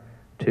deterrent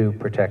to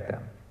protect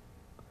them?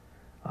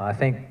 I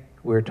think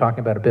we're talking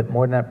about a bit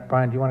more than that.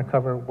 Brian, do you want to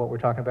cover what we're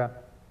talking about?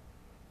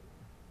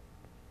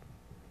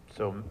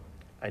 So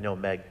I know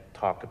Meg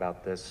talked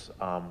about this.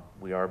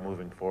 We are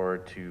moving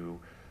forward to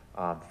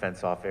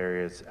fence off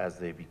areas as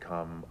they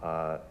become,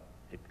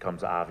 it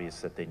becomes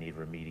obvious that they need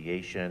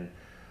remediation.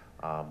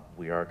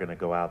 We are going to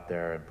go out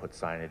there and put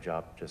signage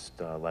up, just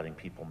letting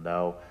people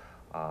know.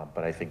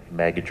 But I think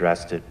Meg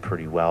addressed it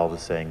pretty well, to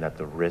saying that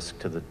the risk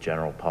to the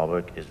general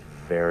public is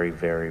very,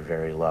 very,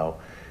 very low.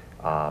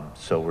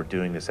 So we're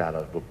doing this out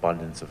of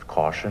abundance of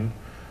caution.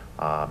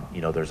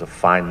 You know, there's a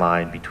fine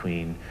line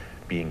between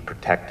being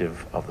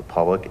protective of the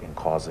public and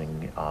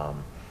causing,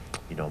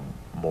 you know,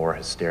 more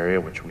hysteria,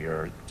 which we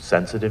are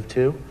sensitive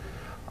to.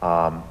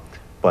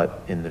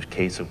 But in the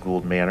case of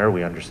Gould Manor,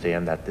 we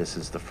understand that this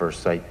is the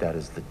first site that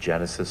is the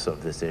genesis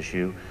of this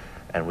issue,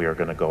 and we are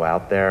going to go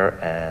out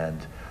there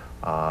and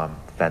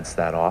fence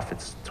that off.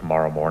 It's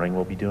tomorrow morning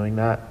we'll be doing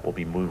that. We'll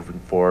be moving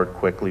forward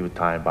quickly with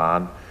Ty and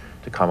Bond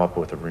to come up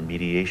with a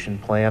remediation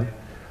plan.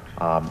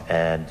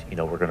 And, you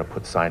know, we're going to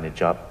put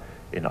signage up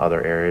in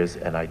other areas,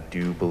 and I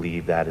do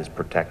believe that is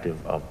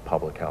protective of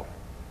public health.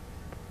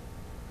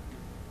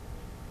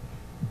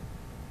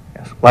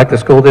 Yes. Like the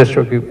school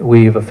district,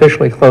 we've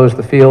officially closed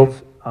the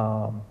fields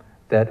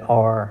that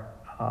are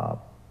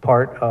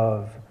part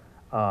of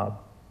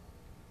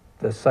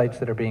the sites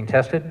that are being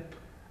tested.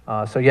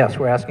 So yes,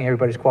 we're asking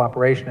everybody's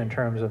cooperation in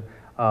terms of,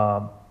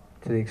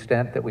 to the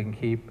extent that we can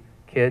keep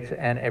kids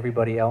and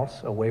everybody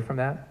else away from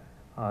that.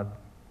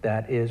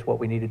 That is what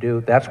we need to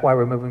do. That's why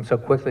we're moving so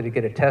quickly to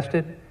get it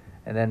tested,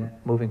 and then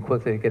moving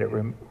quickly to get it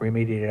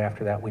remediated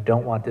after that. We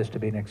don't want this to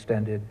be an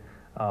extended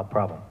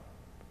problem.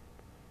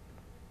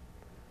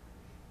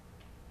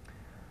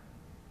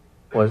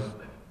 Was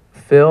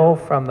fill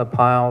from the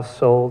piles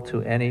sold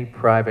to any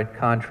private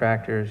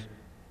contractors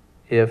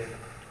if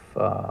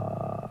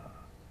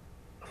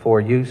for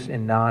use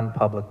in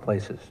non-public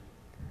places?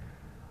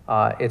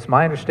 It's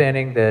my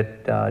understanding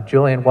that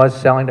Julian was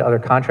selling to other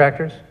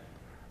contractors.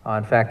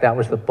 In fact, that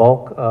was the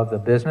bulk of the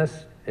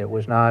business. It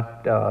was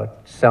not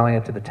selling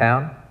it to the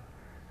town.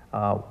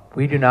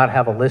 We do not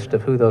have a list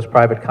of who those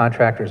private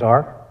contractors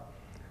are.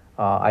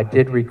 I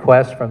did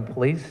request from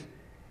police,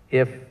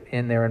 if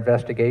in their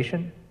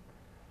investigation,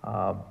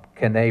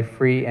 can they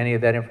free any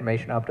of that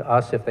information up to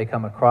us if they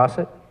come across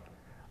it?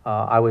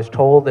 I was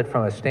told that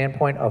from a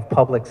standpoint of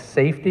public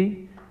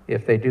safety,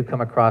 if they do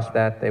come across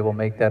that, they will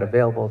make that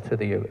available to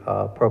the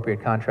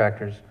appropriate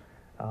contractors.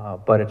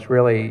 But it's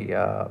really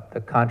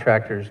the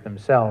contractors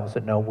themselves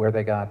that know where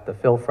they got the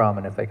fill from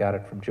and if they got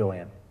it from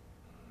Julian.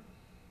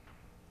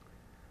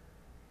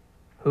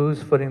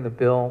 Who's footing the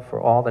bill for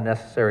all the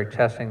necessary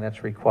testing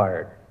that's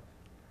required?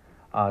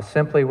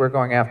 Simply, we're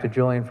going after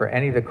Julian for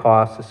any of the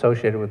costs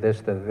associated with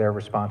this that are their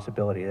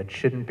responsibility. It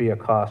shouldn't be a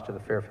cost to the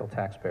Fairfield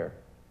taxpayer.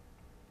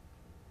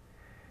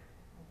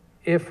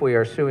 If we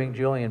are suing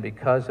Julian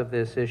because of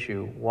this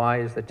issue,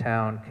 why is the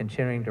town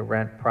continuing to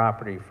rent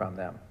property from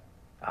them?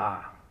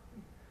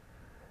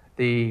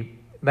 The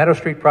Meadow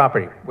Street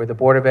property, where the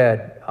Board of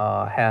Ed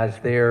has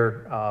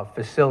their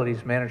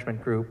facilities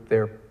management group,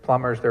 their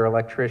plumbers, their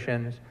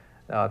electricians,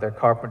 their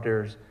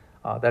carpenters,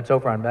 that's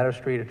over on Meadow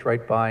Street. It's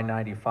right by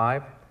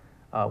 95.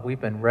 We've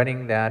been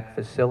renting that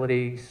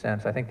facility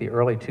since, I think, the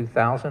early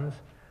 2000s.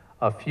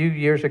 A few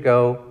years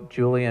ago,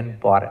 Julian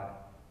bought it.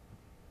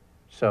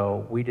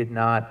 So we did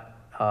not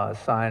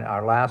sign,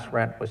 our last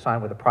rent was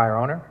signed with a prior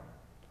owner,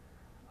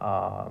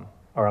 or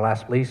our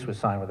last lease was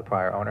signed with a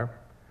prior owner.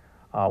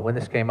 When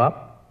this came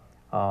up,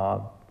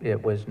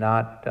 it was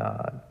not,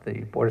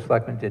 the Board of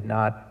Selectmen did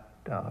not,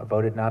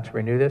 voted not to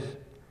renew this.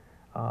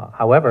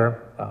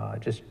 However,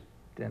 just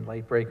and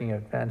late-breaking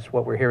events,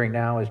 what we're hearing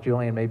now is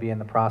Julian may be in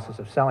the process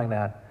of selling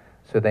that,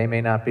 so they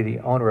may not be the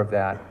owner of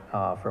that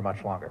for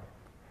much longer.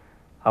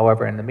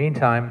 However, in the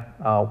meantime,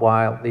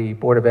 while the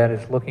Board of Ed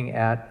is looking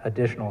at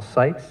additional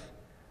sites,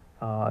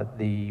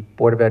 the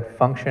Board of Ed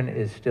function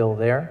is still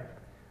there.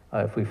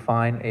 If we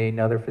find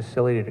another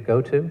facility to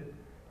go to,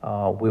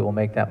 we will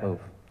make that move.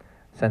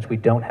 Since we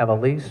don't have a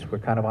lease, we're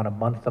kind of on a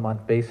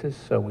month-to-month basis,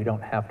 so we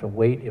don't have to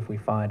wait if we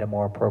find a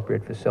more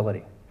appropriate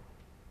facility.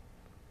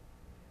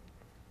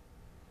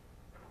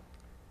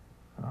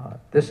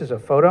 This is a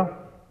photo.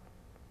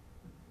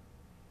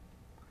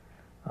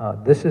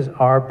 This is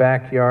our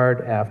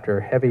backyard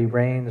after heavy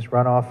rains,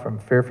 runoff from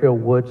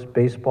Fairfield Woods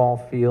baseball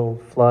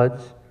field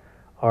floods.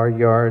 Our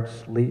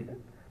yards,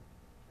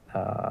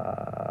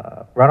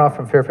 runoff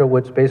from Fairfield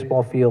Woods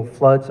baseball field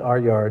floods our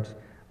yards,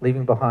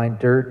 leaving behind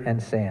dirt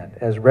and sand.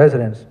 As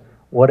residents,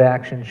 what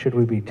action should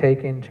we be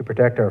taking to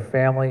protect our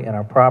family and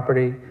our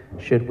property?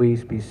 Should we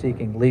be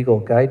seeking legal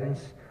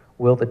guidance?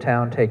 Will the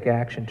town take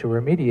action to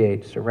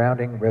remediate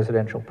surrounding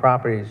residential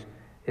properties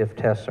if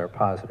tests are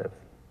positive?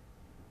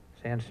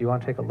 Sands, do you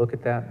want to take a look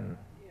at that?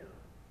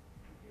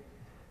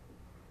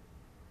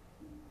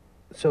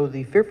 So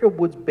the Fairfield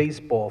Woods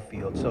baseball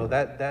field, so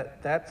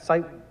that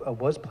site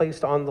was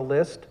placed on the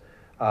list.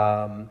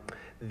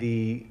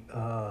 The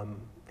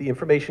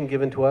information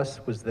given to us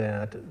was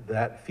that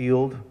that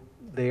field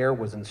there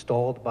was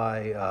installed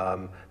by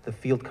the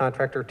field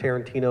contractor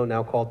Tarantino,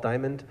 now called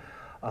Diamond,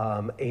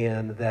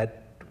 and that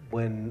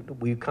when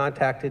we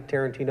contacted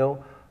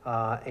Tarantino,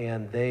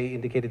 and they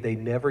indicated they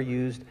never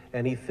used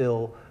any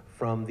fill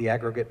from the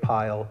aggregate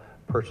pile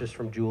purchased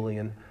from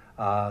Julian.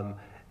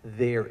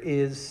 There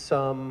is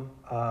some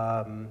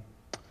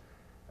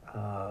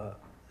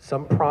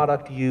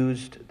product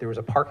used. There was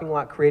a parking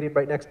lot created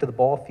right next to the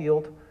ball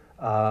field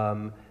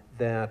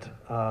that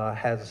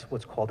has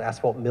what's called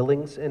asphalt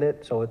millings in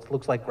it. So it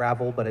looks like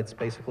gravel, but it's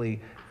basically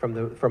from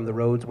the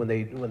roads when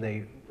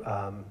they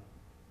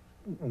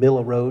mill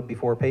a road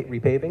before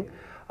repaving.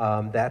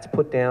 That's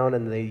put down,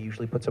 and they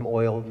usually put some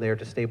oil in there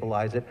to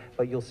stabilize it.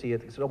 But you'll see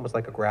it's almost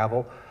like a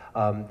gravel.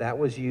 That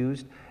was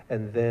used,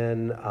 and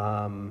then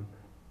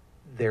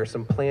there's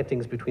some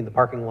plantings between the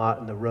parking lot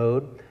and the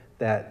road.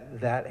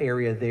 That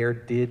area there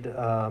did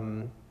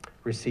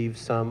receive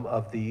some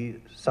of the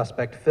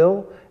suspect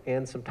fill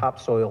and some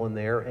topsoil in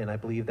there, and I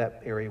believe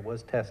that area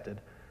was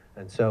tested.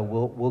 And so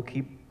we'll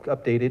keep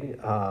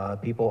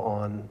updated people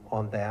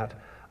on that.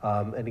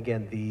 And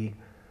again, the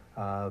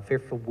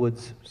Fairfield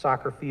Woods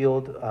soccer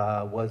field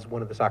was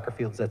one of the soccer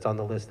fields that's on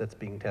the list that's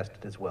being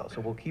tested as well.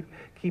 So we'll keep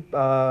you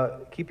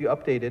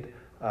updated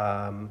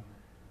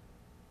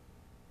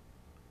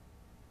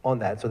on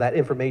that. So that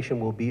information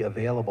will be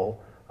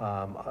available,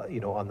 on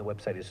the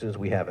website as soon as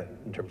we have it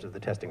in terms of the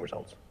testing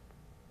results.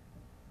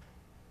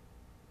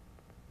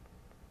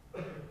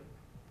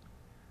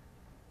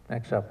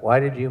 Next up, why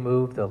did you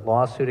move the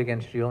lawsuit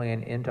against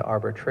Julian into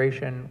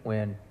arbitration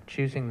when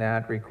choosing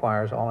that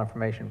requires all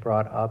information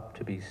brought up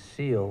to be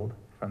sealed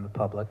from the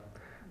public?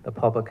 The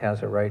public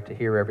has a right to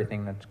hear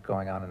everything that's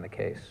going on in the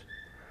case.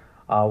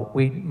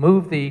 We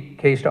moved the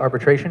case to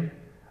arbitration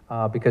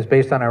because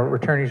based on our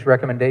attorney's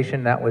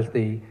recommendation, that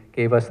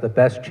gave us the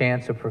best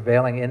chance of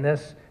prevailing in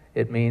this.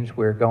 It means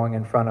we're going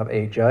in front of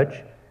a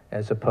judge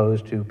as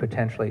opposed to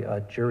potentially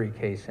a jury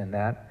case in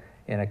that.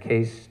 In a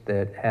case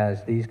that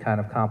has these kind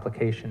of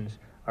complications,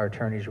 our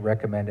attorneys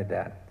recommended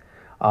that.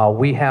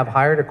 We have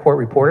hired a court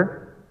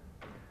reporter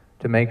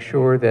to make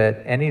sure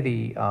that any of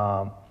the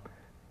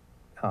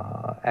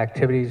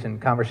activities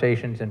and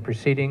conversations and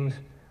proceedings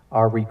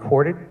are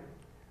recorded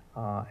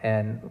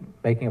and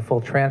making a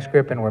full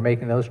transcript, and we're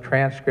making those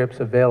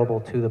transcripts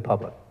available to the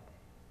public.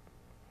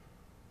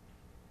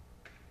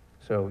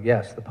 So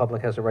yes, the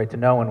public has a right to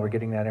know, and we're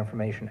getting that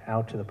information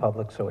out to the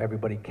public so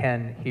everybody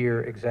can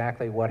hear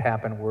exactly what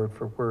happened word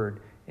for word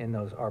in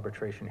those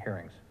arbitration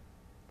hearings.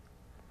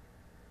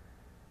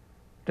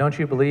 Don't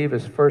you believe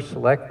as first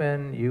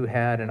selectman you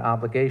had an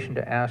obligation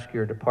to ask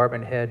your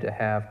department head to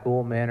have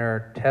Gould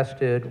Manor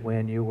tested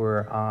when you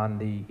were on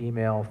the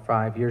email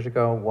 5 years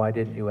ago? Why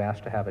didn't you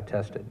ask to have it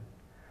tested?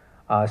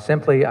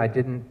 Simply, I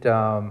didn't,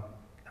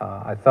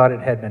 I thought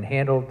it had been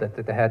handled, that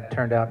it had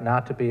turned out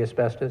not to be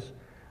asbestos.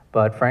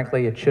 But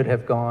frankly, it should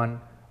have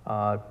gone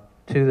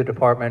to the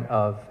Department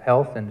of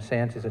Health and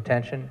Sands'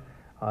 attention.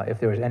 If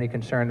there was any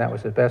concern that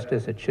was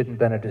asbestos, it shouldn't have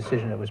been a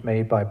decision that was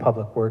made by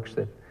Public Works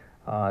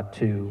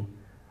to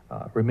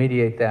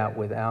remediate that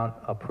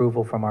without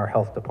approval from our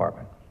health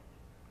department.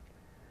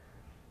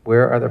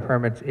 Where are the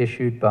permits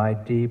issued by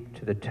DEEP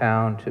to the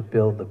town to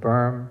build the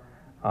berm?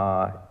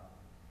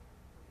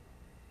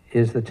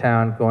 Is the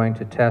town going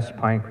to test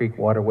Pine Creek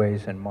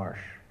waterways and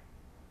marsh?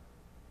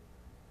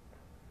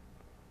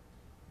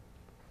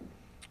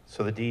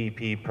 So the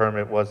DEP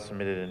permit was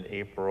submitted in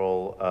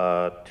April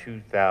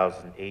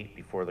 2008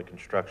 before the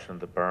construction of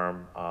the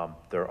berm.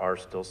 There are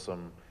still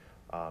some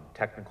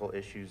technical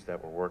issues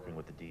that we're working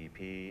with the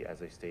DEP.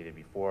 As I stated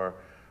before,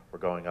 we're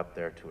going up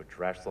there to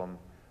address them.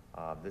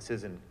 This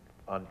isn't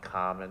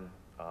uncommon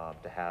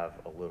to have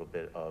a little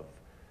bit of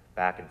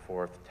back and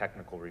forth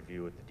technical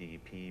review with the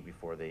DEP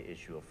before they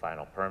issue a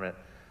final permit.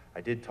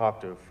 I did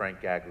talk to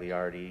Frank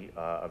Gagliardi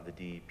of the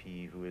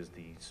DEP, who is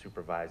the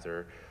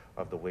supervisor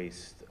of the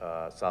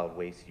solid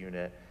waste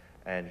unit,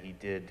 and he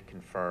did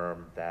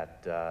confirm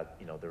that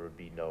there would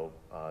be no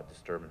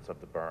disturbance of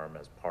the berm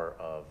as part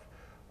of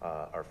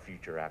our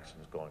future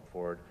actions going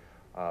forward.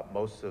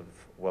 Most of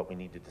what we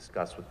need to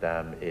discuss with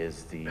them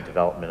is the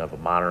development of a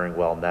monitoring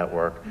well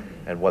network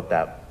and what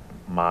that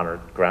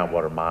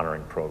groundwater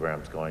monitoring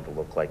program is going to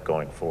look like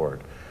going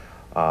forward.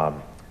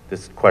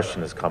 This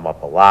question has come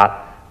up a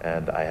lot,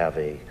 and I have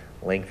a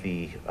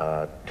lengthy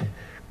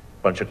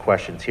bunch of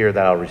questions here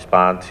that I'll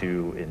respond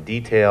to in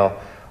detail.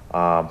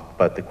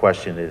 But the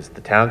question is,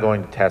 the town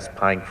going to test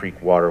Pine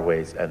Creek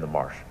waterways and the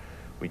marsh?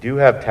 We do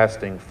have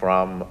testing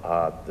from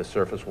the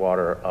surface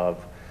water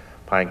of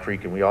Pine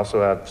Creek, and we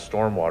also have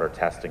stormwater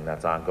testing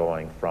that's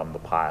ongoing from the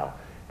pile.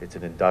 It's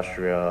an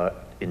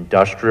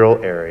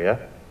industrial area,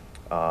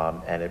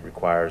 and it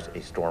requires a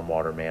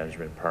stormwater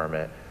management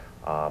permit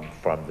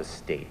from the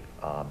state.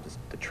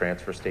 The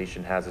transfer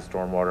station has a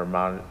stormwater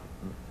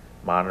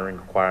monitoring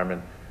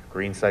requirement.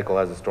 Green Cycle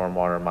has a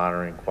stormwater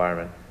monitoring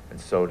requirement, and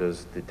so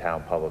does the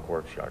town public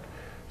works yard.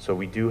 So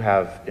we do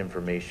have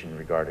information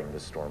regarding the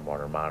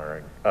stormwater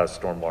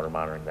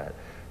monitoring that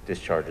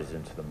discharges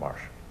into the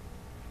marsh.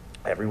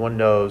 Everyone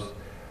knows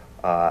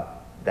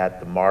that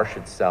the marsh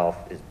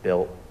itself is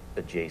built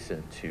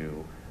adjacent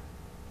to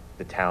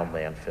the town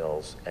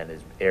landfills and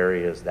is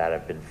areas that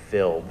have been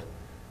filled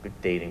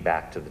dating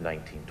back to the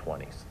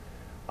 1920s.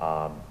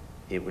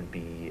 It would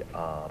be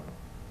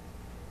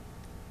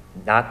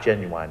not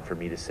genuine for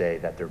me to say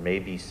that there may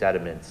be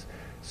sediments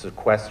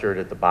sequestered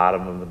at the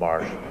bottom of the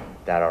marsh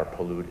that are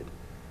polluted,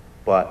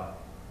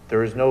 but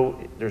there's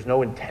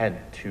no intent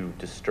to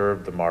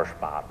disturb the marsh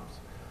bottoms.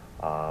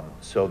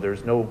 So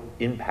there's no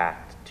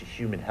impact to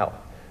human health.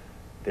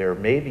 There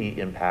may be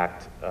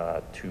impact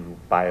to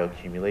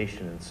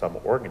bioaccumulation in some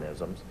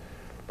organisms,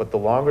 but the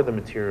longer the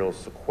material is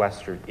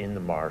sequestered in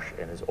the marsh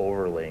and is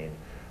overlain,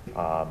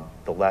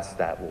 the less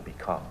that will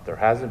become. There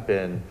hasn't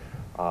been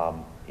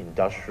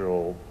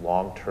industrial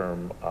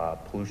long-term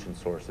pollution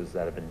sources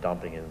that have been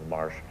dumping into the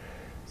marsh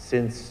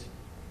since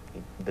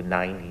the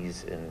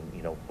 90s,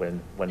 and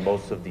when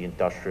most of the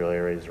industrial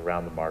areas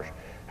around the marsh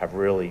have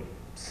really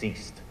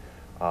ceased.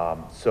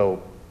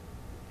 So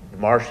the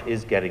marsh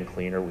is getting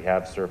cleaner. We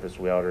have surface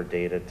water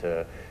data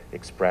to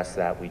express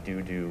that. We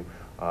do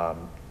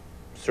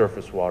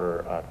surface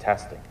water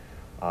testing.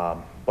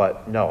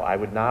 But no, I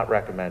would not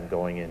recommend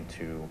going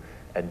into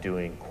and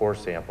doing core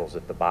samples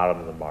at the bottom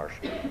of the marsh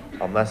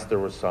unless there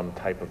was some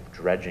type of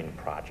dredging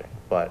project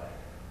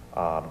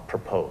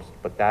proposed.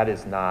 But that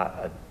is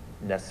not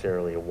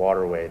necessarily a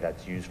waterway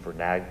that's used for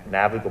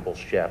navigable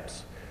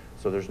ships.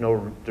 So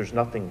there's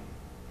nothing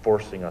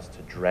forcing us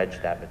to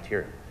dredge that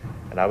material.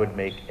 And I would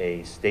make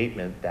a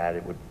statement that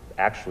it would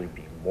actually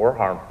be more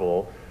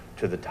harmful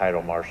to the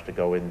tidal marsh to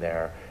go in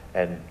there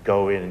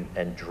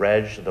and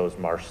dredge those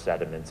marsh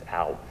sediments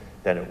out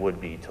than it would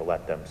be to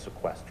let them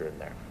sequester in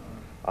there.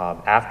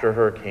 After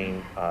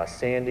Hurricane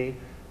Sandy,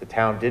 the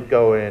town did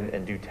go in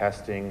and do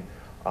testing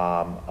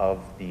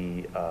of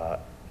the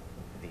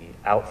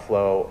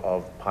outflow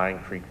of Pine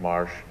Creek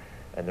Marsh,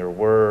 and there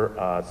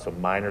were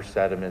some minor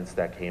sediments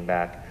that came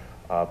back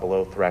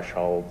below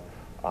threshold.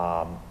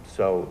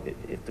 So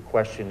if the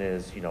question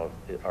is,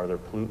 are there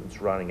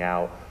pollutants running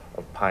out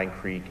of Pine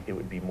Creek, it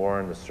would be more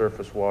in the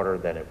surface water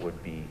than it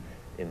would be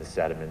in the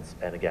sediments.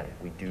 And again,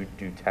 we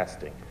do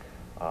testing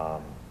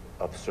of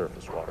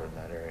surface water in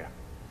that area.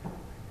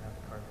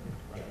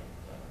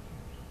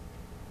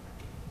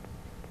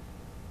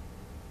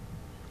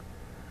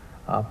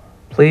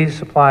 Please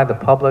supply the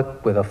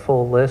public with a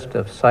full list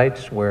of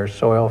sites where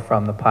soil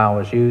from the pile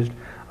was used.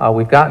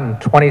 We've gotten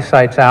 20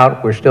 sites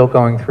out. We're still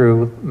going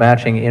through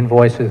matching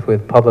invoices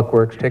with Public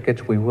Works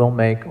tickets. We will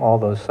make all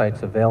those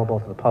sites available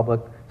to the public.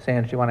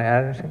 Sands, do you want to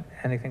add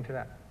anything to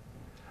that?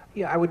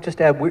 Yeah, I would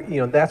just add,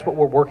 that's what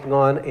we're working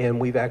on, and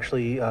we've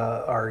actually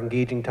are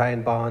engaging Ty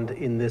and Bond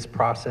in this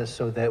process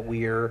so that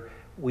we are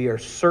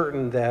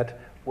certain that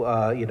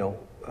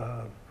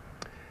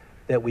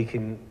that we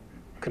can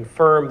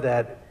confirm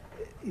that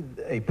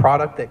a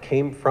product that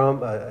came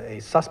from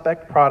a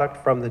suspect product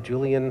from the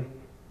Julian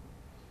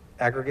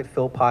aggregate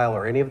fill pile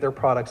or any of their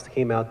products that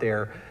came out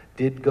there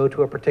did go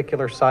to a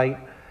particular site,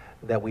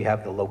 that we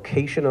have the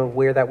location of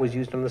where that was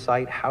used on the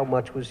site, how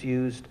much was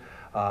used,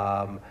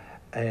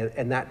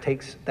 and that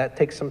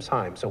takes some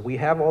time. So we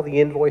have all the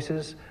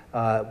invoices.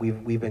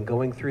 We've been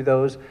going through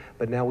those,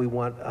 but now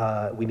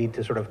we need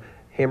to sort of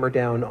hammer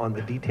down on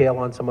the detail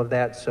on some of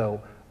that, so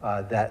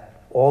that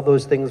all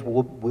those things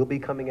will be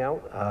coming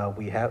out.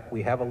 We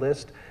have a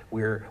list.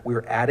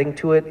 We're adding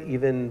to it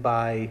even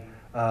by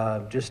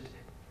just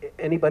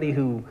anybody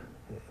who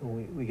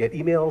we get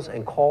emails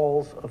and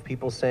calls of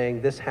people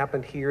saying this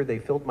happened here. They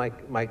filled my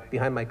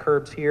behind my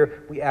curbs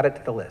here. We add it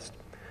to the list.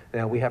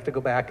 Now we have to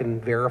go back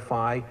and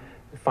verify,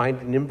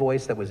 find an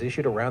invoice that was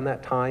issued around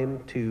that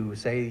time to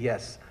say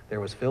yes, there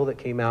was fill that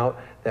came out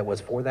that was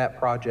for that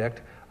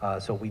project.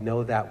 So we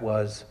know that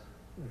was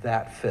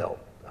that fill.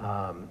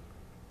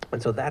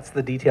 And so that's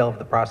the detail of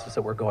the process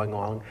that we're going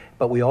on.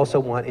 But we also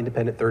want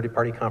independent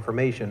third-party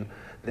confirmation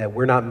that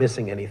we're not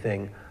missing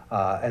anything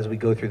as we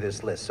go through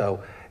this list.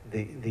 So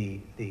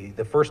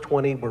the first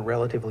 20 were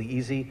relatively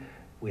easy.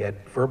 We had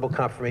verbal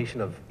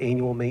confirmation of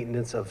annual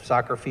maintenance of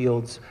soccer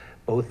fields,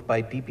 both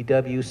by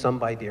DPW, some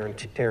by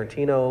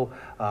Tarantino,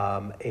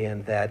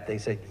 and that they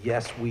said,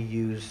 yes, we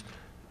used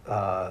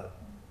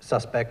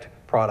suspect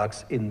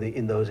products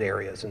in those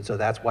areas. And so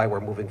that's why we're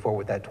moving forward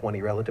with that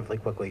 20 relatively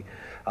quickly.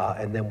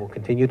 And then we'll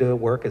continue to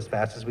work as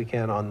fast as we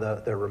can on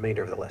the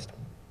remainder of the list.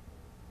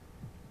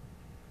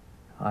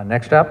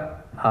 Next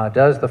up,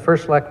 does the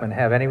first selectman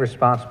have any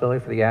responsibility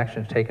for the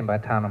actions taken by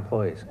town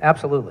employees?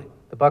 Absolutely.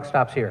 The buck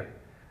stops here.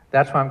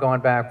 That's why I'm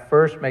going back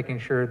first, making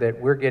sure that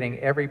we're getting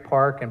every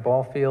park and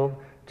ball field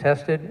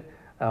tested,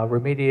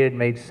 remediated,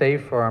 made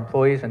safe for our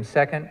employees. And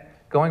second,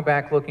 going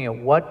back, looking at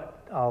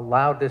what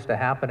allowed this to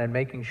happen and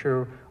making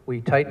sure we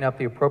tighten up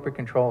the appropriate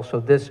controls so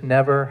this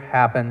never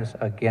happens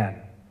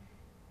again.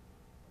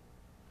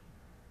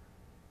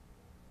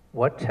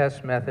 What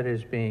test method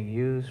is being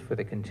used for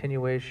the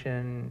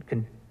contamination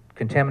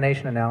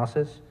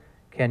analysis?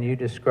 Can you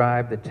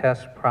describe the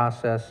test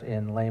process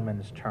in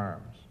layman's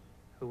terms?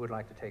 Who would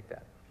like to take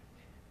that?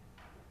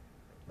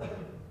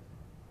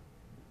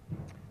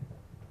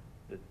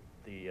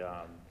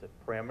 The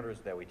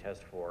parameters that we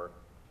test for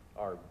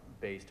are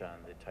based on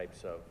the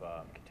types of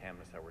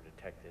contaminants that were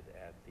detected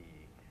at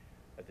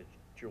the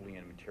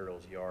Julian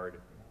Materials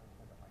Yard.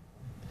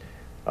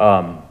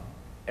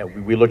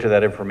 And we looked at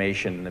that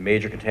information, and the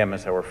major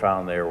contaminants that were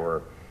found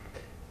there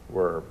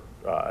were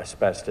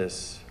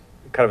asbestos,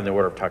 kind of in the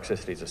order of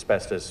toxicities: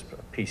 asbestos,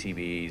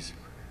 PCBs,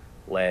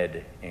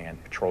 lead,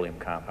 and petroleum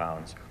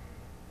compounds.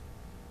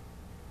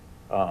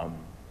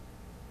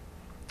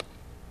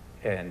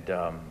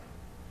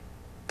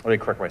 Let me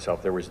correct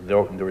myself. There was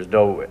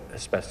no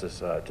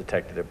asbestos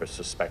detected. It was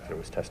suspected it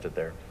was tested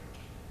there.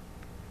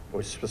 It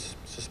was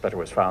suspected it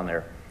was found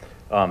there.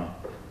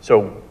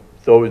 So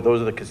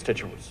those are the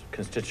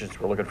constituents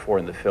we're looking for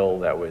in the fill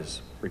that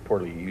was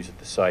reportedly used at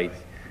the site.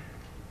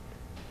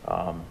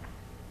 And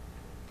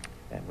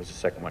was the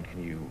second one?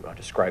 Can you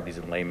describe these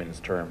in layman's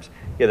terms?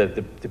 Yeah,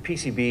 the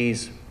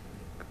PCBs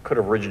could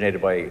have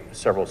originated by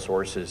several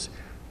sources.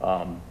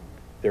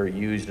 They're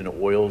used in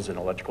oils and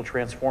electrical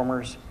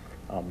transformers.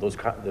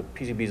 The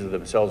PCBs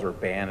themselves were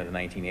banned in the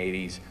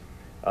 1980s.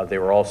 They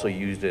were also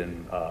used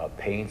in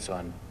paints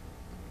on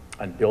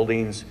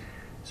buildings.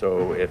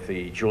 So if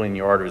the Julian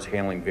Yard was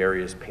handling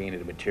various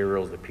painted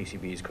materials, the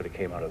PCBs could have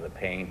came out of the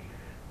paint.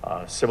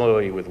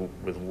 Similarly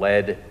with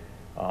lead,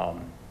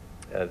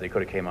 they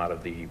could have came out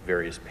of the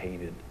various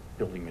painted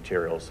building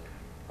materials.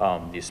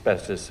 The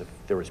asbestos, if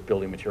there was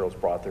building materials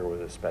brought there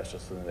with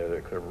asbestos in there,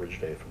 that could have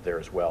originated from there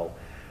as well.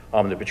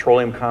 The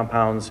petroleum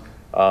compounds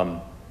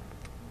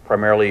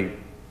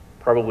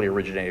probably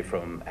originated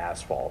from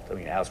asphalt. I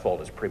mean,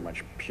 asphalt is pretty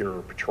much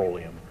pure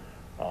petroleum.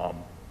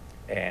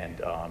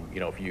 You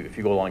know, if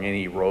you go along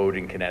any road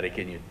in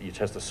Connecticut and you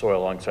test the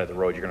soil alongside the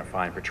road, you're going to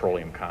find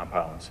petroleum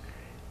compounds.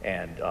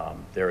 And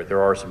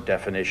there are some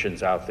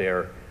definitions out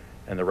there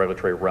in the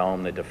regulatory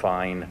realm that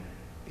define,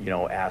 you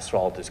know,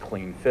 asphalt as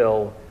clean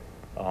fill.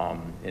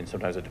 And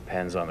sometimes it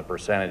depends on the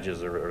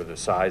percentages or the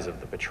size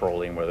of the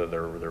petroleum, whether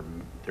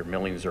they're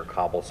millions or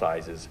cobble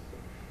sizes.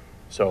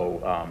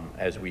 So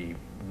as we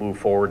move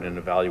forward and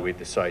evaluate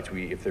the sites,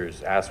 if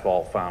there's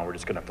asphalt found, we're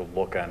just going to have to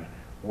look on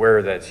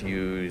where that's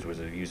used. Was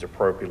it used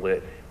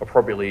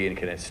appropriately, and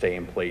can it stay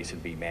in place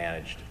and be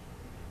managed?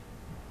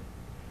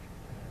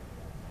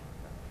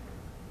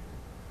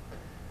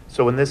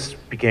 So when this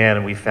began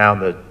and we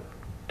found the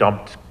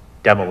dumped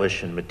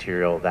demolition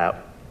material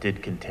that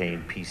did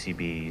contain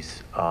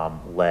PCBs,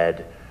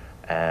 lead,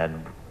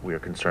 and we were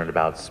concerned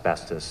about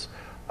asbestos,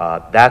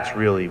 that's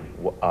really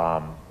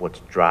what's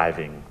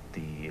driving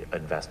the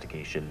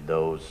investigation,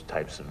 those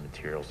types of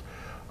materials.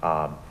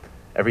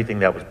 Everything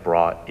that was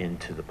brought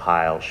into the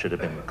pile should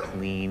have been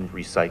clean,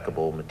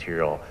 recyclable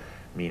material,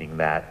 meaning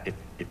that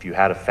if you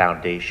had a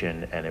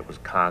foundation and it was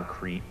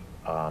concrete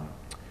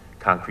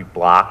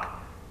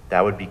block,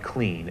 that would be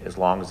clean as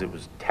long as it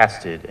was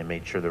tested and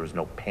made sure there was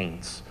no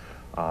paints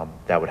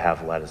that would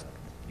have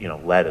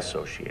lead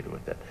associated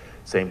with it.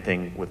 Same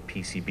thing with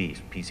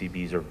PCBs.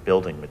 PCBs are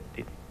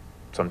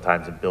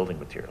sometimes in building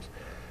materials.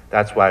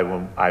 That's why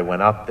when I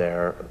went up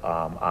there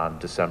on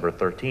December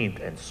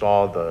 13th and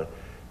saw the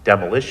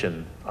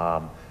demolition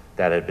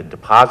that had been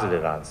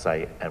deposited on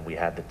site, and we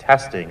had the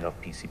testing of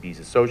PCBs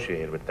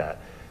associated with that,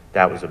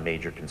 that was a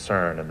major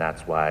concern, and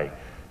that's why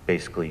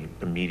basically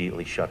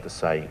immediately shut the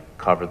site,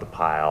 covered the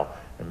pile,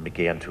 and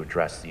began to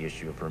address the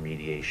issue of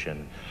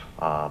remediation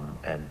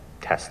and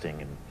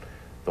testing and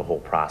the whole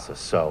process.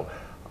 So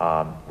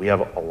we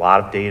have a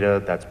lot of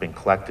data that's been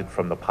collected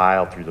from the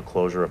pile through the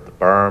closure of the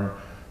berm,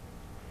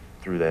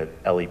 through the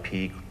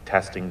LEP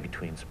testing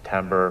between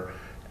September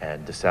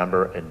and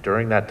December, and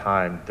during that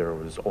time there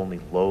was only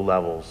low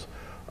levels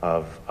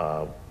of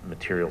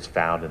materials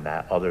found in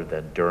that, other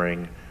than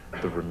during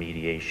the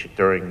remediation,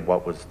 during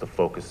what was the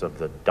focus of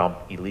the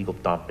illegal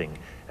dumping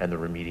and the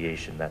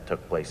remediation that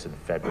took place in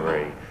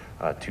February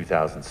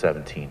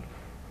 2017.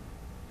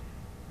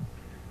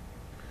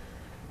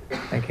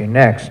 Thank you.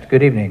 Next,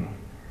 good evening.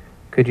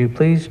 Could you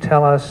please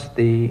tell us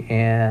the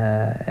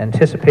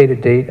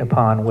anticipated date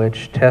upon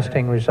which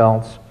testing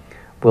results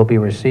will be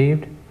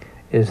received?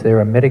 Is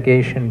there a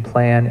mitigation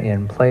plan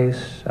in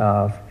place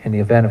in the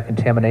event of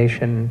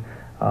contamination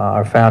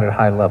are found at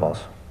high levels?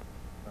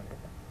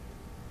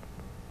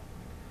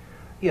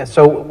 Yeah,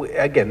 so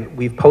again,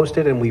 we've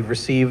posted and we've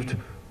received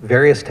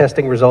various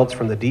testing results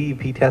from the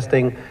DEP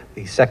testing,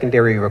 the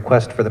secondary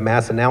request for the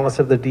mass analysis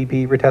of the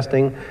DEP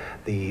retesting,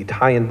 the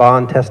tie and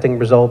bond testing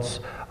results,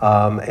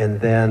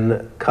 and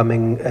then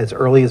coming as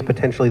early as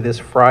potentially this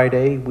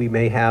Friday, we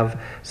may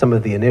have some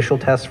of the initial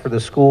tests for the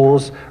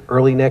schools.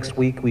 Early next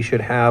week, we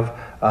should have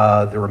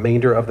the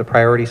remainder of the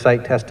priority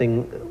site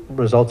testing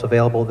results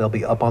available. They'll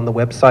be up on the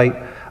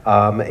website,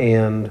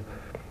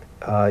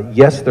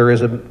 yes, there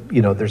is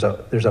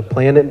there's a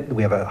plan.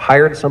 We have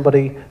hired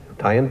somebody,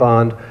 tie and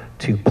bond,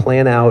 to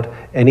plan out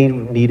any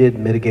needed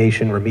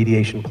mitigation,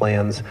 remediation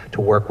plans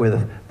to work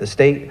with the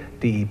state,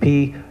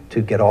 DEP,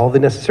 to get all the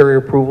necessary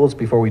approvals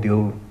before we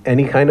do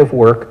any kind of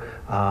work.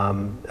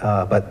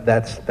 But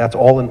that's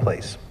all in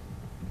place.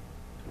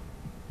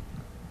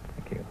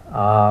 Thank you.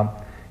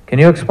 Can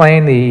you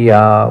explain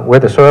where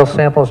the soil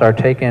samples are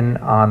taken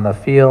on the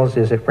fields?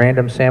 Is it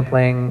random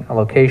sampling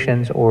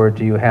locations, or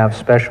do you have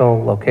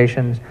special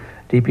locations?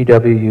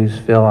 DPW use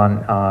fill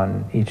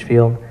on each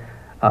field.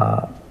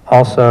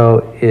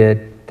 Also,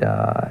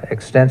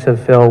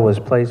 extensive fill was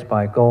placed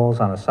by goals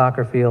on a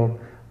soccer field,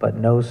 but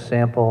no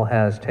sample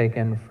has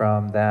taken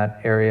from that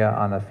area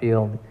on the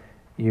field.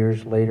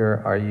 Years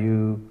later, are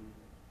you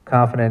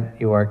confident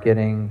you are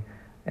getting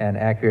an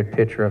accurate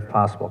picture of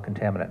possible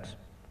contaminants?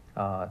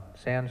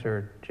 Sands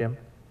or Jim?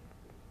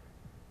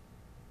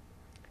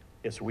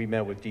 Yes, we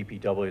met with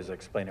DPW, as I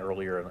explained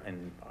earlier,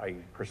 and I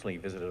personally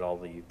visited all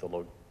the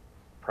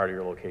prior to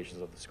your locations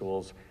of the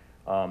schools.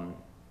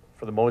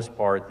 For the most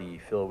part, the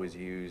fill was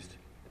used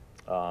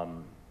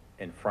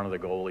in front of the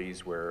goalies,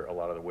 where a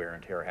lot of the wear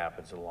and tear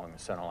happens along the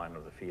center line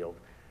of the field.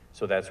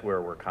 So that's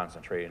where we're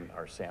concentrating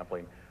our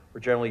sampling. We're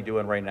generally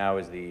doing right now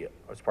is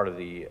as part of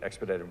the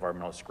expedited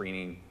environmental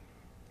screening,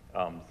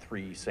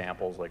 3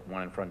 samples, like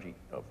one in front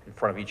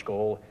of each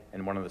goal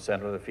and one in the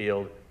center of the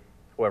field.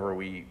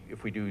 However,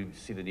 if we do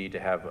see the need to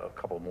have a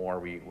couple more,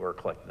 we're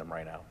collecting them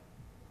right now.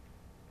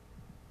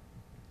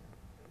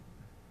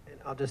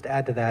 I'll just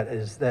add to that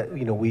is that,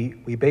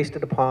 we based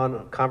it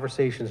upon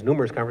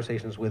numerous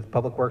conversations with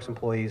Public Works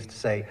employees to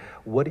say,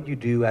 what did you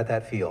do at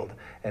that field?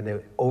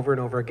 And over and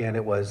over again,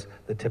 it was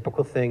the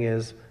typical thing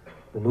is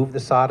remove the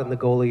sod in the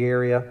goalie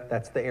area.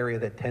 That's the area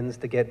that tends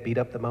to get beat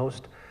up the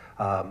most.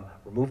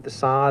 Remove the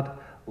sod,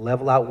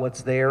 level out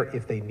what's there.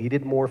 If they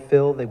needed more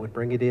fill, they would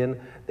bring it in.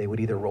 They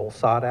would either roll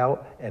sod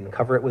out and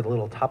cover it with a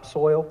little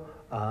topsoil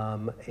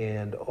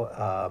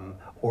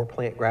or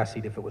plant grass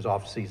seed if it was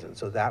off season.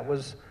 So that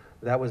was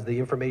the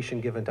information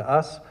given to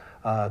us,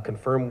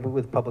 confirmed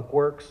with Public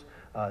Works.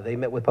 They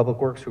met with Public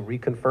Works, who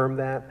reconfirmed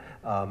that,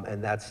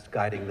 and that's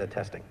guiding the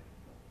testing.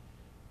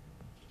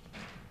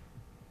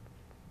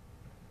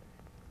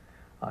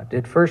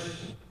 Did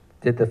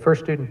the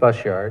first student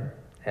bus yard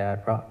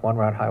at One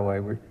Route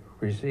Highway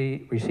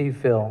receive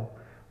fill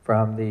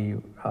from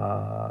the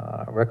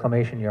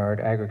reclamation yard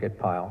aggregate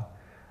pile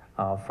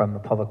from the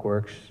Public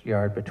Works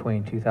yard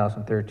between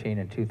 2013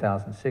 and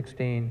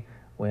 2016,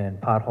 when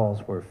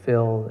potholes were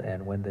filled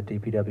and when the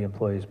DPW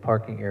employees'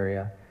 parking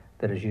area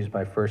that is used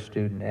by first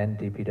student and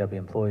DPW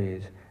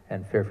employees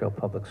and Fairfield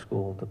Public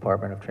School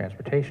Department of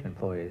Transportation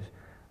employees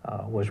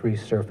was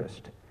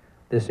resurfaced?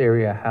 This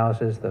area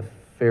houses the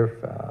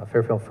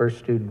Fairfield First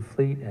Student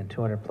Fleet, and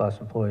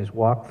 200+ employees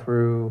walk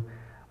through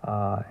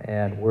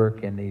and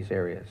work in these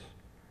areas.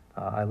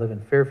 I live in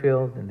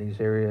Fairfield, and these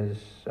areas,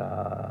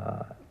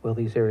 will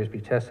these areas be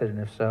tested, and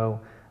if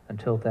so,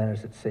 until then,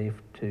 is it safe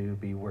to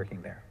be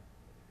working there?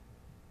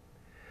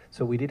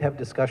 So we did have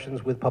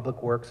discussions with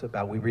Public Works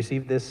about, we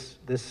received this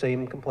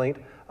same complaint,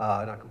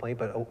 not complaint,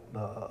 but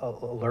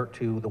alert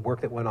to the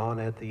work that went on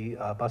at the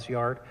bus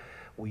yard.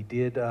 We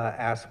did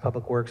ask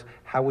Public Works,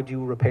 how would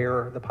you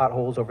repair the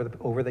potholes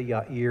over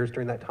the years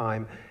during that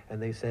time?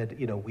 And they said,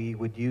 we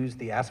would use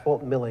the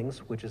asphalt millings,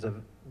 which is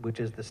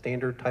the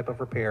standard type of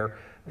repair,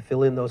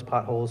 fill in those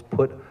potholes,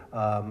 put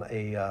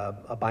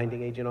a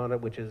binding agent on it,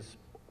 which is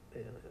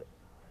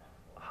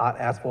hot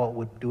asphalt,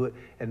 would do it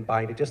and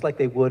bind it, just like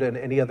they would on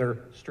any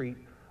other street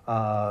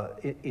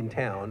in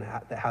town,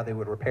 how they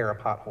would repair a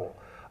pothole.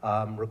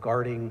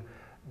 Regarding,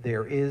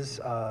 there is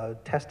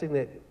testing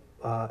that,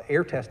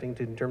 air testing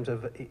in terms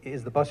of,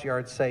 is the bus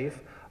yard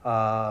safe?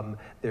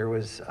 There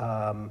was,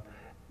 so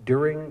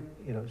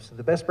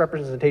the best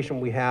representation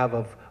we have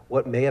of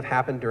what may have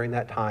happened during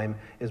that time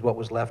is what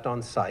was left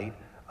on site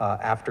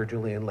after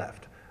Julian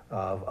left,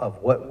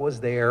 of what was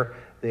there,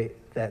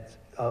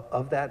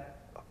 of that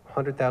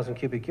 100,000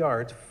 cubic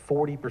yards,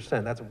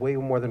 40%, that's way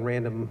more than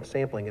random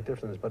sampling at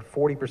differences, but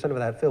 40% of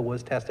that fill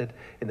was tested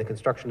in the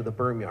construction of the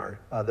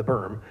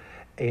berm.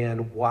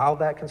 And while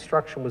that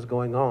construction was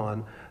going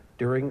on,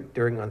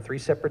 on 3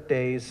 separate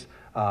days,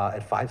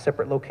 at 5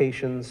 separate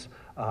locations,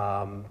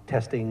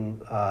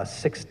 testing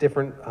 6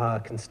 different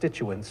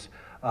constituents,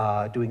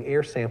 doing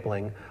air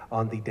sampling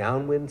on the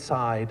downwind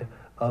side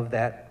of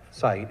that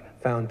site,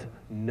 found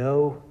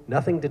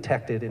nothing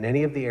detected in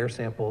any of the air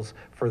samples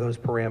for those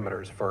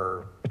parameters,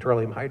 for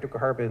petroleum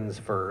hydrocarbons,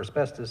 for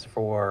asbestos,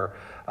 for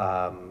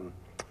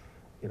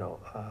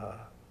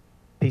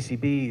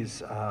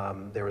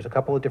PCBs. There was a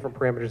couple of different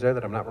parameters there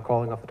that I'm not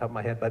recalling off the top of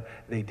my head, but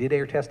they did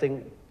air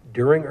testing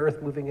during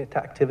earth-moving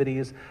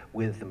activities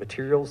with the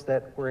materials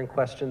that were in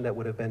question that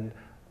would have been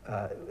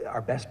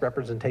our best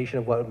representation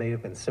of what may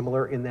have been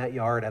similar in that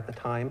yard at the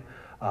time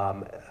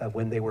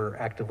when they were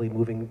actively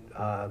moving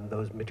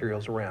those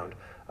materials around.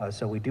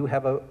 So we do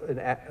have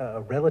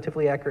a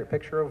relatively accurate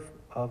picture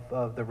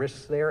of the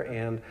risks there,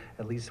 and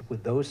at least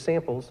with those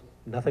samples,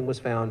 nothing was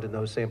found in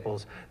those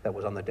samples that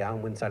was on the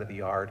downwind side of the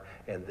yard,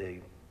 and the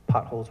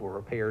potholes were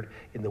repaired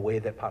in the way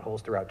that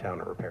potholes throughout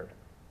town are repaired.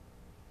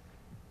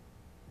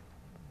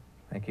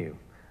 Thank you.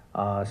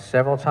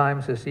 Several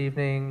times this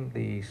evening,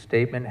 the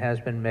statement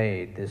has been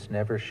made, this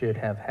never should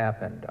have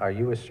happened. Are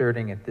you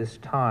asserting at this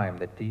time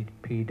that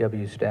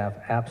DPW staff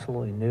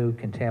absolutely knew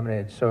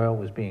contaminated soil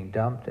was being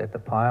dumped at the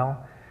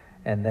pile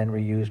and then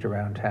reused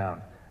around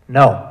town?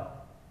 No.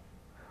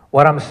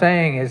 What I'm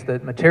saying is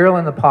that material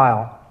in the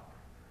pile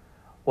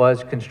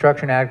was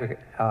construction aggregate,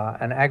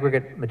 an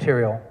aggregate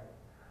material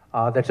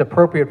that's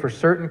appropriate for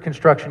certain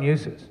construction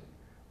uses,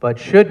 but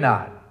should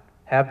not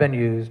have been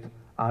used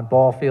on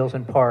ball fields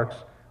and parks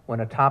when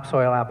a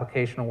topsoil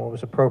application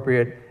was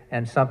appropriate,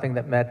 and something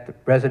that met the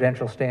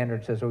residential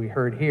standards, as we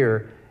heard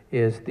here,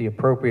 is the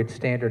appropriate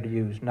standard to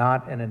use,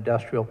 not an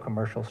industrial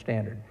commercial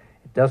standard.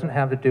 It doesn't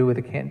have to do with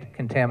the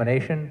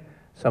contamination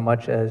so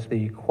much as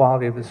the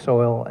quality of the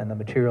soil and the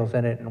materials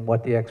in it and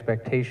what the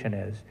expectation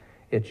is.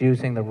 It's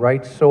using the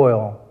right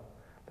soil,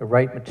 the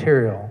right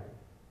material,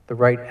 the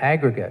right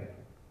aggregate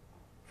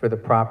for the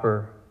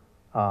proper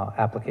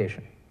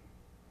application.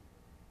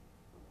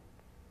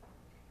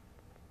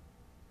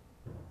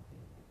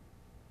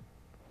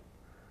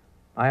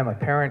 I am a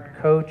parent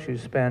coach who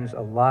spends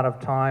a lot of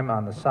time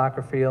on the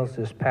soccer fields.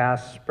 This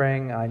past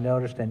spring, I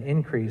noticed an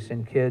increase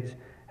in kids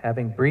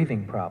having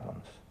breathing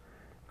problems.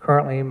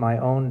 Currently, my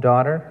own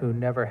daughter, who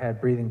never had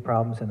breathing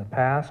problems in the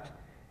past,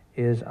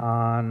 is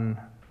on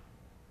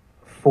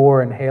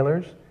 4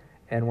 inhalers,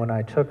 and when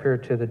I took her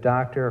to the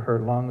doctor, her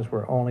lungs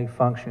were only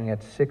functioning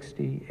at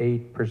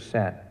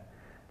 68%.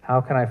 How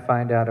can I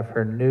find out if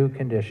her new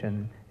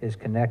condition is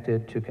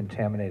connected to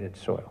contaminated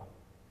soil?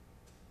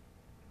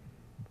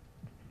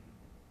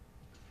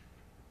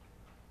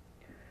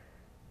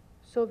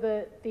 So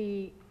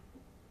the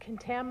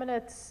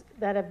contaminants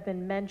that have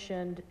been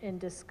mentioned in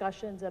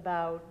discussions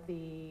about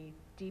the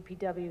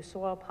DPW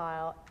soil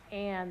pile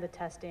and the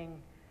testing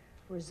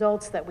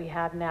results that we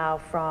have now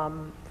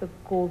from the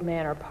Gould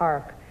Manor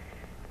Park,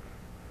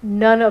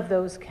 none of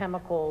those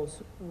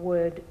chemicals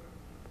would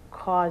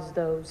cause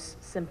those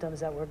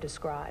symptoms that were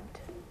described.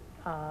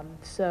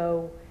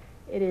 So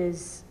it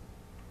is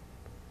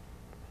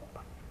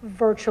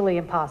virtually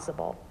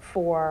impossible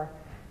for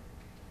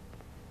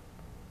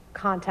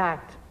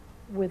contact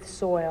with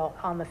soil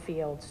on the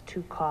fields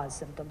to cause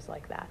symptoms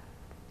like that.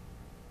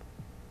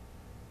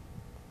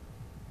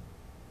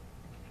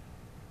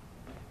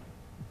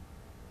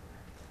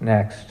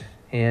 Next,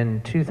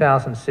 in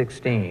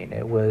 2016,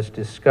 it was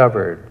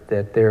discovered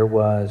that there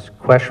was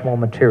questionable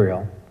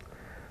material.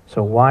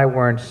 So why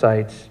weren't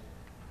sites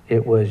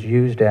it was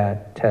used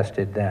at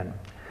tested then?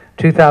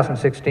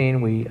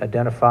 2016, we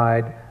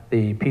identified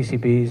the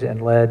PCBs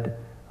and lead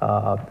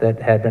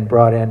that had been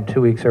brought in 2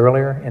 weeks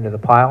earlier into the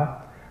pile.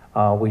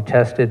 We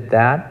tested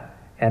that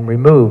and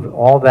removed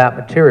all that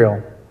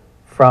material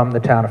from the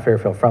town of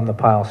Fairfield, from the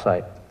pile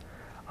site.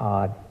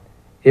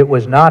 It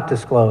was not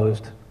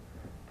disclosed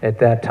at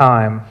that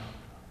time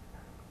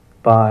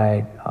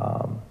by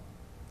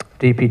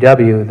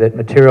DPW that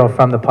material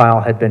from the pile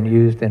had been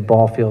used in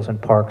ball fields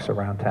and parks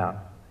around town.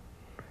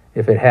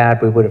 If it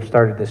had, we would have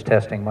started this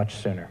testing much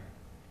sooner.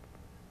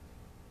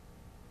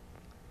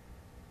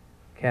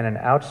 Can an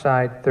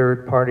outside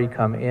third party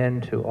come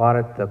in to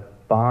audit the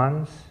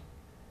bonds?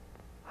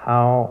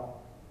 How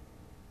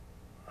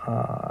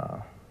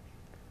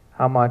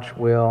much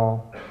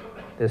will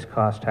this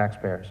cost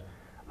taxpayers?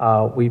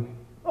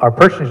 Our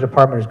purchasing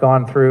department has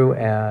gone through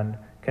and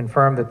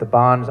confirmed that the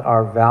bonds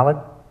are valid.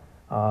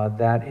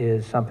 That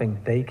is something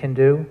they can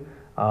do.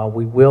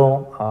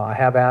 I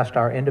have asked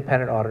our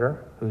independent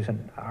auditor, who's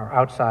our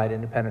outside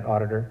independent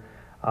auditor,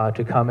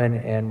 to come in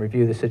and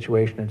review the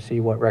situation and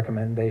see what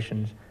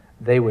recommendations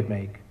they would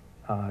make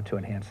to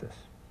enhance this.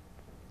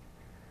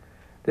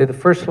 Did the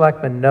first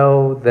selectman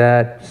know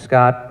that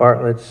Scott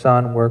Bartlett's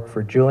son worked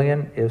for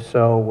Julian? If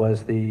so,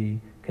 was the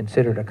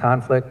considered a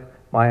conflict?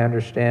 My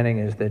understanding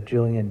is that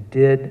Julian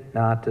did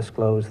not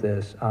disclose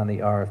this on the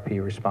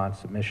RFP response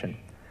submission.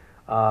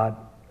 Our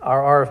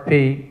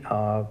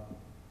RFP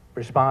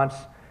response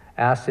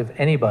asked if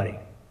anybody,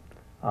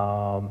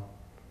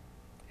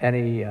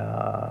 any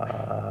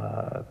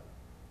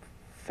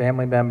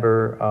family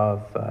member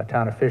of a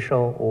town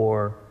official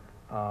or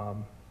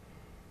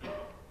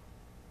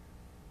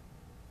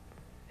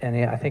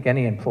I think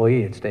any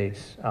employee, it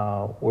states,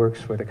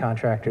 works for the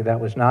contractor. That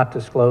was not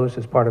disclosed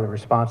as part of the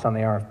response on the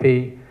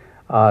RFP.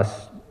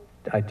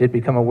 I did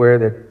become aware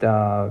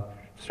that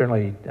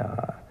certainly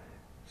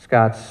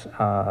Scott's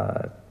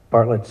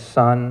Bartlett's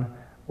son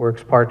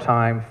works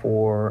part-time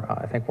for,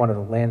 I think, one of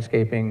the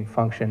landscaping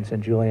functions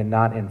in Julian,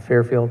 not in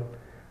Fairfield.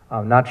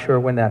 I'm not sure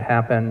when that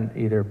happened,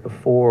 either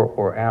before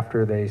or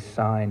after they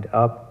signed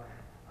up.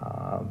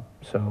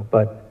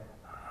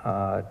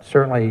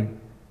 Certainly,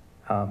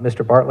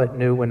 Mr. Bartlett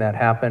knew when that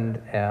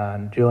happened,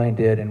 and Julian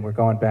did, and we're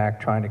going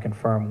back trying to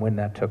confirm when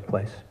that took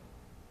place.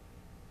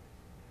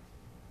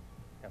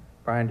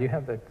 Brian, do you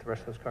have the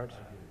rest of those cards?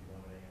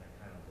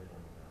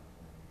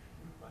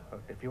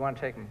 If you want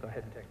to take them, go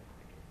ahead and take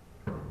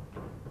them.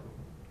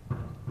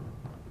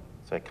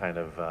 So I kind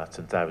of,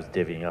 since I was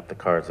divvying up the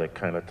cards, I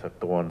kind of took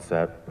the ones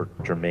that were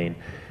germane.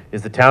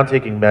 Is the town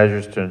taking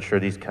measures to ensure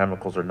these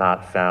chemicals are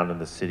not found in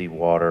the city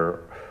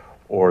water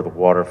or the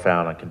water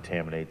found on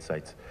contaminated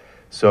sites?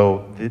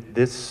 So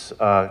this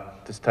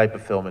type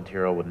of fill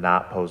material would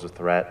not pose a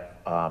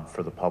threat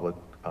for the public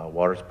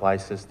water supply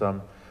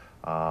system.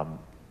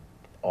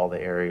 All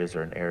the areas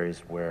are in areas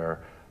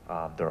where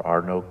there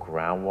are no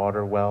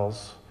groundwater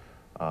wells,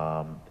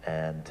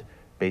 and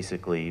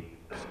basically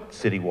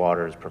city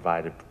water is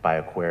provided by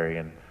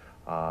Aquarian.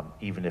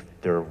 Even if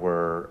there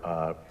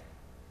were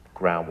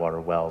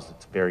groundwater wells,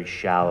 it's very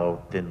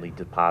shallow, thinly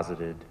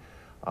deposited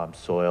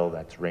soil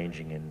that's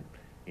ranging in,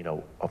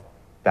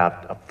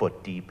 about a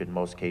foot deep in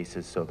most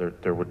cases, so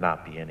there would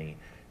not be any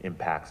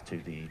impacts to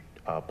the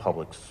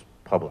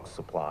public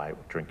supply,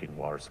 drinking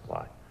water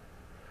supply.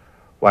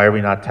 Why are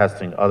we not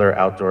testing other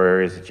outdoor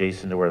areas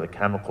adjacent to where the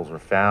chemicals were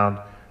found?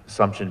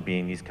 Assumption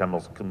being these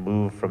chemicals can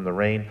move from the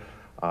rain.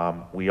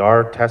 We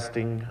are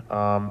testing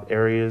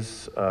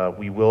areas.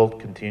 We will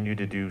continue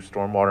to do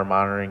stormwater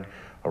monitoring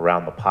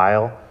around the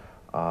pile,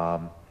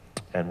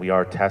 and we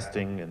are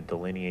testing and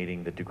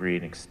delineating the degree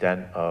and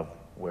extent of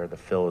where the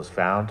fill is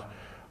found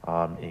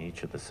in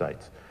each of the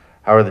sites.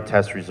 How are the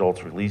test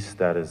results released?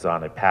 That is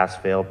on a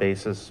pass-fail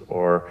basis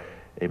or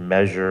a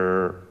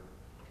measure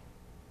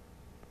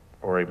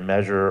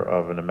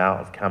of an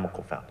amount of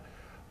chemical found.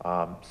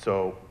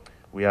 So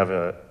we have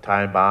a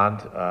time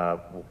bond.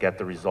 We'll get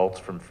the results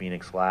from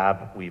Phoenix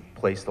Lab. We've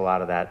placed a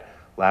lot of that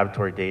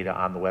laboratory data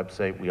on the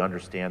website. We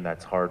understand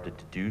that's hard to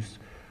deduce.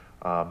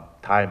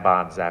 Time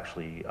bond is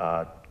actually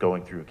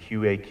going through a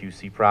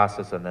QA/QC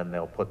process, and then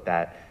they'll put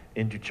that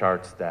into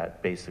charts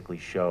that basically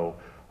show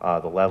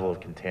the level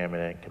of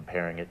contaminant,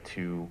 comparing it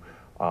to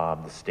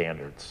the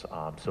standards.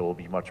 So it will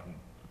be much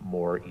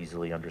more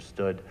easily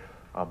understood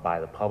by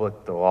the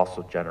public. They'll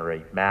also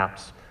generate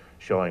maps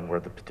showing where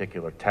the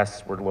particular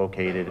tests were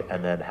located,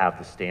 and then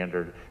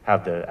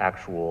have the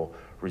actual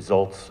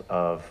results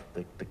of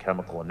the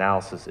chemical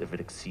analysis if it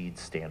exceeds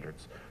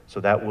standards.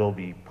 So that will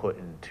be put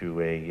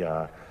into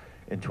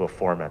a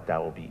format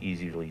that will be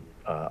easily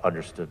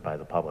understood by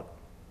the public.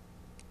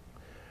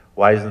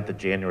 Why isn't the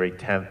January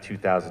 10th,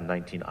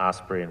 2019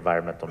 Osprey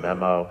environmental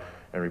memo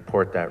and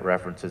report that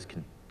references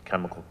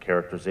chemical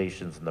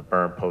characterizations in the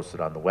berm posted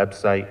on the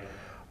website?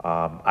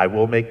 I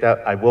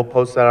will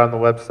post that on the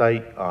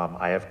website.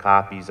 I have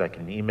copies. I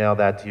can email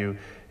that to you.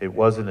 It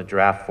was in a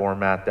draft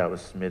format that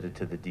was submitted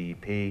to the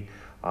DEP.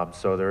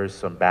 So there is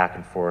some back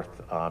and forth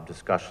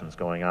discussions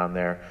going on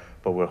there,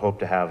 but we'll hope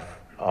to have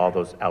all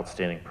those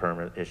outstanding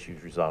permit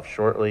issues resolved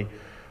shortly.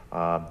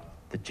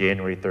 The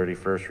January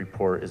 31st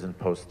report isn't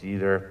posted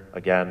either.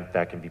 Again,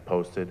 that can be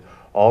posted.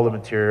 All the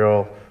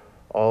material,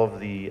 all of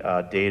the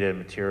data and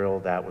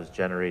material that was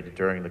generated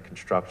during the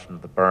construction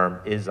of the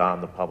berm is on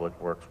the Public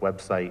Works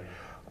website.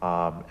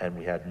 And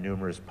we had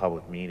numerous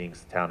public meetings,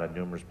 the town had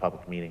numerous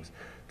public meetings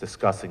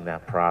discussing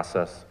that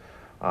process.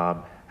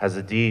 Has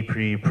the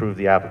DEP approved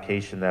the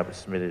application that was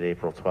submitted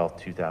April 12th,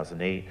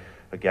 2008?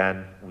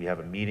 Again, we have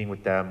a meeting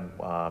with them,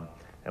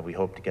 and we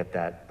hope to get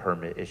that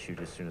permit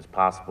issued as soon as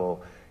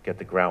possible, get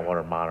the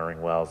groundwater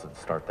monitoring wells, and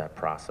start that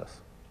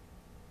process.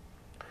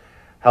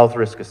 Health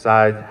risk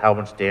aside, how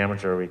much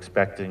damage are we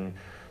expecting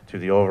to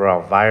the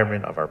overall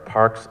environment of our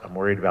parks? I'm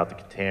worried about the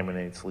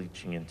contaminants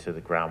leaching into the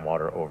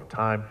groundwater over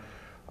time.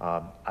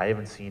 I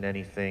haven't seen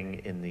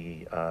anything in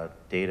the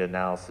data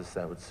analysis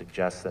that would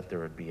suggest that there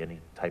would be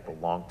any type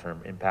of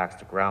long-term impacts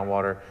to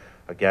groundwater.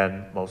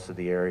 Again, most of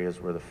the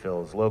areas where the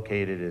fill is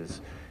located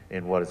is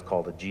in what is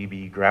called a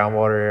GB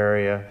groundwater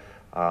area,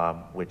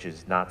 which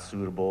is not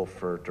suitable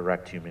for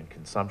direct human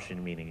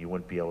consumption, meaning you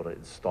wouldn't be able to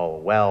install a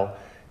well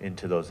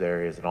into those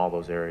areas, and all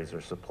those areas are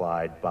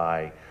supplied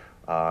by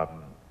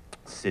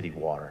city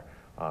water.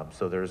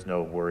 So there's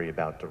no worry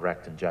about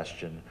direct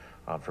ingestion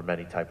from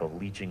any type of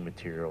leaching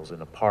materials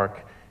in a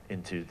park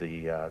into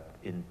the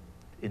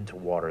into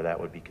water that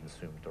would be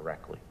consumed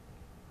directly.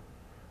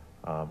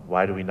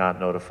 Why do we not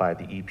notify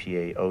the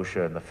EPA,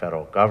 OSHA, and the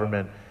federal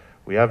government?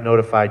 We have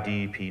notified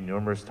DEP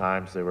numerous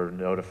times. They were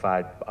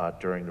notified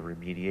during the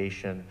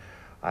remediation.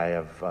 I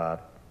have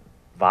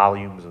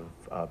volumes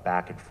of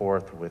back and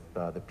forth with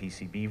the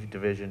PCB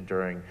division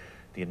during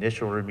the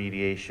initial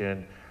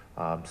remediation.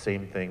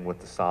 Same thing with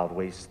the solid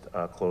waste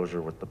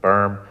closure with the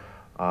berm.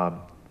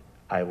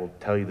 I will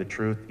tell you the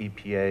truth,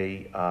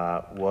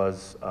 EPA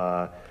was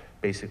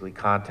basically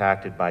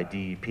contacted by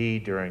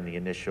DEP during the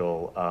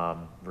initial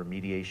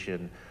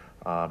remediation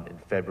in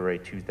February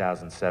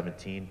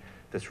 2017.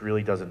 This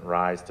really doesn't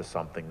rise to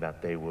something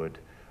that they would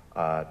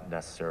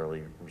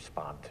necessarily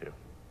respond to.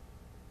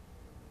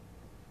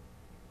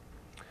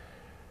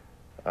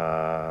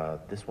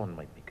 This one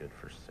might be good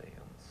for Sands,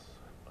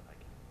 but I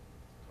can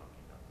talk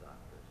about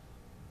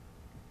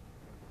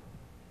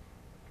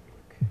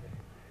doctors.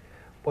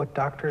 What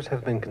doctors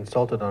have been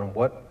consulted on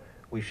what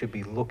we should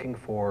be looking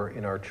for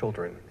in our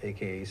children,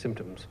 AKA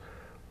symptoms?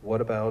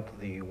 What about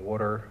the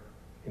water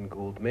in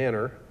Gould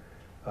Manor?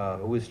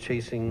 Who is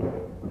chasing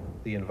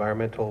the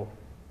environmental?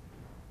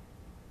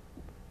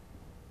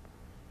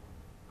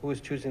 Who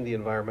is choosing the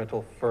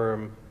environmental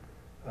firm?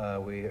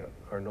 We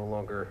are no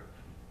longer,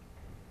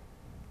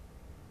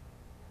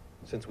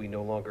 since we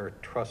no longer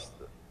trust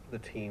the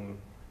team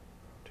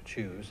to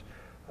choose.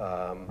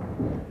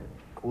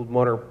 Gould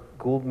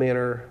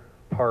Manor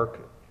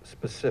Park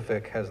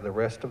specific, has the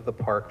rest of the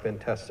park been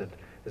tested?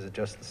 Is it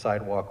just the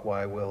sidewalk?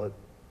 Why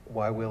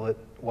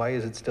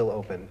is it still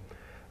open?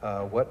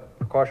 What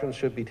precautions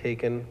should be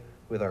taken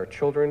with our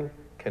children?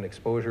 Can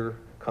exposure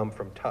come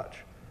from touch?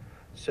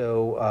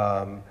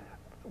 So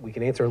we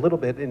can answer a little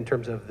bit in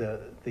terms of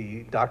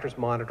the doctors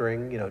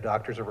monitoring. You know,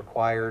 doctors are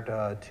required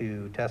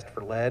to test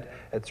for lead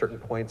at certain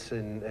points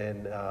in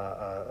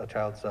a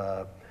child's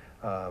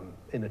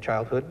in a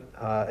childhood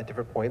at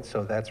different points.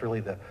 So that's really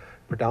the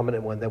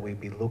predominant one that we'd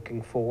be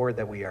looking for,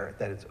 that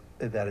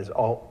is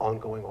all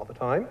ongoing all the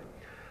time.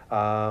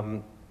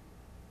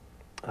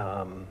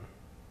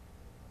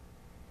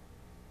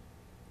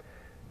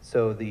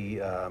 So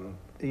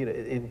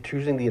in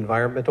choosing the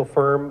environmental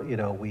firm,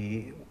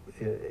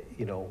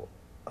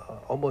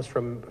 almost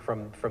from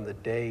the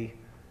day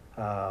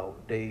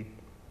the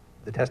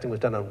testing was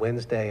done on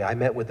Wednesday, I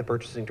met with the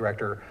purchasing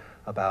director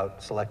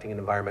about selecting an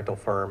environmental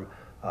firm.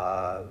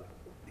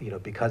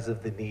 Because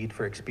of the need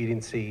for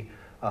expediency,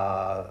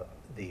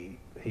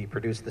 he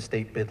produced the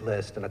state bid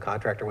list, and a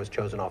contractor was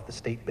chosen off the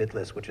state bid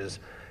list, which is,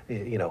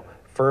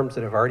 firms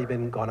that have already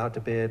gone out to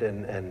bid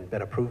and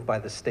been approved by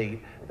the state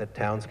that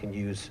towns can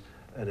use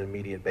on an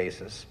immediate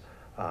basis.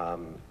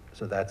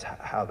 So that's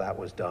how that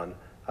was done.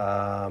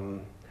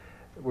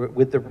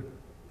 With the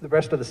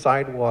rest of the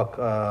sidewalk,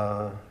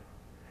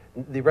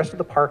 the rest of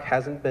the park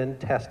hasn't been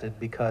tested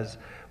because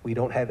we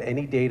don't have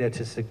any data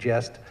to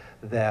suggest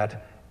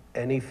that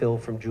any fill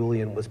from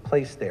Julian was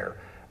placed there.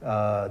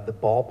 The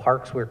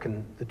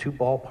two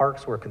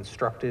ballparks were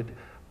constructed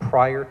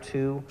prior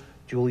to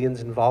Julian's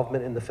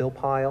involvement in the fill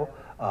pile,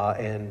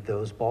 and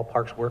those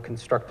ballparks were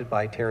constructed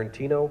by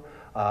Tarantino,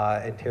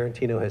 and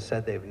Tarantino has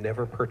said they've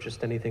never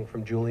purchased anything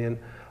from Julian,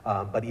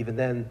 but even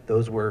then,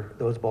 those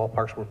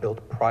ballparks were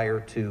built prior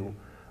to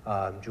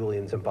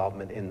Julian's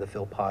involvement in the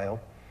fill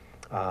pile.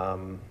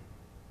 And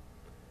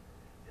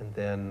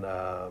then,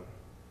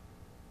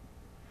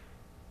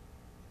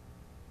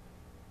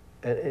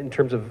 in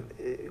terms of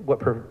what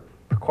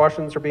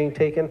precautions are being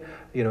taken,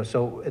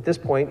 so at this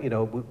point,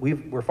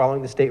 we're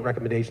following the state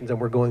recommendations and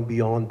we're going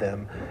beyond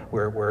them.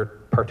 We're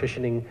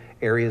partitioning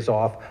areas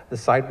off. The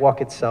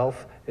sidewalk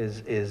itself is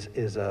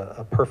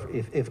a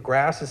perfect. If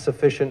grass is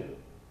sufficient,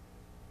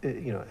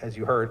 as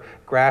you heard,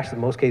 grass in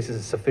most cases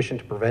is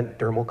sufficient to prevent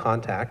dermal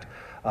contact.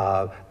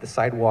 The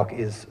sidewalk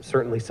is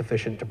certainly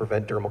sufficient to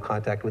prevent dermal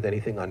contact with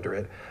anything under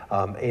it.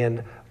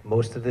 And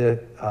most of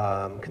the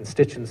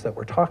constituents that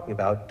we're talking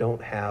about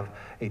don't have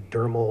a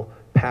dermal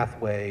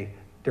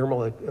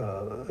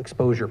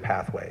exposure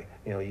pathway.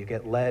 You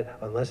get lead,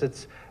 unless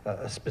it's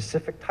a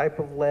specific type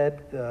of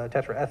lead,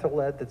 tetraethyl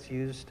lead that's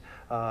used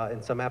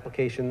in some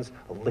applications,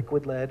 a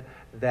liquid lead,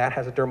 that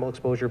has a dermal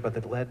exposure, but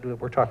the lead that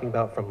we're talking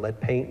about from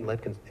lead paint and lead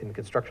in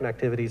construction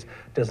activities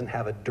doesn't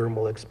have a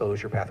dermal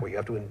exposure pathway. You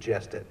have to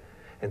ingest it.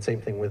 And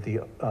same thing with the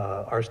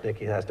arsenic,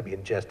 it has to be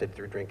ingested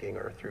through drinking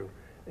or through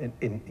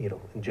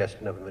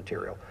ingestion of the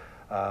material.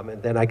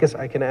 And then I guess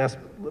I can ask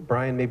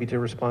Brian maybe to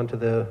respond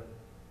to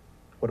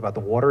what about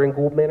the water in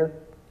Gould Manor? Can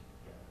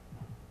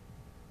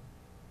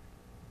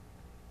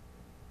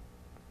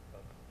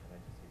I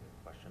just see the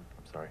question?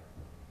 I'm sorry.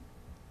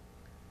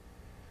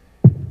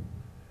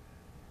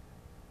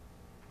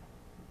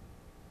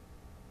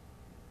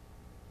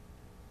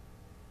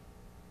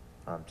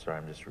 I'm sorry,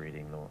 I'm just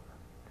reading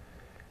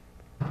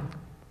the.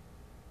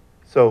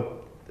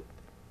 So,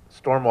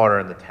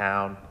 stormwater in the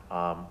town,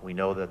 we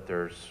know that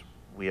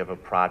we have a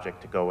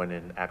project to go in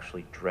and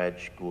actually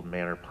dredge Gould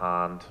Manor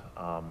Pond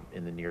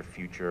in the near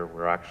future.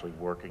 We're actually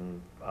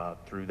working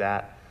through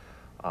that.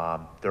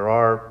 There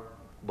are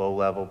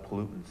low-level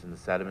pollutants in the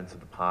sediments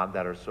of the pond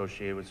that are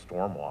associated with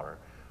stormwater.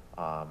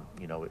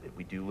 You know,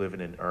 we do live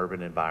in an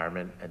urban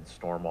environment, and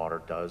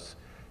stormwater does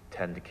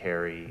tend to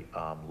carry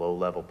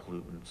low-level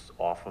pollutants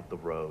off of the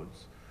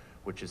roads,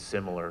 which is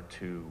similar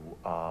to,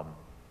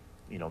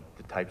 you know,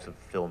 the types of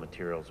fill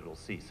materials we'll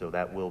see. So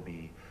that will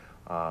be,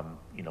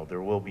 you know,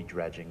 there will be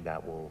dredging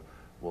that will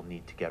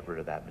need to get rid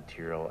of that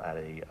material at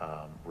a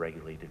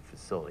regulated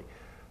facility.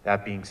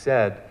 That being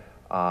said,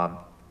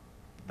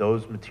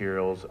 those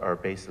materials are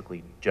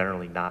basically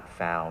generally not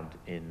found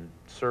in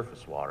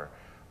surface water.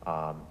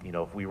 You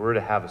know, if we were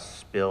to have a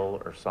spill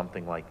or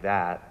something like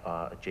that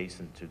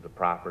adjacent to the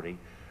property,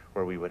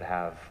 where we would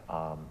have,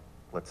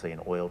 let's say, an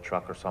oil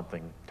truck or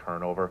something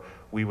turnover,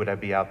 we would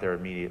be out there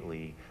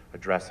immediately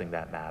addressing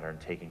that matter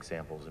and taking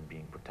samples and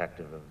being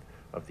protective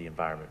of the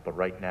environment. But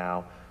right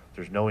now,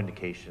 there's no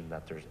indication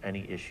that there's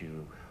any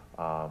issue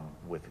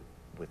with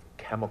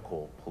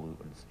chemical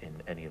pollutants in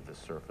any of the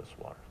surface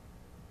water.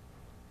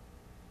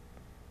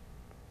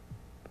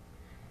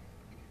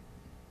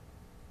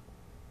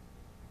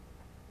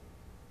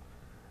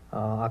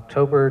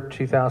 October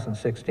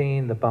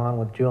 2016, the bond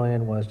with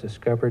Julian was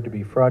discovered to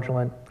be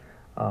fraudulent.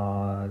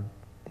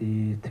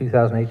 The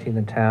 2018,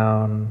 the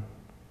town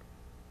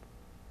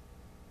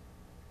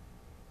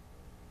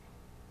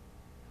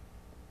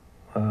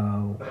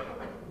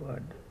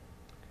what?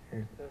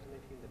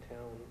 2018, the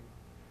town.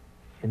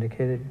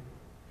 Indicated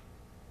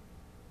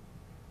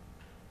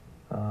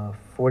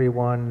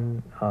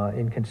 41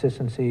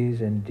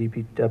 inconsistencies in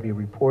DPW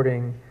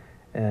reporting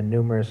and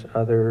numerous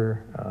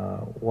other,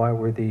 why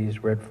were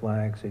these red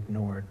flags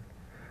ignored?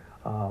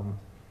 One,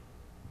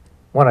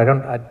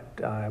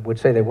 I would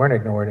say they weren't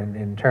ignored.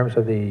 In terms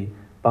of the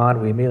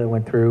bond, we immediately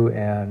went through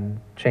and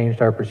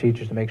changed our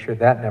procedures to make sure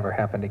that never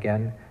happened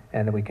again,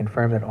 and that we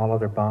confirmed that all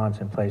other bonds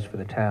in place for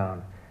the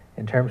town.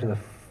 In terms of the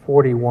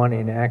 41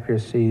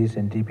 inaccuracies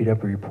in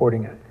DPW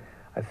reporting,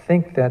 I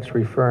think that's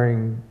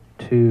referring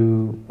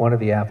to one of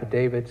the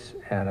affidavits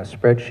and a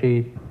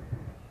spreadsheet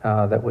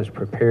that was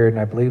prepared,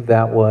 and I believe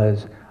that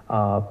was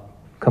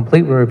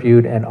completely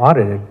reviewed and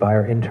audited by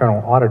our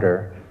internal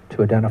auditor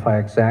to identify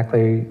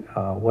exactly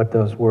what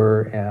those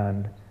were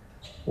and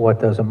what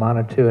those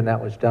amounted to, and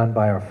that was done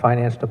by our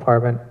finance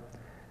department.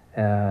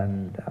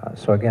 And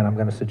so again, I'm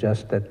going to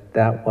suggest that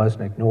that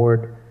wasn't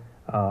ignored.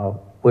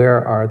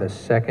 Where are the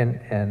second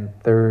and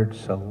third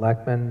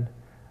selectmen?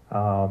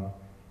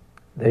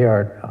 They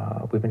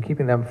are, we've been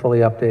keeping them fully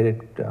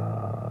updated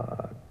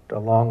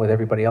along with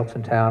everybody else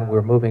in town.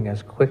 We're moving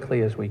as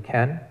quickly as we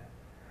can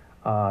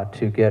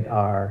to get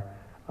our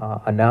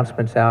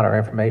announcements out, our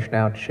information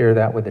out, share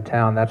that with the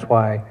town. That's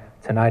why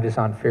tonight is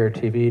on Fair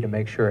TV, to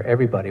make sure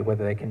everybody,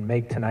 whether they can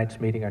make tonight's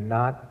meeting or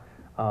not,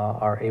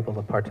 are able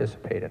to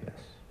participate in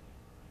this.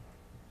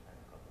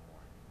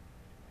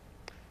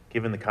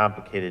 Given the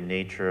complicated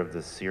nature of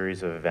the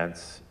series of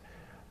events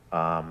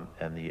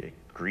and the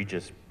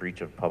egregious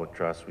breach of public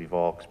trust we've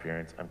all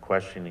experienced, I'm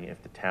questioning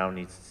if the town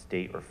needs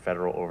state or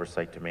federal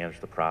oversight to manage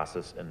the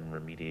process and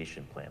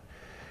remediation plan.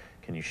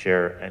 Can you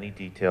share any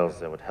details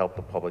that would help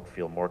the public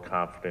feel more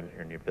confident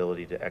in the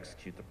ability to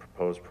execute the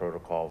proposed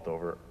protocol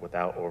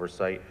without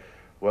oversight?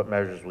 What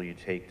measures will you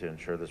take to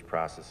ensure this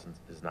process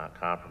is not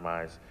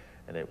compromised,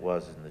 and it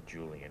was in the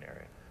Julian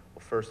area?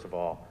 Well, first of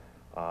all,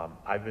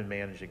 I've been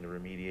managing the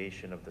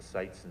remediation of the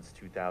site since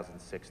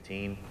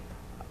 2016.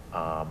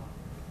 I'm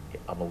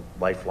a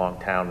lifelong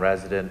town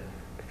resident.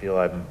 I feel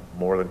I'm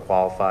more than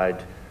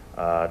qualified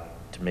to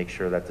make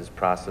sure that this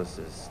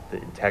process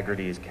the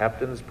integrity is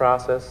kept in this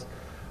process.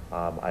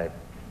 I have,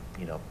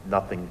 you know,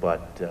 nothing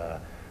but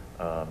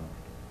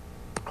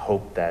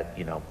hope that,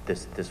 you know,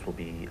 this will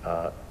be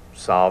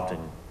solved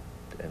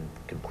and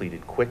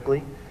completed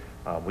quickly.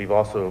 We've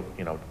also,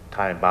 you know,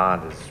 Ty and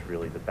Bond is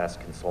really the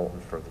best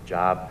consultant for the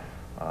job.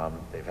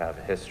 They've had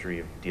a history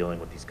of dealing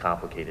with these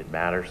complicated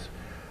matters.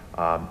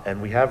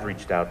 And we have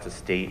reached out to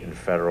state and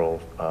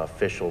federal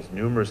officials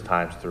numerous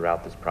times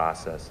throughout this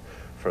process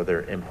for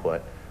their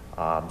input.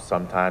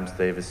 Sometimes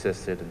they've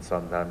assisted and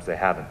sometimes they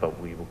haven't, but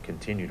we will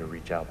continue to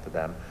reach out to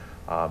them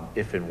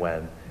if and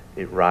when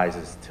it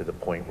rises to the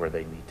point where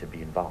they need to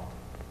be involved.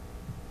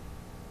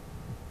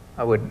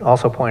 I would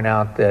also point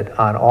out that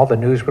on all the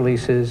news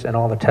releases and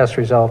all the test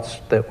results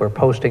that we're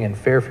posting in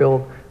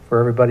Fairfield, for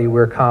everybody,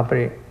 we're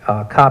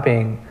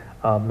copying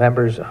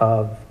members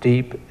of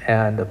DEEP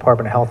and the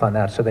Department of Health on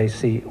that, so they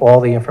see all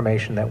the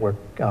information that we're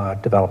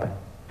developing.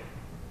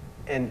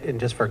 And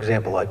just for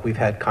example, like we've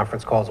had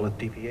conference calls with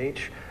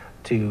DPH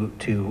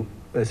to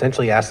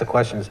essentially ask the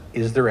questions,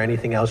 is there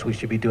anything else we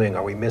should be doing?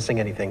 Are we missing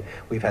anything?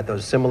 We've had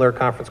those similar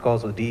conference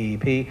calls with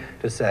DEP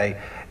to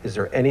say, is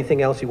there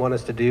anything else you want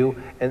us to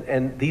do?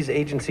 And these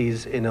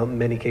agencies, in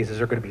many cases,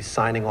 are going to be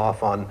signing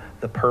off on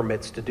the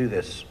permits to do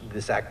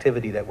this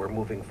activity that we're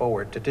moving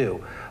forward to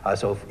do.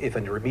 So if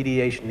a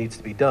remediation needs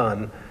to be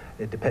done,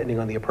 depending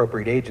on the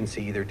appropriate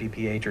agency, either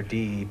DPH or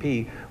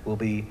DEP, will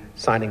be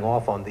signing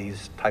off on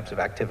these types of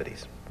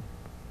activities.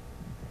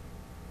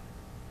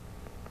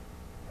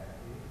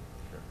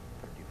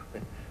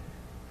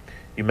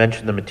 You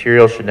mentioned the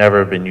material should never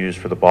have been used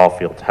for the ball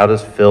fields. How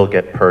does fill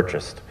get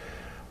purchased?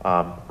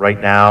 Right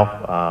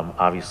now,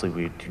 obviously,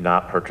 we do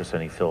not purchase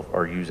any fill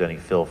or use any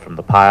fill from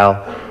the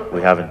pile.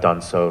 We haven't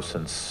done so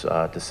since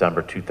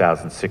December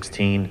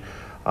 2016.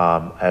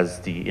 As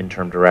the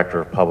interim director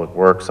of Public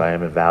Works, I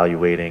am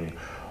evaluating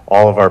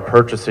all of our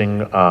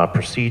purchasing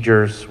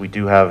procedures. We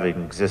do have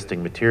an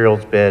existing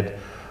materials bid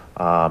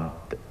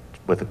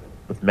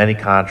with many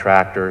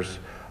contractors.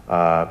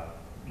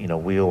 You know,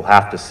 we'll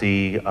have to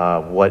see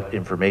what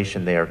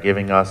information they are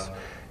giving us.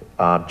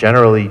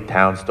 Generally,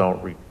 towns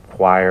don't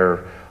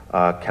require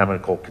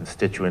chemical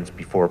constituents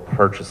before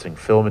purchasing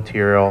fill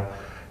material.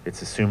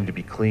 It's assumed to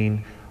be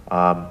clean.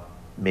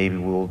 Maybe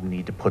we'll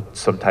need to put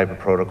some type of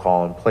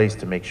protocol in place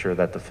to make sure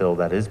that the fill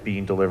that is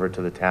being delivered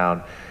to the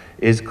town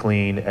is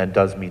clean and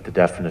does meet the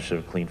definition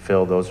of clean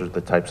fill. Those are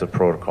the types of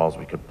protocols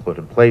we could put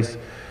in place.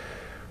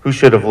 Who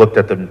should have looked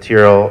at the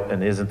material,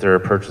 and isn't there a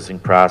purchasing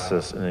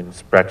process, an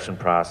inspection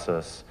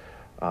process,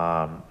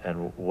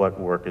 and what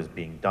work is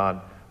being done?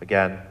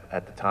 Again,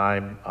 at the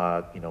time,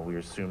 you know, we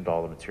assumed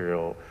all the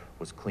material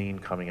was clean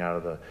coming out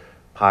of the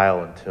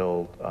pile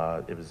until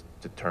it was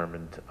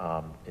determined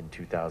in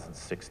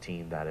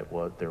 2016 that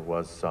there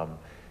was some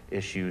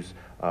issues.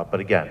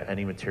 But again,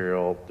 any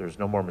material, there's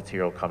no more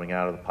material coming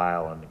out of the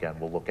pile, and again,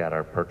 we'll look at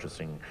our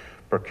purchasing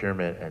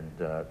procurement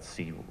and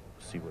see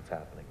what's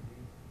happening.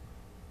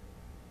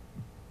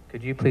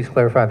 Could you please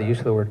clarify the use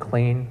of the word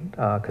clean?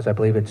 Because I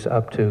believe it's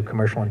up to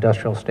commercial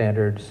industrial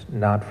standards,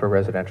 not for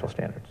residential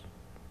standards.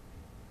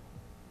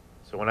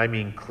 So when I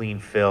mean clean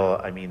fill,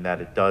 I mean that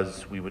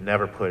we would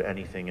never put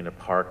anything in a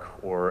park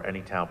or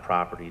any town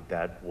property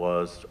that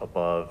was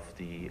above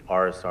the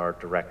RSR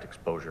direct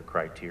exposure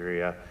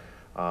criteria.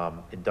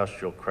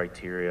 Industrial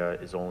criteria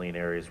is only in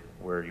areas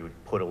where you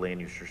would put a land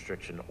use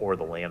restriction or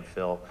the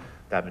landfill.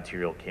 That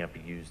material can't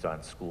be used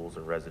on schools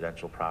or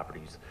residential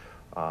properties.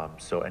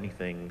 So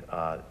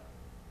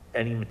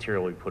any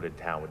material we put in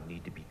town would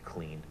need to be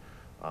cleaned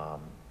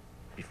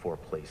before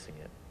placing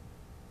it.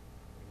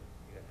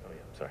 Oh yeah,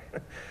 I'm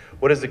sorry.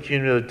 What is the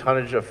cumulative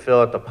tonnage of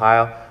fill at the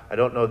pile? I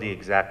don't know the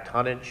exact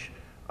tonnage,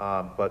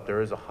 but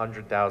there is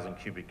 100,000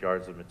 cubic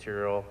yards of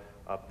material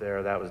up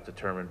there. That was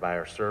determined by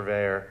our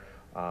surveyor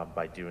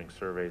by doing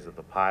surveys of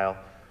the pile.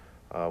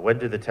 When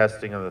did the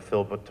testing of the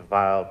fill put to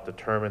pile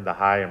determine the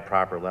high and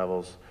proper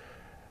levels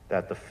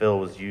that the fill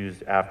was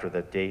used after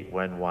the date,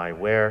 when, why,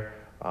 where?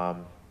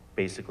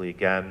 Basically,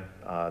 again,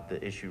 the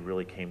issue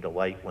really came to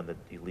light when the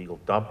illegal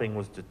dumping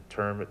was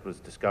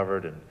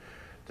discovered in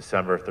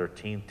December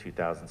 13th,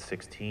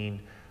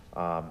 2016.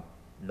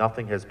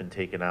 Nothing has been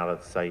taken out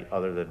of the site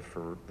other than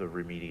for the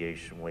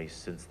remediation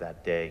waste since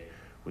that day.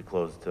 We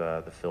closed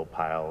the fill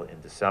pile in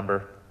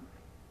December.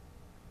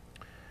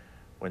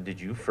 When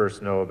did you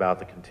first know about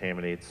the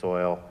contaminated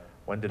soil?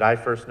 When did I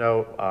first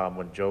know?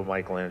 When Joe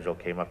Michelangelo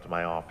came up to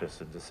my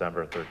office in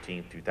December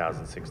 13th,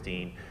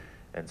 2016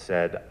 and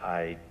said,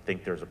 I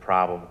think there's a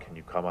problem. Can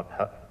you come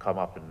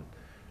up and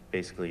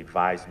basically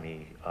advise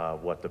me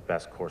what the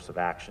best course of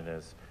action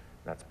is?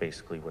 And that's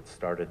basically what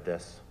started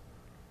this.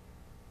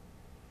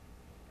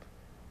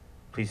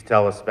 Please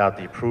tell us about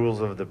the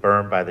approvals of the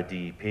berm by the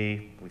DEP.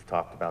 We've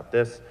talked about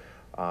this.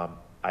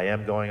 I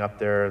am going up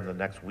there in the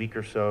next week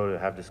or so to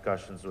have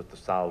discussions with the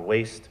solid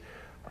waste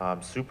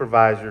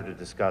supervisor to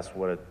discuss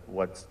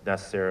what's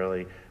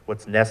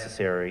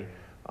necessary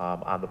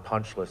on the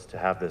punch list to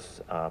have this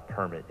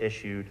permit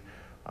issued.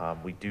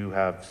 We do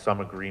have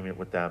some agreement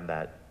with them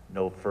that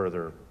no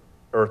further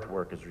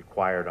earthwork is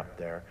required up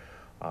there.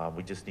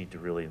 We just need to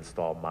really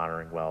install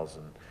monitoring wells,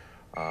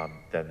 and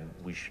then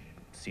we should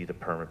see the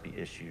permit be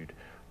issued.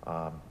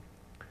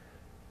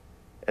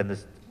 And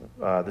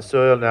the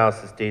soil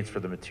analysis dates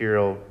for the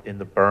material in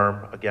the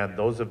berm, again,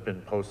 those have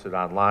been posted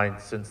online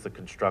since the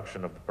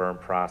construction of the berm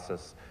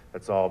process.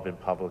 That's all been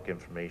public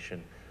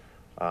information.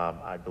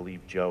 I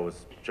believe Joe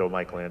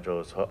Michelangelo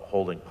is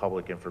holding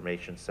public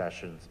information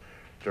sessions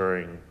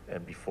during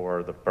and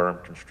before the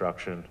berm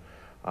construction.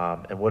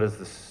 And what is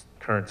the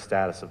current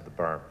status of the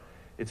berm?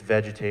 It's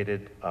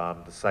vegetated,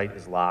 the site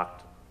is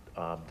locked,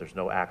 there's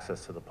no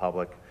access to the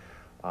public.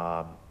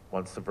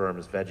 Once the berm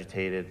is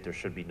vegetated, there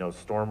should be no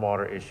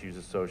stormwater issues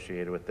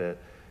associated with it.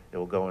 It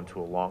will go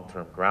into a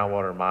long-term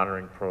groundwater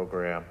monitoring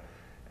program,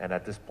 and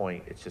at this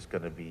point, it's just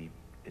going to be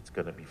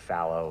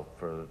fallow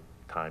for the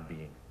time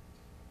being.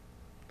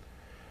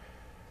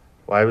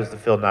 Why was the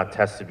fill not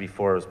tested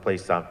before it was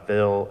placed on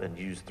fill and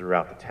used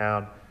throughout the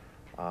town?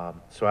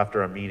 So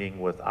after a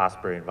meeting with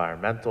Osprey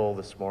Environmental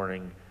this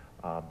morning,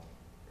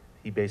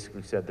 he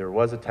basically said there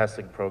was a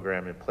testing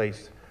program in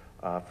place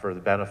for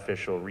the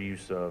beneficial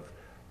reuse of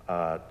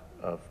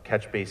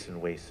catch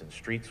basin waste and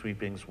street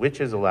sweepings,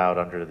 which is allowed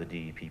under the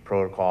DEP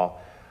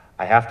protocol.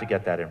 I have to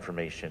get that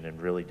information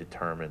and really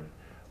determine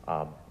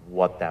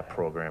what that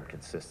program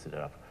consisted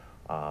of,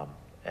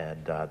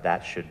 and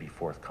that should be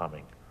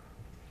forthcoming.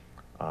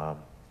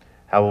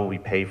 How will we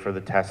pay for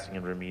the testing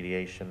and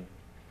remediation?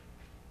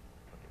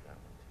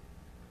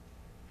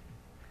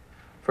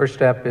 First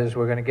step is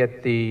we're going to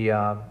get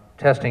the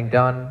testing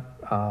done,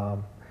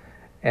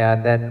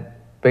 and then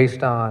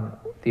based on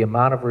the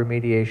amount of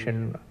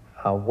remediation,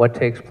 what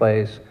takes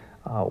place,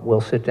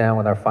 we'll sit down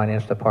with our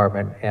finance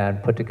department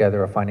and put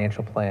together a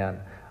financial plan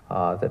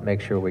that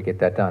makes sure we get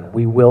that done.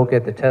 We will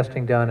get the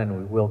testing done, and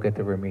we will get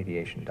the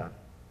remediation done.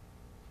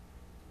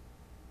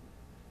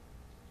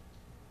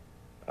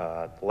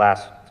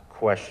 Last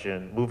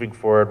question, moving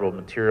forward, will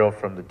material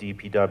from the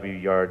DPW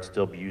yard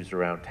still be used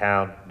around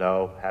town?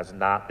 No, has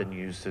not been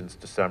used since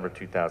December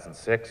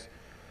 2006,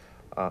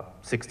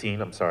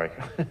 16, I'm sorry.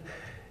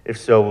 If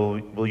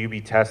so, will you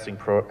be testing,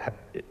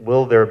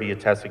 will there be a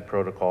testing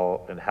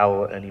protocol, and how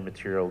will any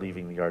material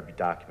leaving the yard be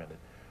documented?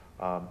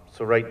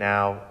 So right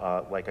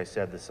now, like I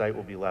said, the site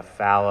will be left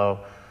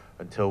fallow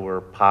until we're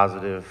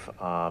positive,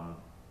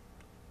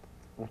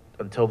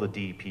 until the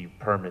DEP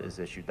permit is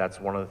issued.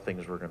 That's one of the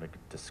things we're going to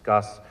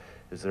discuss,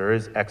 is there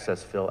is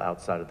excess fill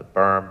outside of the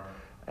berm,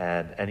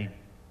 and any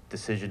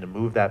decision to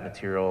move that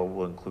material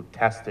will include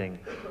testing,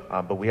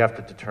 but we have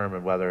to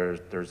determine whether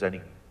there's any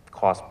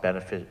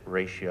cost-benefit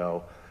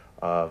ratio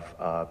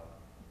of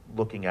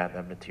looking at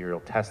that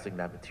material, testing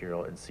that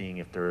material, and seeing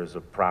if there is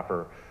a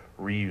proper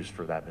reuse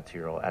for that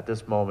material. At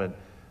this moment,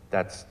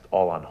 that's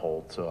all on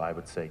hold, so I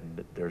would say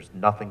there's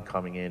nothing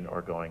coming in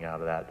or going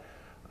out of that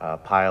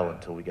pile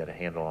until we get a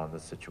handle on the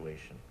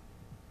situation.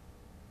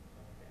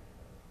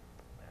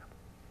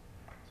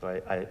 So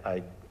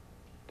I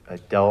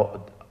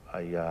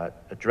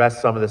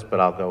addressed some of this, but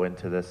I'll go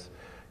into this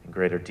in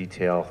greater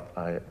detail.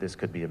 This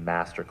could be a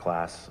master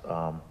class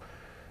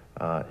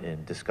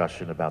in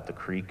discussion about the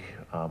creek.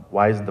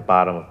 Why isn't the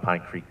bottom of Pine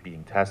Creek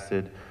being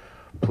tested?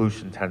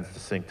 Pollution tends to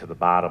sink to the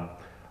bottom.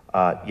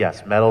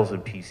 Yes, metals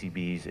and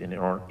PCBs and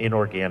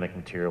inorganic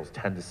materials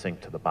tend to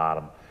sink to the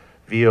bottom.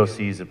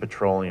 VOCs and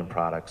petroleum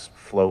products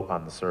float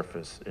on the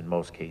surface in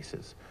most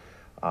cases.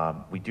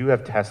 We do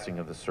have testing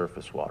of the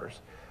surface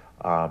waters.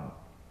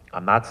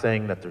 I'm not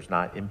saying that there's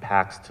not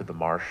impacts to the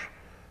marsh.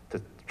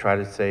 To try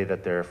to say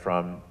that they're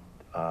from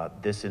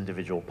this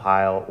individual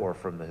pile or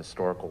from the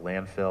historical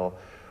landfill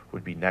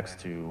would be next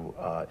to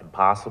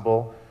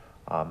impossible.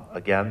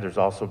 Again, there's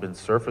also been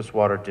surface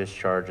water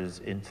discharges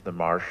into the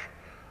marsh.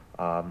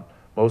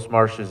 Most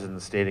marshes in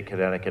the state of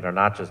Connecticut are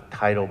not just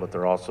tidal, but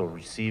they're also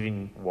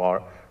receiving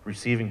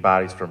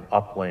bodies from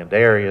upland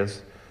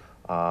areas.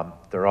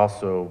 They're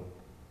also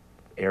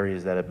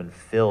areas that have been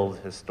filled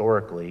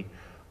historically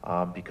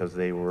because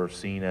they were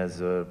seen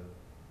as a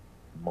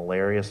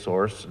malaria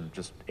source and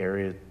just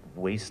area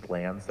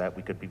wastelands that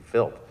we could be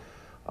filled.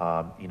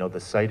 You know, the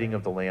siting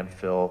of the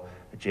landfill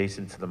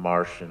adjacent to the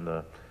marsh in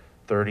the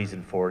 30s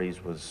and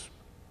 40s was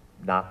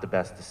not the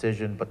best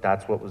decision, but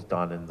that's what was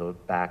done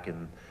back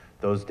in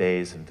those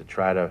days, and to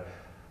try to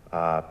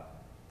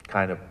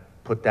kind of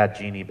put that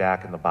genie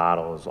back in the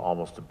bottle is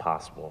almost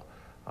impossible.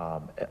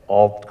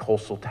 All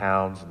coastal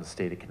towns in the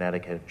state of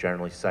Connecticut have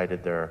generally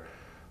cited their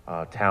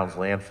towns'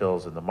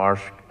 landfills in the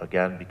marsh,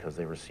 again, because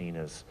they were seen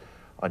as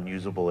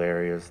unusable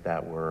areas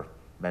that were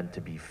meant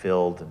to be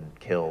filled and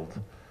killed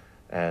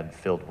and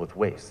filled with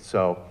waste.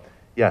 So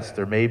yes,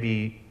 there may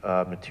be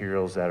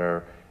materials that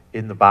are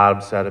in the bottom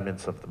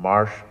sediments of the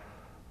marsh,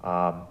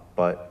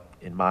 but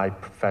in my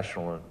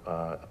professional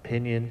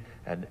opinion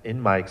and in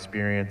my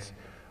experience,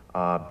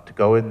 to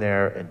go in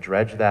there and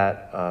dredge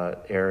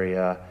that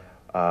area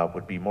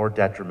would be more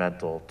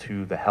detrimental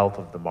to the health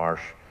of the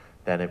marsh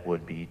than it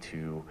would be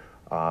to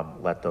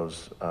let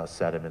those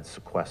sediments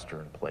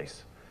sequester in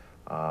place.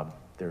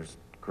 There's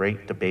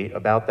great debate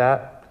about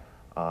that,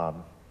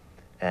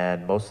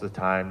 and most of the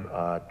time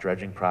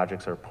dredging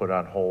projects are put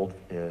on hold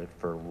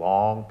for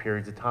long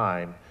periods of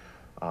time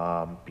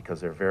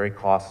because they're very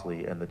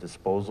costly, and the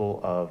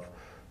disposal of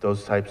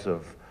those types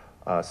of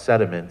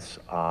sediments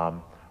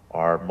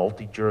are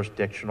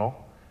multi-jurisdictional,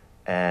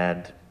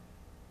 and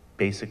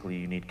basically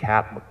you need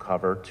cap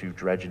cover to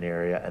dredge an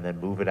area and then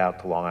move it out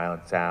to Long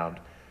Island Sound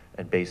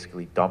and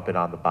basically dump it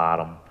on the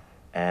bottom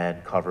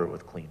and cover it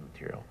with clean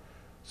material.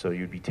 So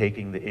you'd be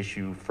taking the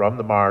issue from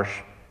the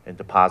marsh and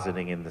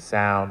depositing in the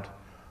Sound,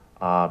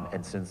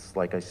 and since,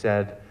 like I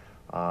said,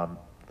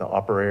 the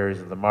upper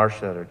areas of the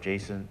marsh that are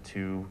adjacent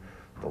to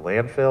the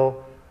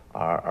landfill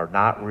are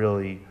not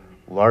really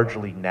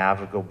largely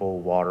navigable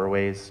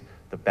waterways,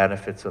 the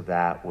benefits of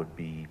that would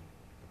be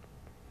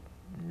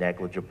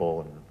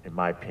negligible and, in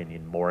my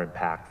opinion, more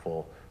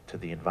impactful to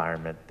the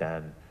environment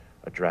than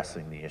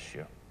addressing the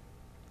issue.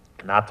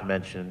 Not to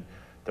mention,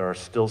 there are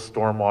still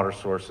stormwater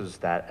sources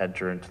that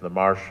enter into the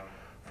marsh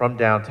from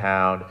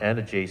downtown and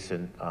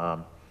adjacent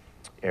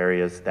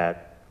areas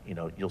that, you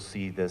know, you'll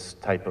see this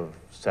type of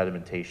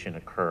sedimentation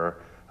occur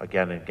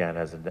again and again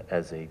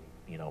as a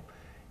you know,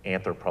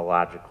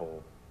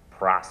 anthropological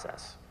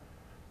process.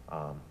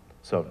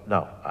 So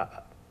no,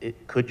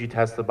 could you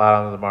test the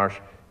bottom of the marsh?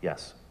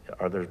 Yes.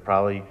 Are there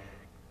probably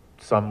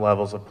some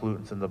levels of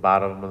pollutants in the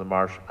bottom of the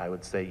marsh? I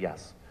would say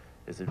yes.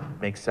 Does it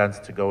make sense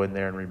to go in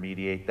there and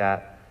remediate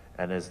that?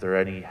 And is there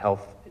any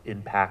health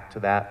impact to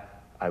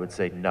that? I would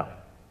say no.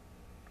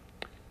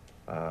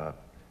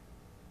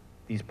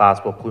 These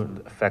possible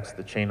pollutant affects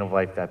the chain of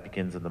life that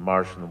begins in the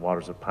marsh and the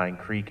waters of Pine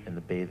Creek and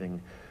the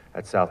bathing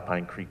at South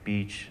Pine Creek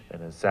Beach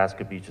and at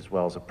Saska Beach, as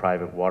well as the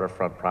private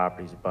waterfront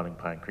properties abutting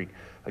Pine Creek.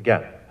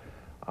 Again,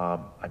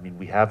 I mean,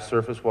 we have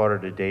surface water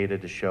data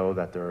to show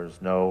that there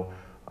is no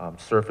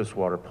surface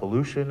water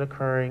pollution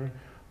occurring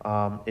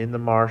in the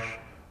marsh.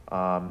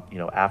 You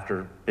know,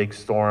 after big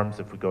storms,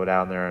 if we go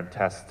down there and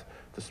test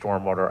the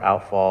stormwater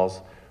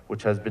outfalls,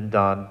 which has been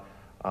done,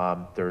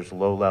 there's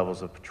low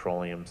levels of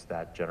petroleums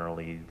that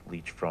generally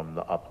leach from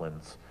the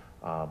uplands,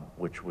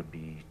 which would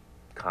be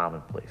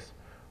commonplace.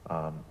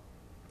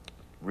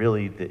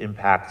 Really, the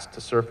impacts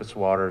to surface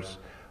waters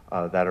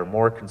that are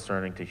more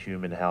concerning to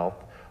human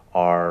health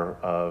are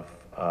of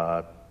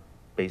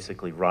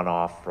basically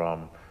runoff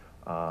from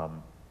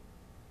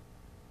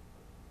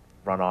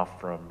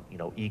you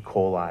know, E.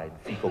 coli,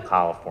 fecal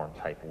coliform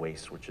type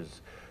waste, which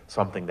is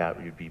something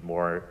that you'd be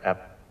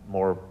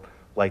more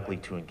likely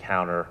to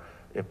encounter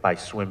if by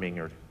swimming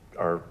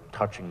or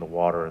touching the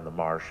water in the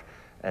marsh.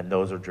 And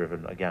those are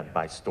driven, again,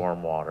 by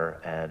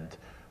stormwater and,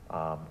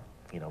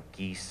 you know,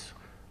 geese,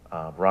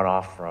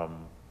 runoff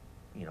from,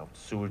 you know,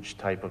 sewage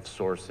type of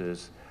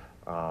sources,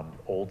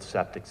 old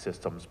septic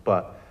systems.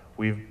 But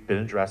we've been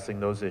addressing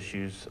those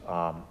issues.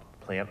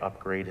 Plant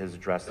upgrade has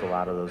addressed a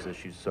lot of those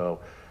issues. So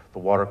the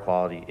water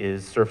quality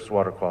surface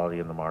water quality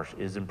in the marsh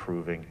is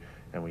improving,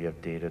 and we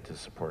have data to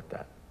support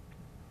that.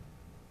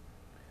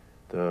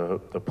 The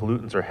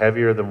pollutants are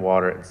heavier than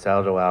water and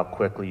settle out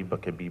quickly,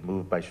 but can be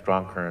moved by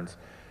strong currents,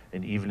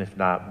 and even if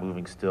not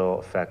moving, still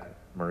affect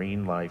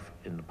marine life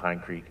in the Pine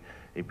Creek,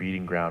 a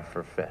breeding ground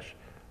for fish.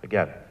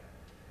 Again,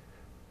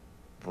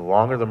 the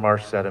longer the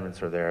marsh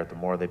sediments are there, the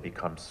more they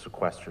become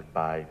sequestered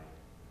by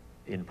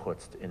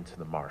inputs into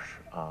the marsh.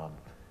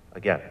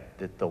 Again,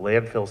 the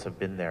landfills have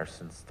been there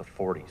since the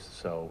 40s,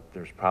 so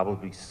there's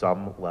probably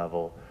some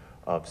level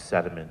of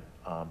sediment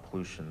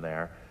pollution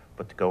there.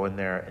 But to go in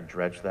there and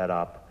dredge that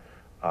up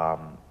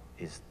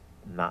is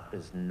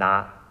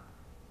not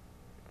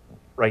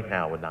right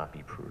now would not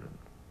be prudent.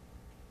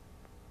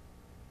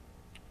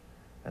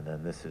 And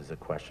then this is a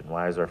question: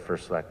 why is our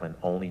first selectman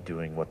only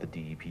doing what the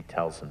DEP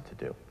tells him to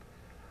do?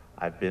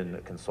 I've been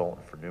a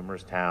consultant for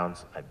numerous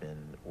towns. I've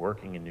been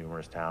working in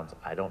numerous towns.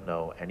 I don't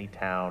know any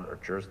town or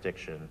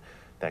jurisdiction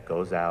that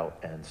goes out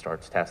and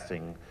starts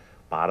testing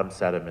bottom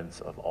sediments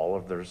of all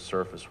of their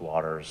surface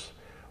waters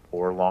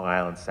or Long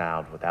Island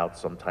Sound without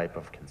some type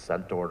of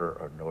consent order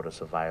or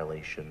notice of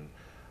violation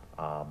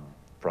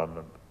from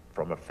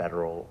a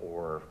federal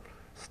or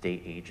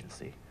state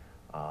agency.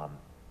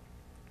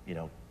 You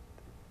know,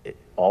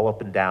 all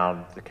up and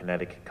down the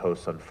Connecticut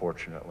coast,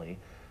 unfortunately,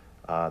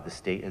 the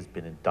state has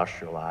been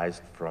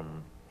industrialized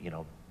from, you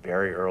know,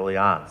 very early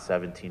on,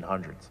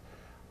 1700s.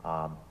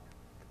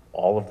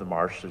 All of the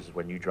marshes,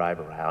 when you drive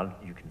around,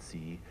 you can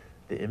see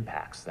the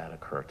impacts that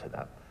occur to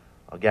them.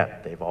 Again,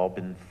 they've all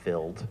been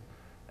filled,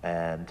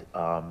 and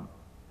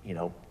you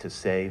know, to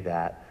say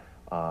that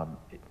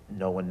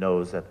no one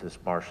knows that this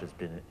marsh has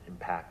been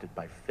impacted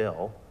by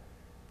fill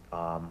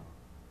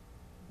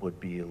would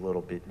be a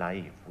little bit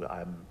naive.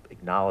 I'm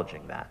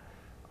acknowledging that,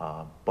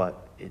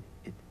 but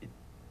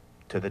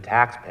to the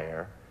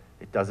taxpayer,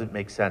 it doesn't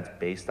make sense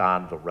based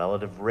on the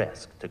relative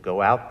risk to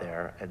go out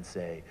there and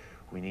say,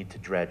 we need to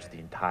dredge the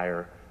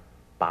entire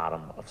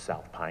bottom of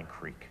South Pine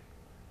Creek.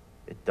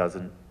 It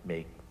doesn't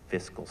make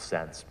fiscal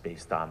sense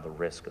based on the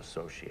risk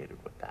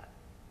associated with that.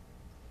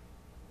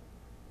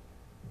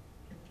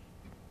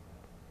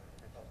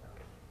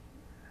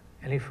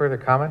 Any further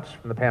comments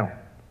from the panel?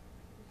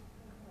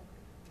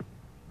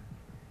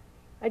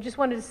 I just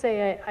wanted to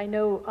say, I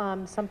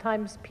know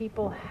sometimes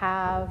people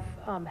have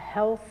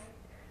health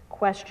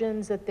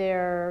questions that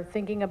they're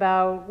thinking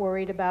about,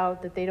 worried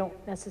about, that they don't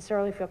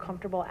necessarily feel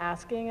comfortable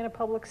asking in a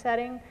public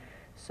setting.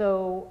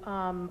 So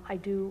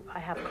I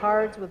have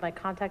cards with my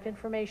contact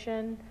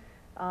information.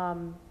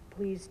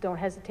 Please don't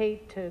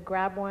hesitate to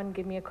grab one,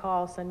 give me a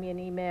call, send me an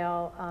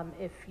email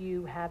if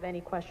you have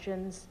any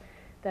questions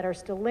that are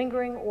still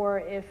lingering, or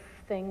if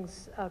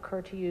things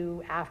occur to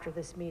you after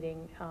this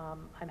meeting.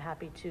 I'm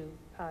happy to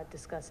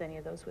discuss any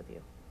of those with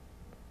you.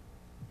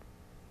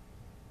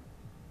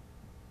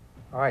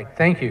 All right,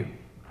 thank you.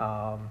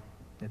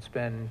 It's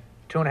been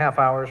 2.5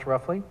 hours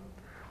roughly.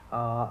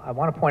 I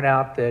want to point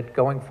out that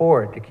going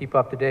forward, to keep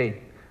up to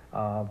date,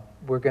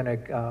 we're going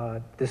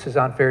to, this is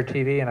on Fair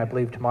TV, and I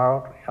believe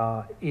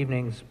tomorrow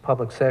evening's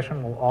public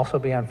session will also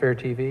be on Fair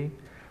TV.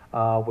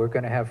 We're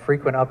going to have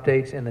frequent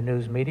updates in the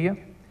news media.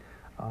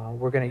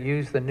 We're going to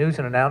use the news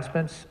and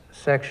announcements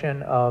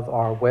section of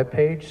our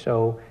webpage,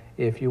 so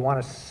if you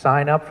want to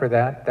sign up for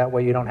that, that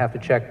way you don't have to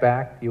check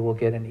back. You will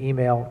get an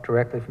email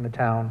directly from the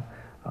town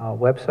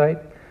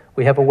website.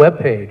 We have a web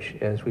page,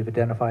 as we've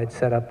identified,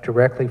 set up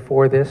directly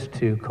for this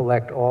to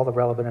collect all the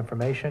relevant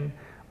information.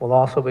 We'll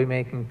also be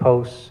making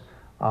posts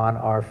on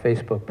our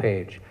Facebook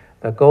page.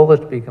 The goal is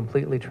to be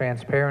completely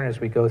transparent as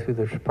we go through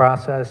this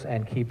process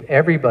and keep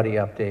everybody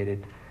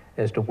updated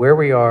as to where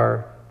we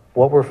are,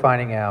 what we're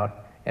finding out,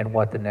 and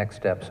what the next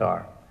steps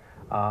are.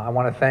 I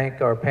want to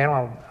thank our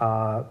panel.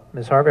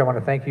 Ms. Harvey, I want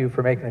to thank you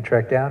for making the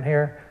trek down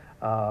here.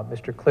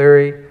 Mr.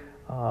 Cleary,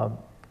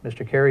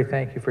 Mr. Carey,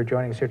 thank you for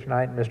joining us here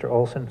tonight. And Mr.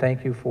 Olson,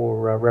 thank you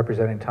for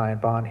representing Ty and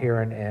Bond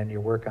here and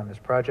your work on this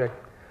project.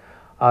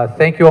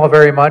 Thank you all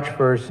very much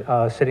for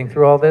sitting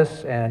through all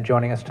this and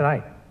joining us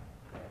tonight.